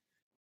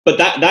 But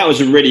that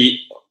was a really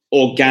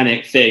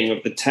organic thing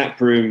of the tap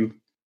room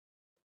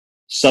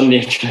suddenly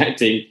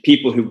attracting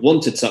people who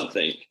wanted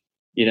something,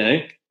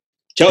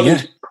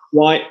 Cheltenham's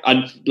quite,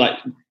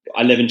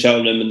 I live in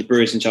Cheltenham and the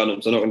brewery's in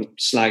Cheltenham, so I'm not going to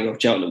slag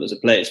off Cheltenham as a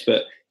place,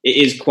 but it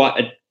is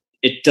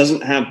it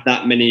doesn't have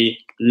that many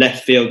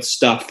left field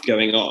stuff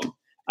going on.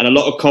 And a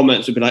lot of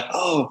comments would be like,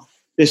 oh,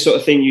 this sort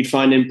of thing you'd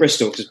find in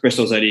Bristol, because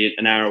Bristol's only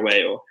an hour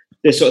away, or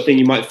this sort of thing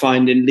you might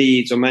find in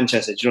Leeds or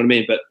Manchester. Do you know what I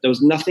mean? But there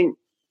was nothing,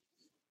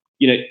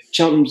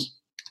 Cheltenham's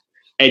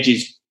edge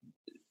is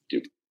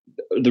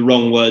the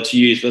wrong word to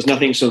use. There's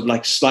nothing sort of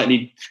like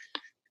slightly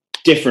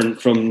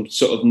different from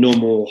sort of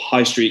normal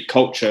high street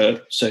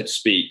culture, so to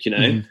speak,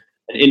 an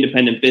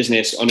independent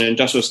business on an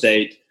industrial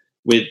estate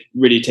with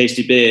really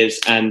tasty beers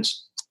and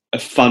a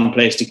fun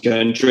place to go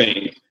and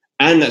drink.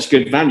 And that's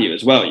good value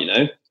as well,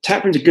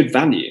 Tap room's a good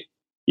value.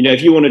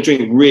 If you want to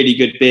drink really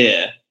good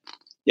beer,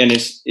 and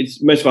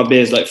it's most of our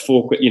beers like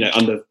 £4,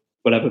 under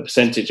whatever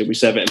percentage, and we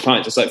serve it in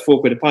pints, it's like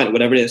 £4 a pint or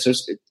whatever it is. So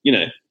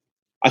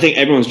I think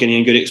everyone's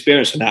getting a good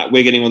experience from that.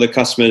 We're getting all the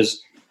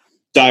customers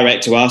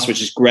direct to us,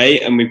 which is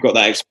great, and we've got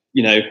that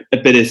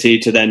ability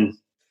to then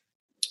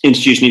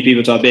introduce new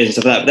people to our beers and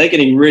stuff like that. But they're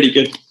getting really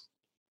good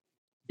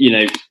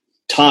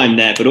time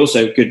there, but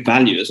also good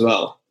value as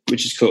well,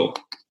 which is cool.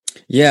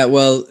 Yeah,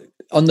 well,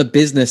 on the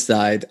business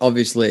side,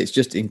 obviously it's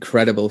just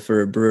incredible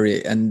for a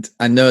brewery. And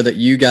I know that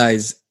you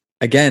guys,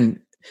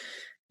 again,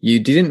 you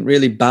didn't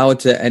really bow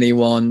to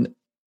anyone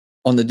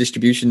on the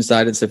distribution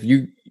side and stuff.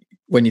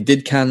 When you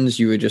did cans,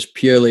 you were just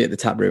purely at the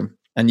tap room,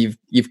 and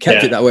you've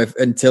kept it that way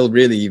until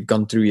really you've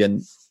gone through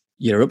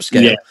your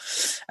upscale.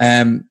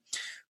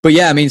 But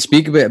yeah, I mean,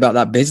 speak a bit about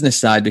that business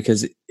side,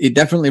 because it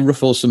definitely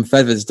ruffles some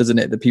feathers, doesn't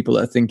it? The people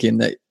that are thinking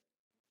that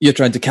you're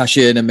trying to cash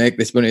in and make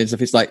this money and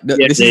stuff. It's like,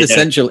 this is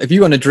essential. If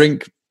you want to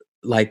drink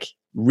like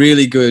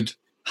really good,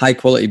 high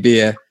quality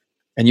beer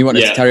and you want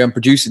us to carry on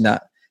producing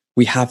that,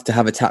 we have to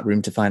have a tap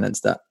room to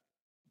finance that.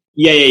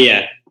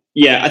 Yeah.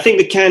 I think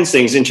the cans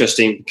thing is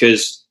interesting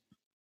because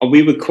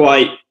we were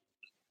quite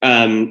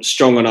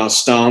strong on our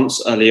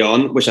stance early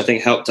on, which I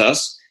think helped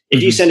us.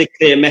 If you send a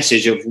clear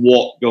message of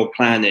what your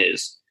plan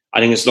is, I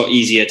think it's a lot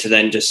easier to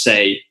then just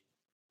say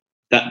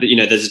that,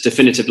 there's a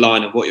definitive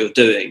line of what you're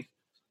doing,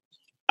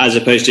 as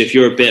opposed to if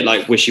you're a bit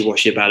like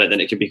wishy-washy about it, then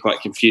it can be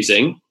quite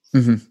confusing.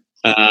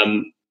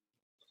 And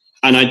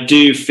I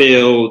do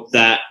feel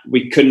that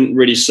we couldn't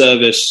really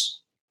service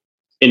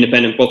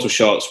independent bottle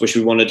shops, which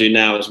we want to do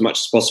now as much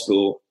as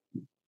possible,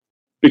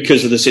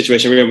 because of the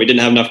situation we're in. We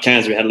didn't have enough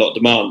cans. We had a lot of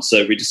demand.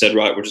 So we just said,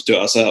 right, we'll just do it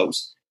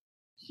ourselves.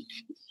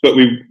 But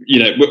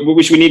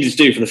which we needed to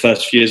do for the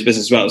first few years of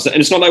business as well.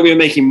 And it's not like we were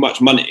making much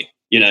money,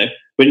 we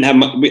didn't have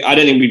I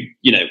don't think we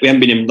haven't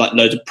been in like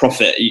loads of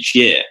profit each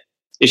year.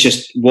 It's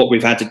just what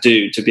we've had to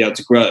do to be able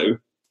to grow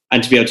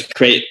and to be able to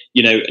create,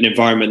 an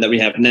environment that we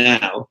have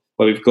now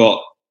where we've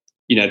got,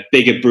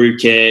 bigger brew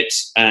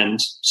kits and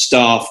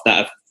staff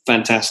that are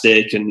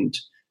fantastic and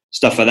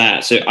stuff like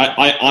that. So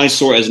I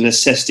saw it as a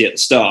necessity at the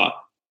start.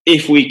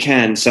 If we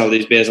can sell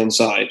these beers on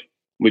site,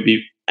 we'd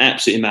be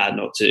absolutely mad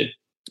not to.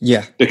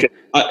 Yeah. Because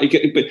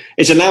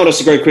it's allowed us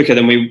to grow quicker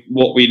than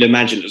what we'd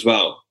imagined as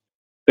well.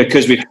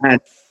 Because we've had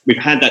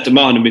that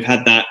demand and we've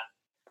had that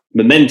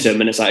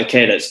momentum, and it's like,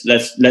 okay,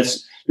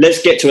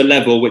 let's get to a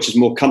level which is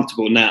more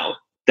comfortable now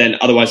than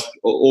otherwise,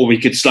 or we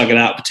could slug it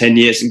out for 10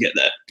 years and get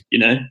there,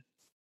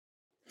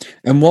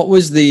 And what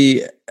was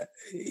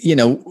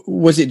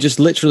was it just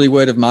literally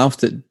word of mouth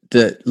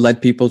that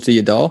led people to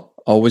your door?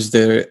 Or was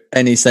there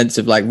any sense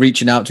of like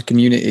reaching out to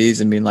communities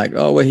and being like,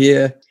 oh, we're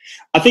here?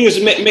 I think it was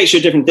a mixture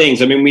of different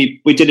things. I mean,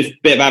 we did a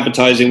bit of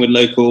advertising with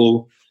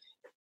local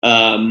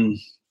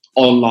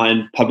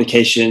online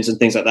publications and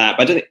things like that.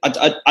 But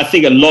I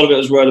think a lot of it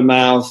was word of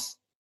mouth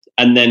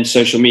and then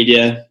social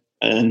media.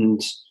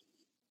 And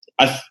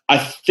I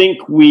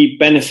think we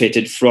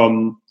benefited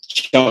from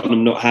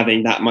Cheltenham not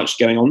having that much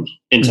going on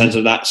in terms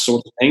of that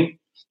sort of thing.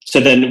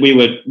 So then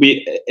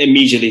we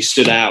immediately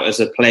stood out as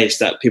a place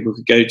that people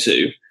could go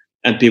to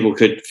and people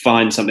could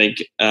find something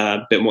a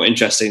bit more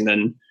interesting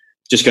than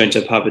just going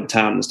to a pub in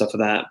town and stuff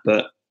like that.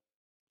 But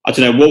I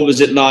don't know, what was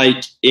it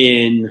like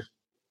in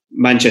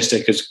Manchester?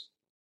 Because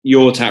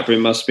your tap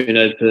room must have been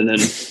open and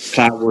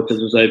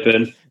Cloudwater's was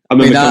open. I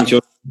remember coming to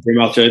your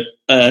room after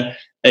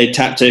a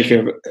tap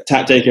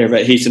takeover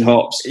at Heaton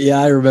Hops.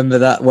 Yeah, I remember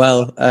that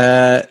well.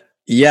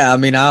 Yeah, I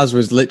mean, ours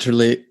was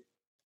literally,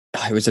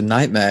 it was a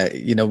nightmare.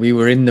 You know, we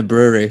were in the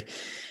brewery.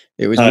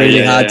 It was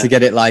really hard to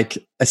get it like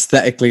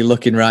aesthetically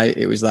looking right.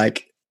 It was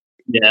like,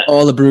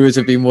 all the brewers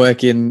have been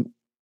working,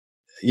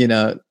 you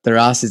know, their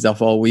asses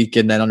off all week,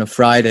 and then on a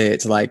Friday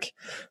it's like,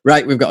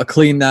 right, we've got to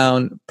clean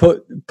down,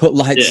 put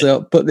lights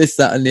up, put this,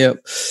 that, and the up,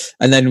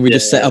 and then we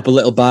just set up a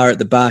little bar at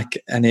the back,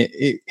 and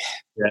it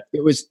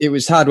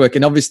was hard work.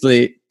 And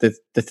obviously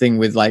the thing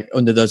with like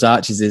under those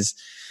arches is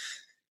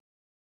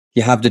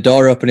you have the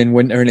door open in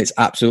winter and it's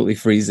absolutely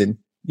freezing.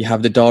 You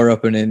have the door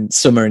open in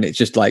summer and it's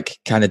just like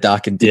kind of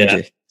dark and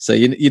dingy. So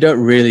you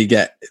don't really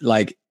get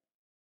like,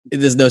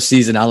 there's no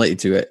seasonality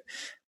to it.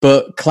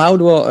 But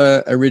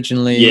Cloudwater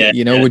originally,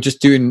 you know, we're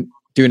just doing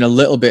a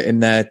little bit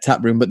in their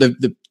tap room. But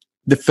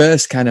the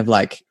first kind of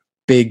like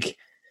big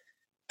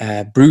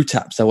brew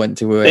taps I went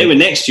to were... They were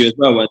next to you as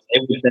well, weren't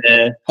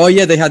they? Oh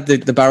yeah, they had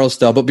the barrel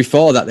store. But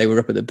before that, they were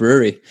up at the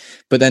brewery.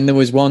 But then there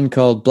was one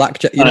called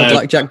Blackjack, you know,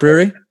 Blackjack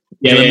Brewery?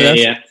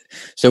 Yeah.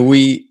 So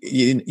we,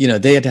 you know,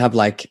 they had to have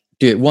like,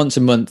 do it once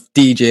a month,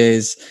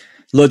 DJs,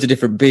 loads of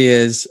different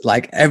beers,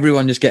 like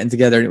everyone just getting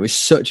together. And it was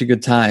such a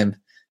good time.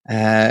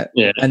 And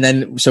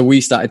then so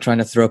we started trying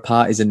to throw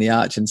parties in the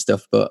arch and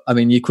stuff, but I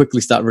mean you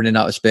quickly start running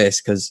out of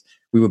space because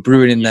we were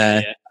brewing in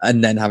there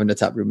and then having a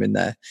tap room in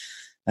there.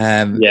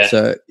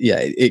 So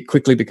it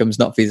quickly becomes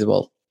not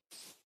feasible.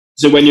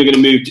 So when you're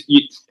going to move,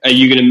 are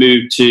you going to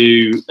move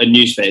to a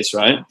new space,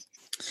 right?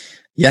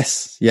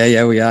 Yes.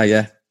 Yeah, we are.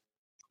 Yeah.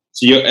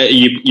 So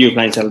you're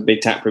planning to have a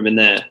big tap room in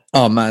there?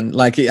 Oh man,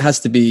 like it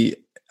has to be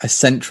a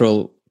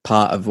central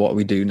part of what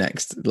we do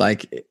next.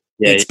 Like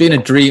it's been a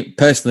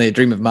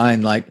dream of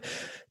mine, like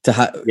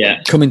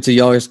to come into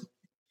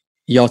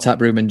your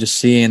tap room and just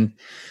seeing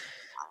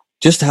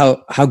just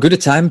how good a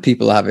time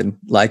people are having.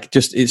 Like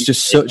it's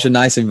just such a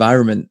nice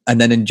environment,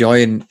 and then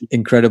enjoying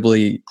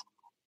incredibly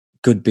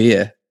good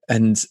beer.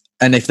 And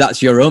if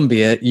that's your own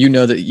beer, you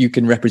know that you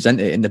can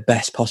represent it in the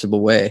best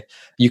possible way.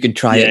 You can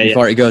try it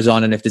before it goes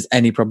on, and if there's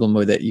any problem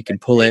with it, you can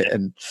pull it,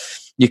 and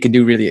you can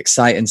do really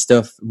exciting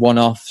stuff,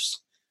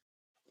 one-offs.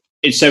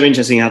 It's so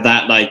interesting how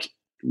that, like,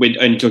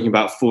 we're only talking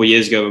about 4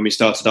 years ago when we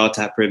started our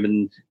tap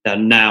room,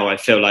 and now I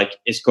feel like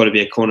it's got to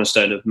be a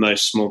cornerstone of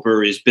most small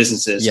breweries,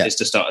 businesses, is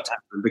to start a tap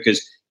room,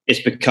 because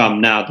it's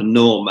become now the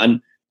norm.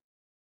 And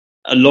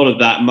a lot of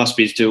that must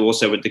be to do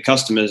also with the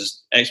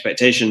customers'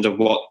 expectations of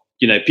what,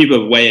 you know,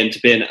 people are way into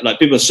beer. Like,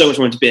 people are so much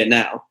more into beer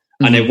now,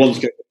 and they want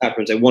to go to tap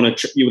rooms. They want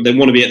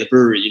to be at the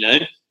brewery. You know,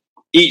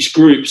 each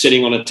group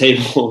sitting on a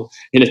table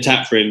in a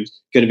tap room is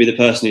going to be the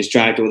person who's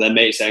dragged all their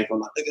mates out. Like,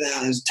 look at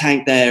that, there's a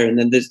tank there, and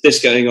then there's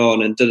this going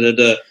on, and da da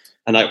da.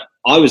 And like,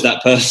 I was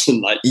that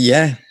person. Like,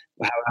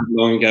 how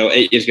long ago?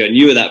 8 years ago, and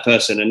you were that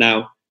person, and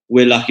now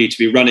we're lucky to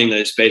be running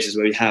those spaces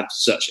where we have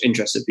such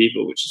interested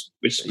people, which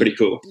is pretty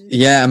cool.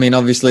 Yeah, I mean,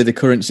 obviously the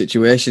current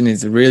situation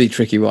is a really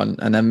tricky one,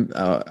 and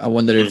I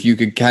wonder if you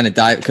could kind of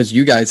dive, because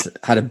you guys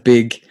had a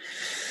big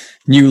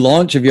new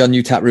launch of your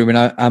new tap room,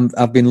 and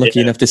I've been lucky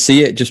enough to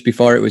see it just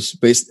before it was.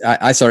 But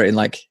I saw it in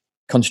like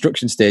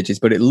construction stages,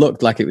 but it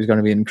looked like it was going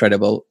to be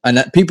incredible, and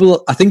that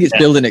people, I think it's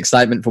building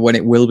excitement for when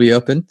it will be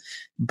open.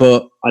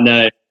 But I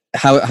know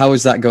how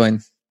is that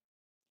going?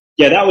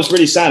 Yeah, that was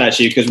really sad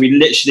actually, because we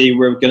literally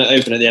were going to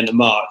open at the end of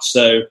March.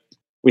 So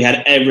we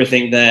had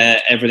everything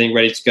there, everything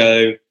ready to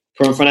go.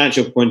 From a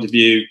financial point of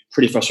view,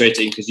 pretty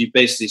frustrating, because you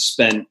basically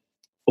spent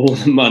all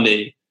the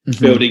money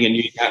building a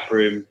new tap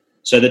room.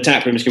 So the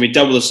tap room is going to be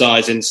double the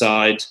size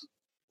inside,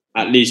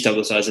 at least double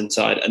the size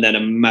inside, and then a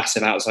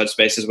massive outside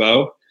space as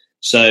well.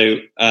 So,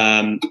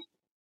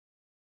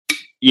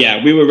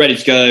 we were ready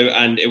to go,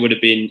 and it would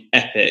have been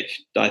epic,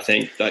 I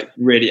think, like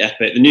really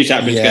epic. The new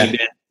tap room is going to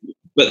be epic.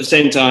 But at the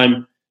same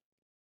time,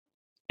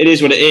 it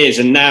is what it is,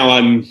 and now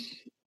I'm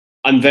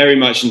very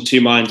much in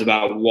two minds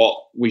about what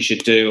we should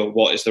do or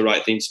what is the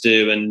right thing to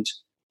do, and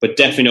we're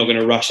definitely not going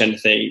to rush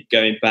anything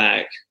going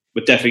back.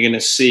 We're definitely going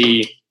to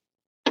see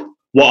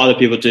what other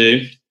people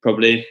do,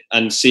 probably,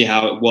 and see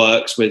how it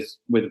works with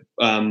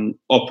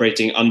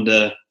operating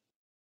under,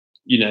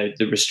 you know,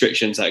 the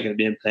restrictions that are going to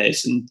be in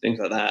place and things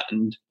like that.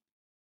 And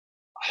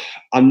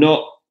I'm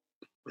not,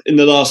 in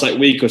the last like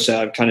week or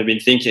so, I've kind of been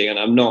thinking, and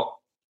I'm not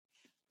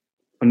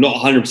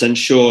 100%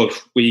 sure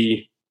if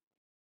we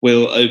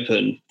will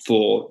open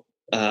for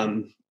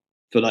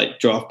like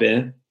draft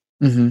beer.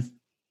 I'm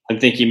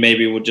thinking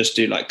maybe we'll just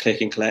do like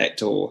click and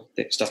collect or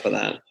stuff like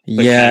that.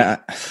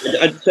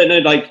 I don't know,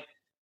 like,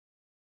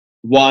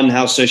 one,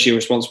 how socially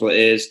responsible it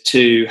is,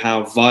 two,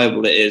 how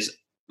viable it is.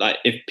 Like,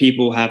 if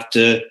people have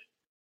to,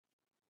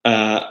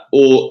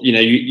 or, you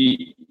know,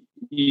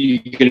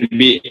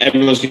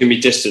 everyone's going to be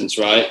distanced,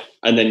 right?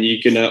 And then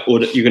you're going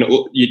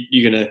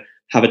to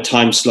have a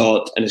time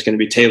slot, and it's going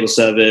to be table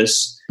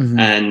service,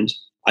 and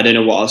I don't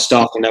know what our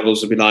staffing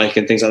levels will be like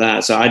and things like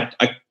that. So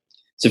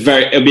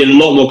it'll be a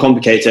lot more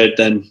complicated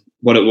than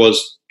what it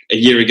was a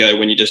year ago,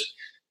 when you just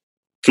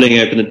fling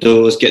open the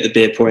doors, get the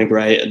beer pouring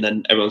great, and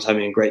then everyone's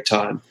having a great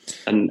time.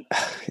 And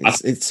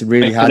it's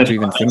really hard to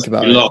even think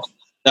about it.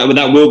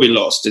 That will be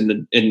lost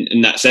in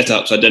that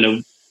setup. So I don't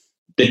know.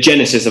 The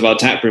genesis of our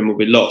tap room will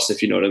be lost,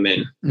 if you know what I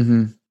mean.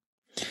 Mm-hmm.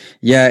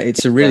 Yeah,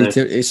 it's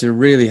a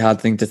really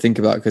hard thing to think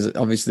about, because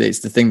obviously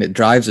it's the thing that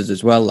drives us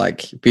as well.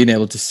 Like being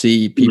able to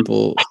see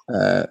people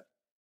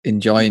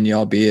enjoying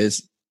your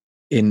beers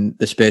in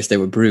the space they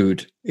were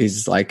brewed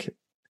is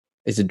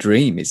a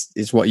dream.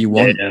 Is what you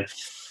want. Yeah.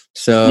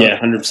 So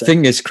 100%.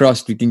 Fingers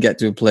crossed we can get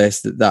to a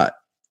place that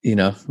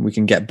we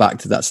can get back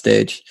to that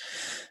stage.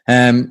 What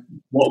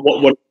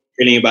are you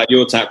feeling about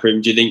your tap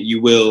room? Do you think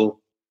you will?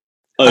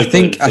 I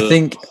think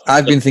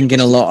I've been thinking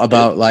a lot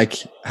about like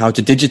how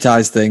to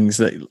digitize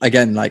things.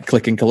 Again, like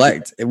click and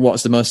collect.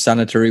 What's the most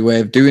sanitary way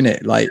of doing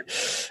it? Like,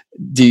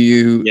 do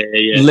you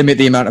limit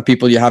the amount of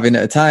people you're having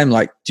at a time?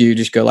 Like, do you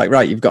just go like,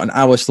 right, you've got an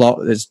hour slot.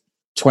 There's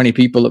 20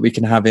 people that we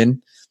can have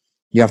in.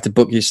 You have to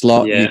book your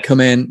slot. You come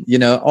in.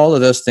 All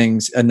of those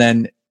things, and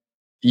then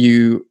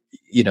do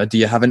you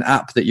have an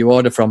app that you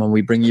order from, and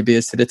we bring your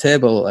beers to the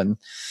table and.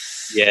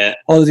 Yeah,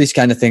 all of these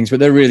kind of things, but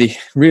they're really,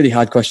 really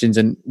hard questions,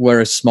 and we're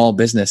a small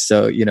business,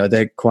 so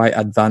they're quite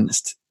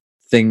advanced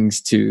things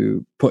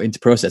to put into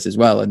process as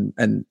well.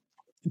 And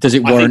does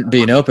it warrant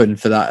being open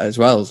for that as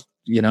well?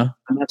 And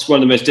that's one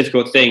of the most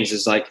difficult things.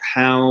 Is like,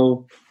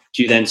 how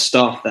do you then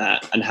staff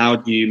that, and how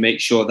do you make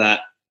sure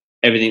that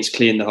everything's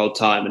clean the whole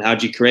time, and how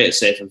do you create a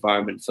safe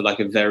environment for like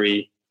a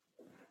very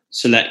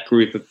select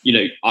group of?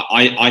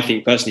 I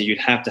think personally, you'd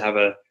have to have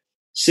a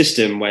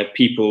system where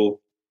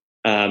people.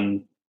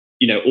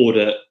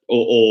 Order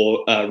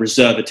or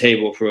reserve a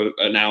table for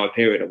an hour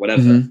period or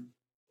whatever,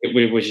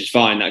 which is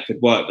fine. That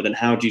could work. But then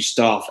how do you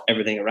staff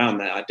everything around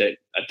that? I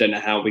don't know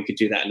how we could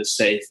do that in a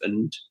safe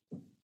and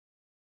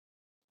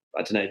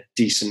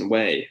decent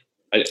way.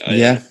 I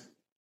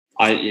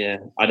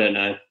don't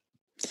know.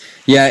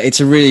 Yeah, it's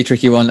a really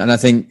tricky one. And I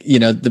think,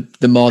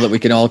 the more that we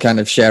can all kind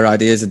of share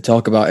ideas and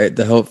talk about it,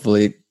 the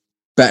hopefully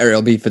better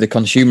it'll be for the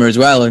consumer as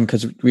well. And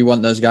because we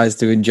want those guys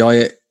to enjoy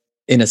it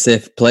in a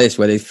safe place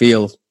where they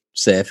feel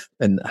safe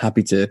and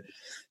happy to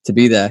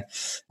be there.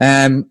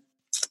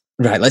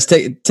 Right, let's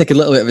take a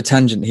little bit of a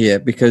tangent here,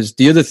 because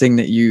the other thing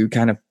that you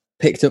kind of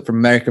picked up from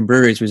American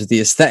breweries was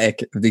the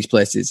aesthetic of these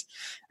places,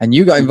 and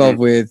you got involved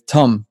with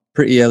Tom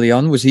pretty early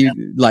on. Was he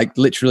like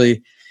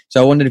literally?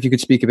 So I wondered if you could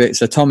speak a bit.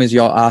 So Tom is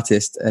your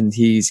artist, and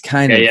he's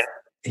kind of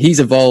he's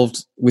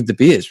evolved with the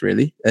beers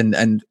really,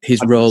 and his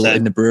 100%. Role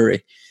in the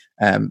brewery.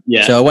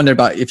 So I wonder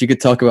about if you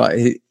could talk about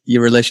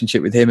your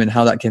relationship with him and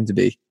how that came to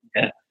be.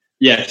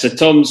 Yeah. So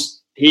Tom's.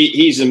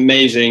 He's an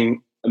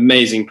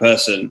amazing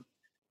person,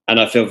 and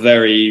I feel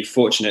very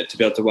fortunate to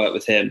be able to work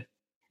with him.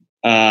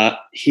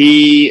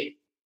 He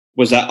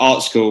was at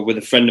art school with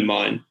a friend of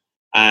mine,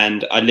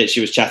 and I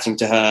literally was chatting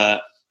to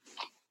her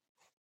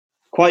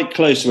quite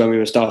close to when we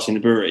were starting the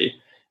brewery,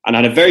 and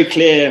I had a very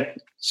clear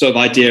sort of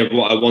idea of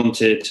what I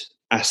wanted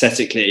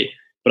aesthetically,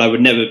 but I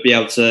would never be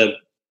able to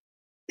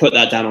put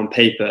that down on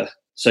paper,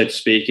 so to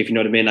speak, if you know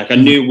what I mean. Like I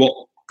knew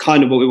what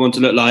we want to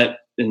look like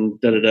and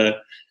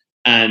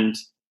and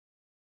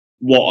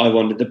what I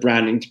wanted the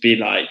branding to be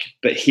like,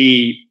 but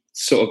he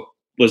sort of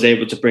was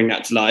able to bring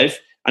that to life.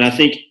 And I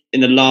think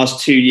in the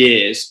last 2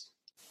 years,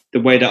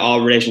 the way that our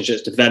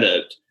relationship's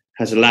developed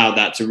has allowed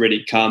that to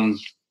really come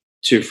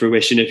to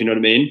fruition, if you know what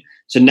I mean.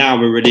 So now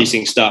we're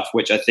releasing stuff,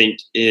 which I think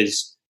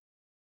is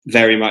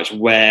very much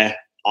where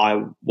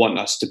I want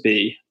us to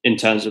be in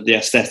terms of the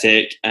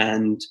aesthetic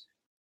and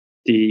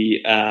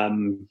the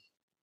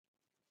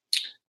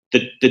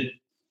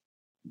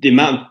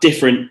amount of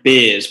different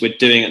beers we're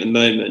doing at the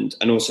moment,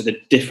 and also the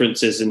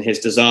differences in his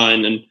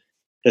design. And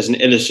there's an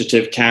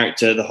illustrative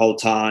character the whole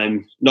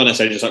time, not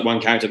necessarily just like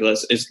one character, but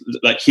it's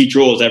like he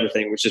draws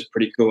everything, which is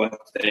pretty cool, I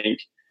think.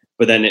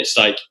 But then it's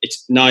like,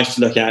 it's nice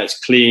to look at. It's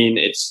clean.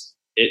 It's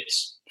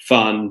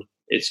fun.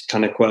 It's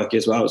kind of quirky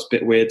as well. It's a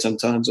bit weird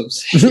sometimes,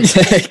 obviously.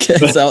 It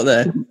gets out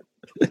there.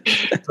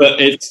 But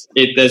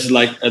there's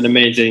like an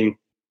amazing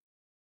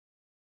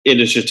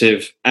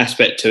illustrative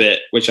aspect to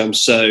it, which I'm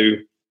so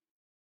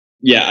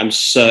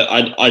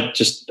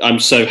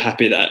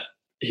happy that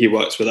he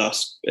works with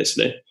us,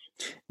 basically.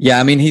 Yeah,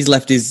 I mean, he is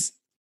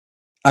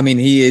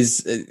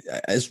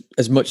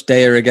as much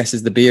Daya, I guess,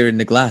 as the beer in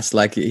the glass.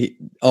 Like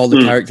all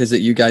the characters that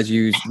you guys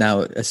use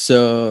now are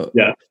so,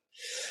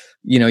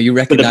 you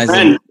recognize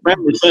them.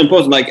 Brand is so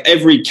important. Like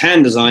every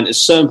can design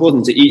is so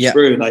important to each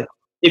brew. Like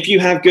if you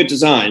have good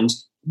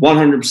designs,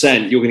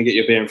 100% you're going to get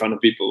your beer in front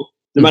of people,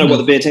 no matter what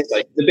the beer tastes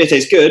like. If the beer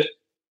tastes good,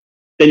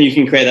 then you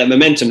can create that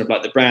momentum of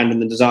like the brand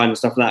and the design and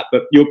stuff like that.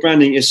 But your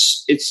branding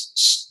it's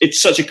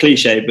such a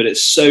cliche, but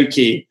it's so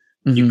key.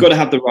 You've got to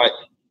have the right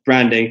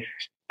branding.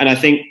 And I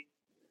think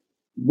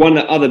one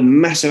of the other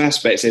massive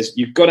aspects is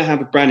you've got to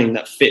have a branding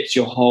that fits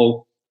your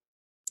whole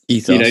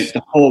ethos,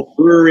 the whole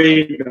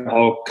brewery, the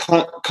whole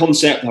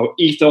concept, the whole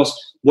ethos,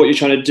 what you're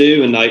trying to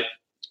do. And like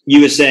you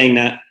were saying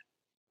that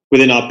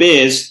within our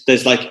beers,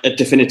 there's like a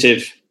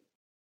definitive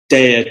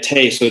day of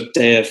taste or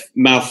day of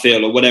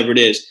mouthfeel or whatever it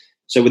is.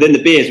 So within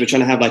the beers, we're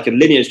trying to have like a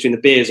lineage between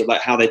the beers of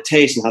like how they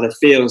taste and how they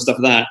feel and stuff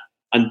like that.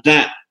 And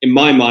that, in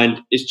my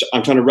mind,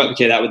 I'm trying to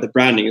replicate that with the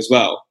branding as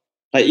well.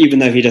 Like, even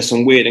though he does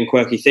some weird and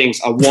quirky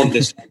things, I want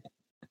this,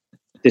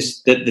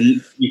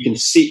 you can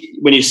see,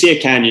 when you see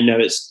a can, you know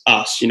it's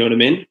us, you know what I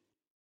mean?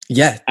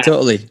 Yeah,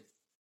 totally.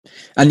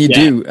 And you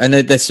do. And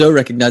they're so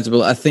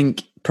recognizable. I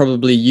think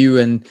probably you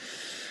and,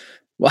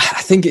 well,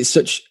 I think it's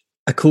such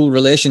a cool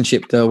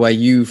relationship though, where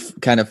you've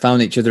kind of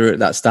found each other at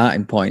that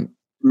starting point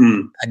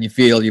and you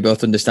feel you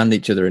both understand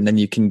each other, and then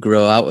you can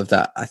grow out of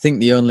that. I think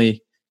the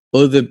only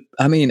other,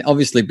 I mean,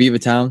 obviously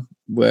Beavertown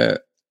were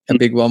a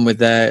big one with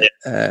their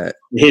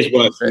his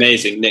work's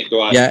amazing, Nick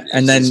Dwyer. Yeah,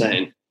 and then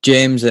insane.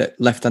 James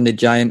at Left-Handed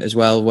Giant as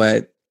well,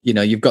 where you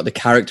know you've got the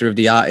character of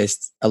the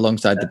artist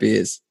alongside the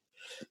beers.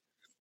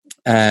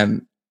 So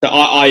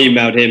I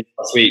emailed him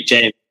last week,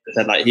 James, and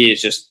said like he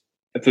is just,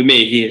 for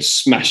me, he is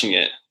smashing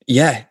it.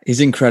 Yeah, he's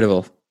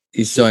incredible.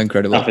 He's so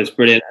incredible. Stuff is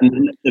brilliant,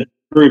 and the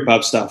brew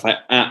pub stuff I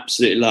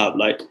absolutely love.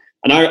 Like,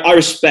 and I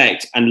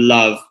respect and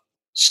love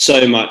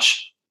so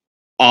much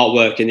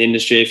artwork in the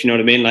industry, if you know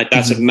what I mean. Like,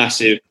 that's a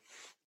massive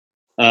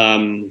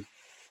kind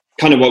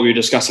of what we were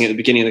discussing at the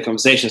beginning of the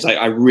conversation. Is like,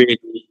 I really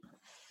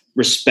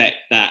respect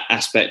that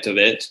aspect of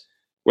it,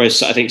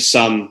 whereas I think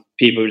some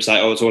people are just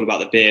like, oh, it's all about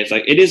the beer. It's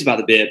like, it is about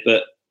the beer,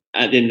 but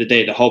at the end of the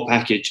day, the whole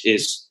package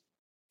is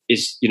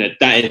you know,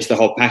 that is the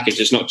whole package.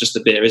 It's not just the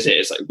beer, is it?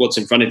 It's like what's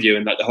in front of you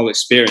and like the whole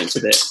experience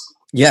of it.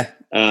 Yeah.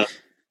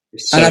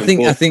 So and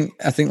I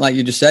think like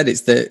you just said,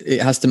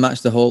 it has to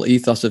match the whole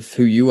ethos of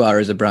who you are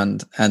as a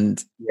brand.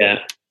 And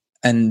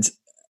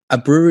a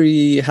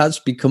brewery has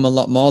become a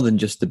lot more than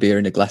just the beer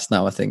in a glass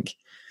now, I think.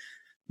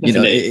 You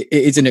know, it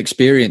is an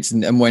experience.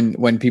 And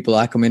when people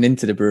are coming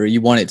into the brewery, you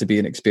want it to be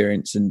an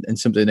experience and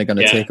something they're going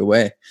to take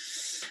away.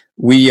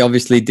 We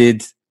obviously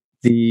did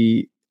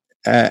the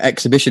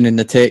exhibition in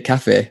the Tate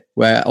Cafe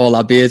where all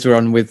our beers were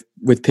on with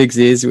Pig's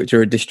Ears, which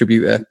are a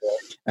distributor.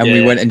 And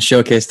we went and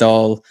showcased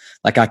all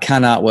like our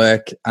can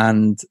artwork,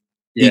 and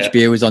each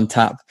beer was on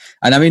tap.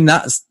 And I mean,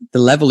 that's the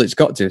level it's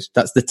got to.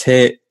 That's the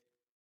Tate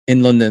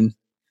in London.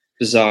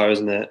 Bizarre,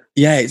 isn't it?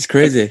 Yeah, it's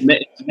crazy.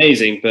 It's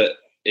amazing, but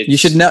you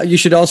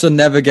should also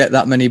never get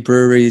that many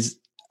breweries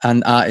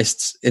and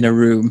artists in a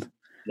room.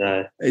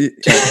 No,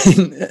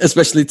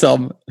 especially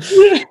Tom.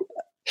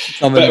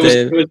 Tom and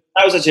Dave.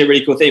 That was actually a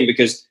really cool thing,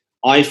 because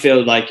I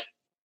feel like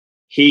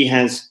he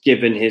has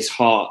given his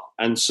heart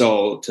and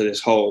soul to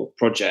this whole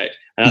project.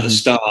 And at the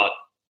start,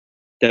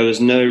 there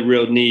was no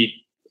real need,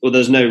 or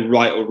there's no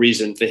right or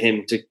reason for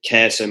him to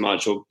care so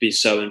much or be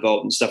so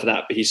involved and stuff like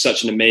that. But he's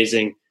such an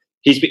amazing,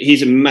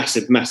 he's a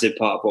massive, massive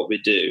part of what we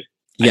do.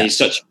 And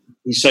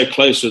he's so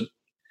close with,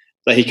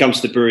 that he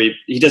comes to the brewery.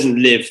 He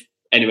doesn't live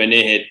anywhere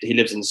near here. He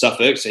lives in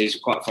Suffolk, so he's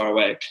quite far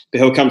away. But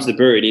he'll come to the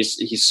brewery, and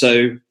he's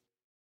so,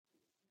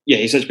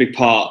 he's such a big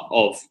part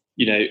of,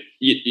 you know,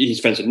 he's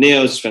friends with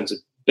Neil, he's friends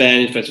with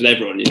Ben, he's friends with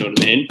everyone, you know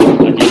what I mean?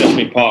 Like, he's such a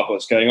big part of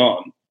what's going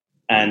on.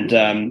 And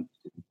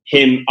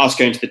us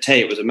going to the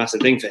Tate was a massive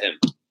thing for him.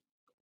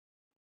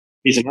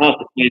 He's an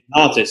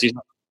artist. He's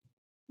not,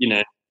 you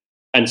know.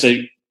 And so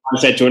I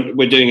said to him,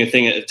 we're doing a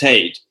thing at the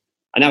Tate.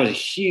 And that was a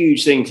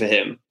huge thing for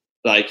him.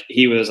 Like,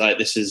 he was like,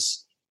 this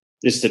is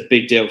a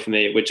big deal for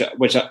me,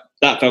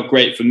 that felt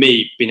great for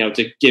me, being able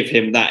to give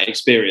him that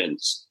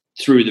experience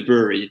through the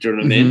brewery. Do you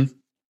know what I mean?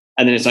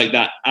 And then it's like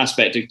that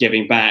aspect of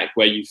giving back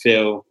where you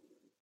feel,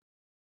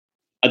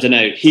 I don't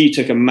know, he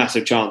took a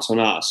massive chance on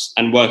us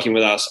and working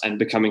with us and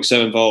becoming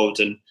so involved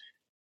and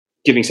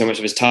giving so much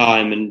of his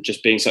time and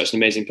just being such an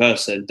amazing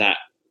person,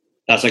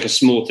 that's like a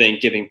small thing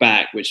giving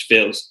back, which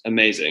feels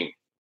amazing.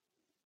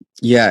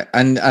 Yeah.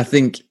 And I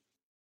think,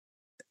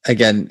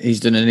 again, he's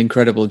done an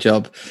incredible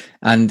job.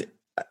 And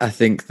I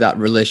think that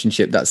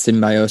relationship, that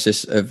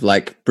symbiosis of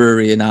like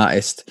brewery and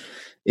artist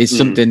is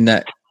something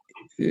that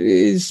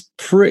is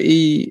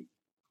pretty,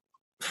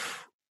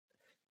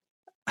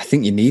 I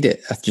think you need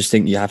it. I just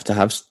think you have to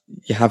have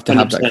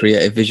that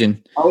creative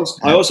vision.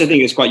 I also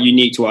think it's quite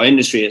unique to our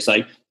industry. It's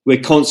like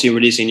we're constantly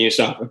releasing new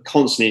stuff. We're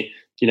constantly,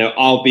 you know,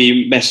 I'll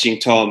be messaging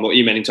Tom or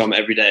emailing Tom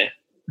every day,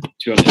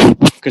 to be honest,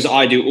 because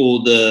I do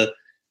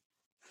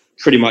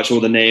pretty much all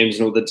the names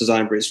and all the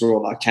design briefs for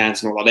all our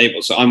cans and all our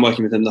labels. So I'm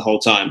working with him the whole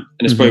time.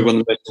 And it's probably one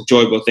of the most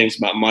enjoyable things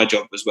about my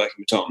job was working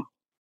with Tom.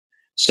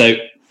 So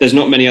there's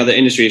not many other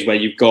industries where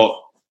you've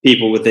got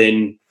people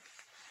within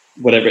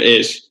whatever it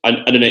is. I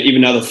don't know,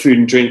 even other food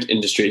and drink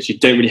industries, you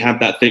don't really have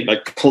that thing,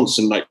 like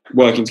constant, like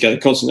working together,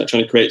 constantly like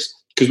trying to create,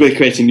 because we're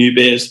creating new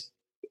beers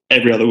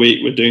every other week.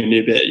 We're doing a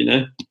new beer, you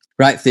know?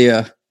 Right,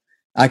 Theo.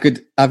 I've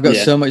got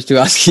so much to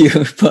ask you,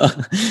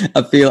 but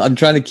I feel I'm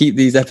trying to keep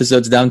these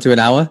episodes down to an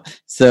hour.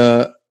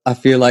 So I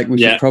feel like we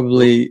should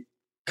probably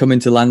come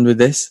into land with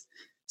this.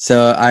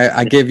 So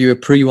I gave you a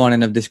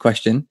pre-warning of this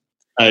question.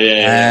 Oh,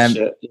 yeah.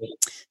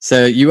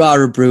 So you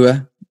are a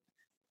brewer.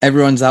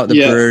 Everyone's out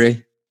the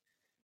brewery.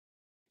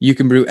 You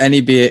can brew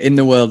any beer in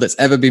the world that's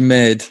ever been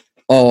made,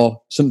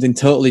 or something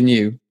totally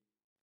new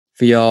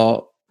for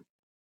your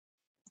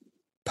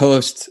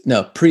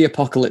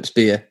pre-apocalypse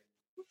beer.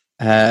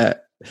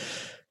 What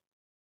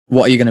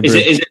are you going to brew?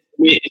 Is it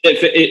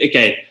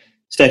Okay,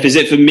 Steph, is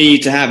it for me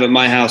to have at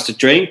my house to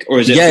drink, or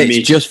is it for me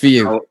it's just for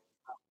you?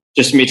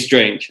 Just for me to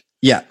drink?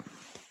 Yeah.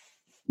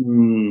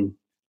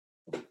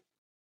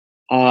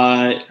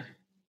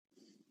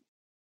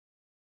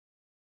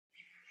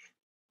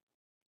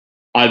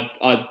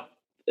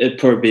 It'd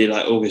probably be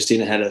like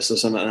Augustina Helles or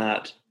something like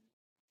that.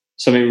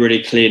 Something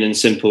really clean and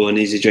simple and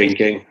easy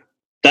drinking.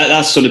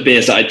 That's sort of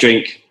beers that I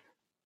drink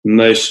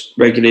most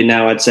regularly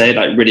now, I'd say,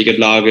 like really good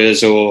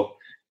lagers, or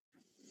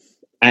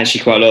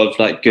actually quite a lot of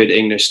like good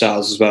English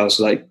styles as well.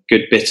 So like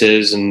good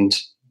bitters and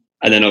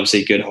then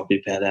obviously good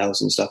hoppy pale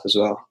ales and stuff as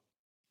well.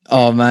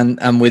 Oh man,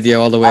 I'm with you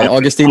all the way.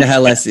 Augustina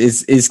Helles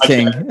is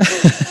king.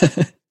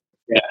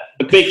 Yeah,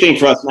 the big thing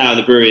for us now in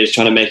the brewery is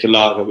trying to make a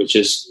lager which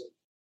is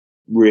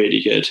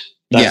really good.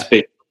 That's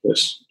big for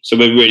us. So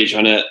we're really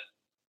trying to.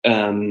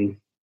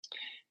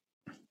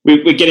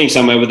 We're getting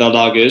somewhere with our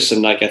lagers,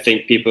 and like I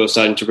think people are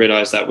starting to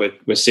realise that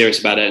we're serious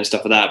about it and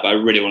stuff like that. But I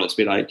really want it to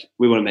be like,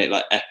 we want to make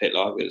like epic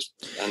lagers.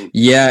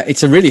 Yeah,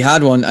 it's a really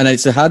hard one, and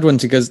it's a hard one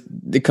because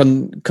the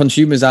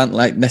consumers aren't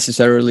like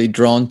necessarily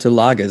drawn to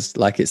lagers.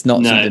 Like it's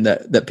not something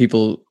that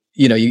people,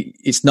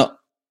 it's not,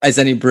 as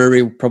any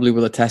brewery probably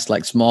will attest,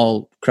 like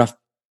small craft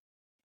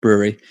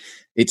brewery,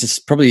 it's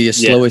probably your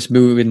slowest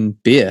moving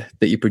beer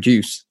that you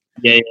produce.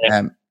 Yeah.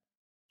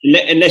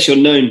 Unless you're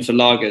known for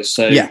lagers,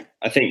 so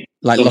I think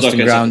like Lost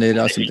and Grounded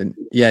or something.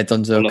 Yeah,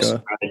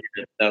 Donzoko.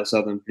 They'll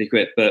sell them pretty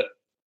quick, but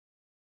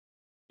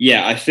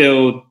yeah, I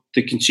feel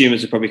the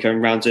consumers are probably coming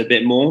around to it a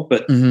bit more.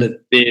 But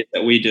the beers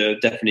that we do are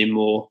definitely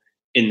more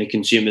in the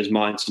consumers'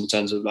 minds in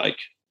terms of like,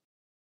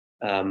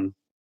 hype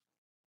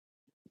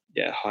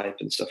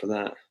and stuff like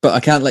that. But I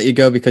can't let you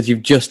go because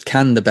you've just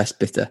canned the best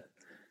bitter.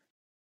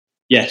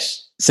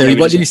 Yes. So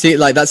what do you see?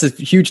 Like that's a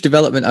huge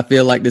development. I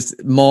feel like there's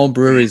more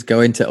breweries go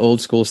into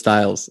old school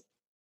styles.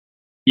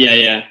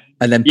 Yeah.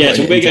 And then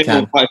so we're going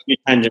on quite a few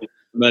tangents at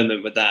the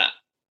moment with that.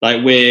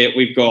 Like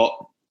we've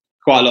got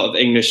quite a lot of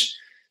English,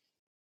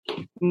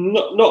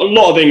 not a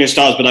lot of English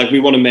styles, but like we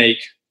want to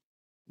make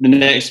the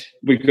next.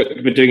 We're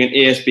doing an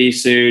ESB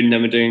soon,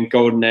 then we're doing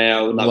Golden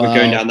Ale. Like we're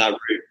going down that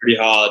route pretty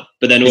hard.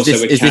 But then also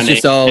we're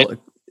canning.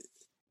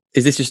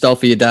 Is this just all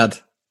for your dad?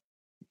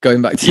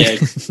 Going back to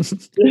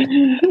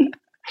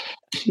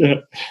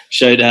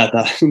show dad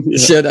that.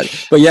 Show dad.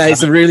 But yeah,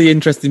 it's a really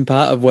interesting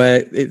part of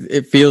where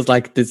it feels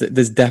like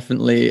there's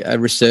definitely a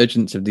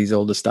resurgence of these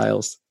older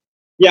styles.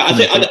 Yeah, I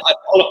think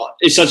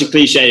it's such a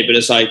cliche, but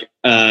it's like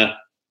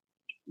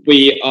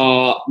we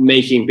are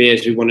making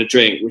beers we want to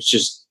drink, which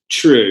is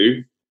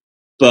true,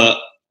 but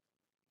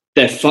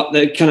they're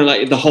kind of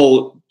like the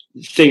whole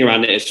thing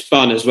around it is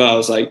fun as well.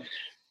 It's like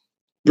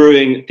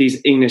brewing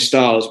these English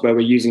styles where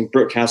we're using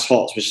Brookhouse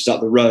hops, which is up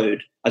the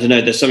road. I don't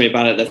know, there's something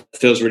about it that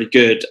feels really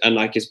good, and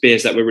like it's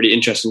beers that we're really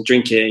interested in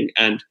drinking,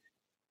 and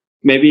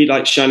maybe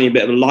like shining a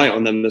bit of a light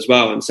on them as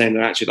well and saying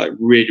they're actually like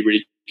really,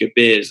 really good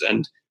beers.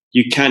 And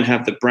you can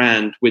have the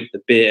brand with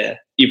the beer,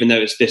 even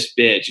though it's this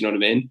beer. Do you know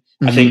what I mean?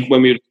 Mm-hmm. I think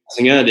when we were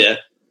discussing earlier,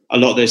 a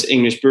lot of those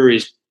English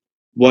breweries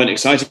weren't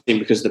exciting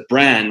because of the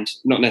brand,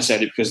 not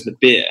necessarily because of the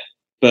beer.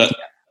 But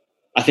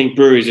I think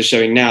breweries are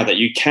showing now that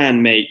you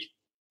can make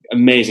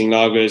amazing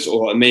lagers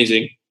or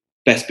amazing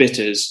best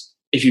bitters.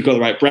 If you've got the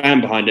right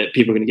brand behind it,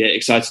 people are going to get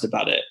excited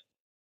about it.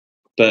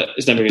 But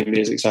it's never going to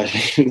be as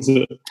exciting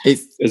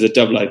as a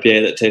double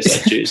IPA that tastes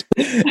like juice.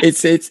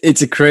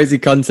 It's a crazy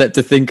concept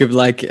to think of,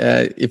 like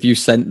if you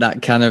sent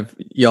that can of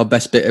your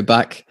best bitter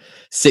back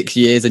 6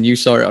 years and you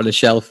saw it on a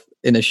shelf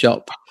in a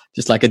shop,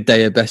 just like a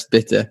day of best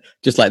bitter,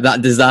 just like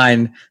that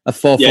design, a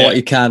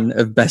 440 can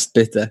of best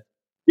bitter.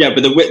 Yeah,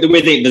 but the weird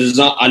thing, the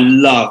design, I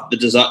love the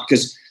design,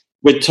 because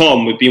with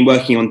Tom, we've been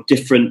working on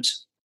different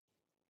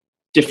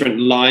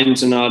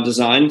lines in our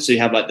design. So you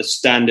have like the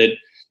standard, you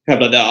have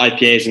like the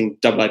IPAs and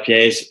double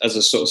IPAs as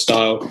a sort of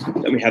style.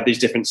 Then we have these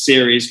different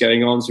series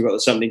going on. So we've got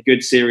the Something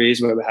Good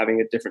series where we're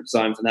having a different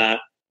design for that.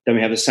 Then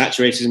we have the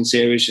Saturation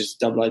series, which is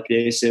the double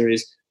IPA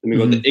series. Then we've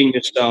got the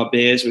English style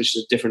beers, which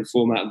is a different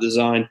format of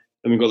design.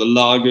 Then we've got the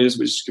lagers,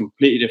 which is a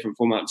completely different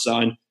format of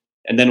design.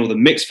 And then all the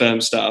mixed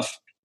firm stuff,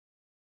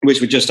 which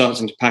we're just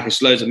starting to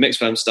package loads of mixed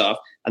firm stuff.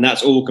 And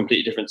that's all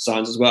completely different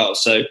designs as well.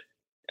 So,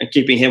 and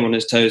keeping him on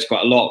his toes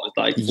quite a lot with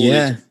like all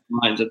these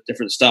lines of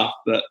different stuff.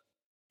 But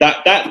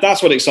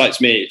that's what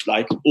excites me,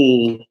 like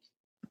all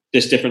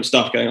this different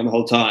stuff going on the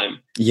whole time.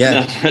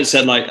 Yeah. And I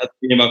said, like at the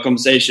beginning of our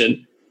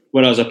conversation,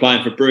 when I was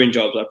applying for brewing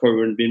jobs, I probably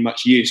wouldn't have been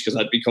much use because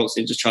I'd be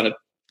constantly just trying to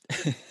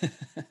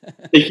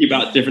thinking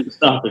about different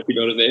stuff, if you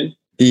know what I mean.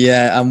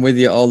 Yeah, I'm with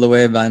you all the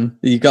way, man.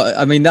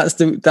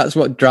 That's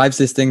what drives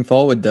this thing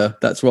forward, though.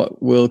 That's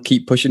what will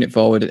keep pushing it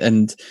forward.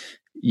 And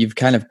you've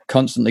kind of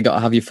constantly got to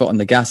have your foot on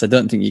the gas. I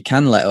don't think you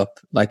can let up.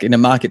 Like in a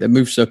market that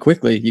moves so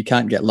quickly, you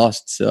can't get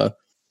lost. So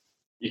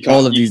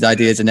all of these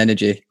ideas and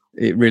energy,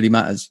 it really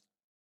matters.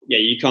 Yeah,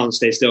 you can't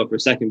stay still for a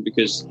second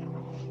because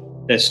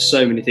there's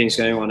so many things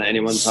going on at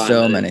any one time.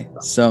 So many.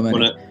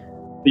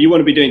 But you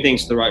want to be doing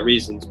things for the right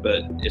reasons,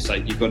 but it's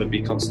like you've got to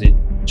be constantly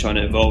trying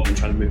to evolve and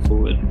trying to move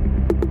forward.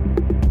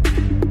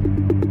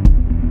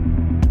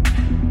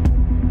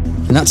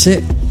 And that's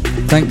it.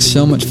 thanks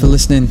so much for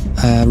listening.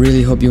 I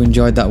really hope you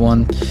enjoyed that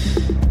one.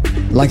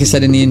 Like I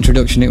said in the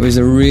introduction, it was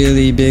a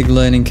really big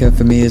learning curve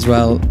for me as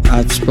well.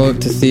 I've spoke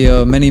to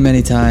Theo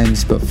many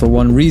times, but for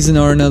one reason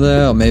or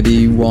another, or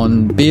maybe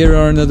one beer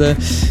or another,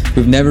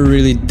 we've never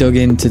really dug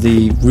into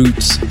the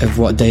roots of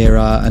what Deya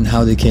are and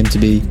how they came to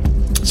be.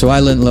 So I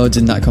learnt loads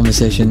in that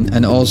conversation,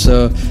 and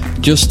also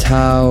just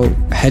how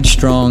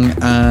headstrong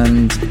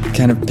and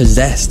kind of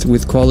possessed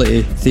with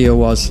quality Theo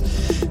was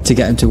to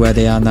get them to where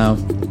they are now.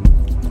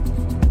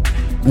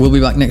 We'll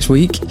be back next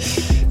week.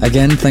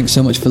 Again, thanks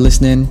so much for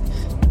listening.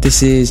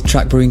 This is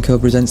Track Brewing Co.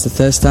 presents The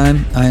Thirst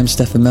Time. I am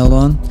Stefan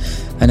Melbourne,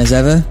 and as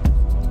ever,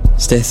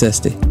 stay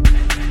thirsty.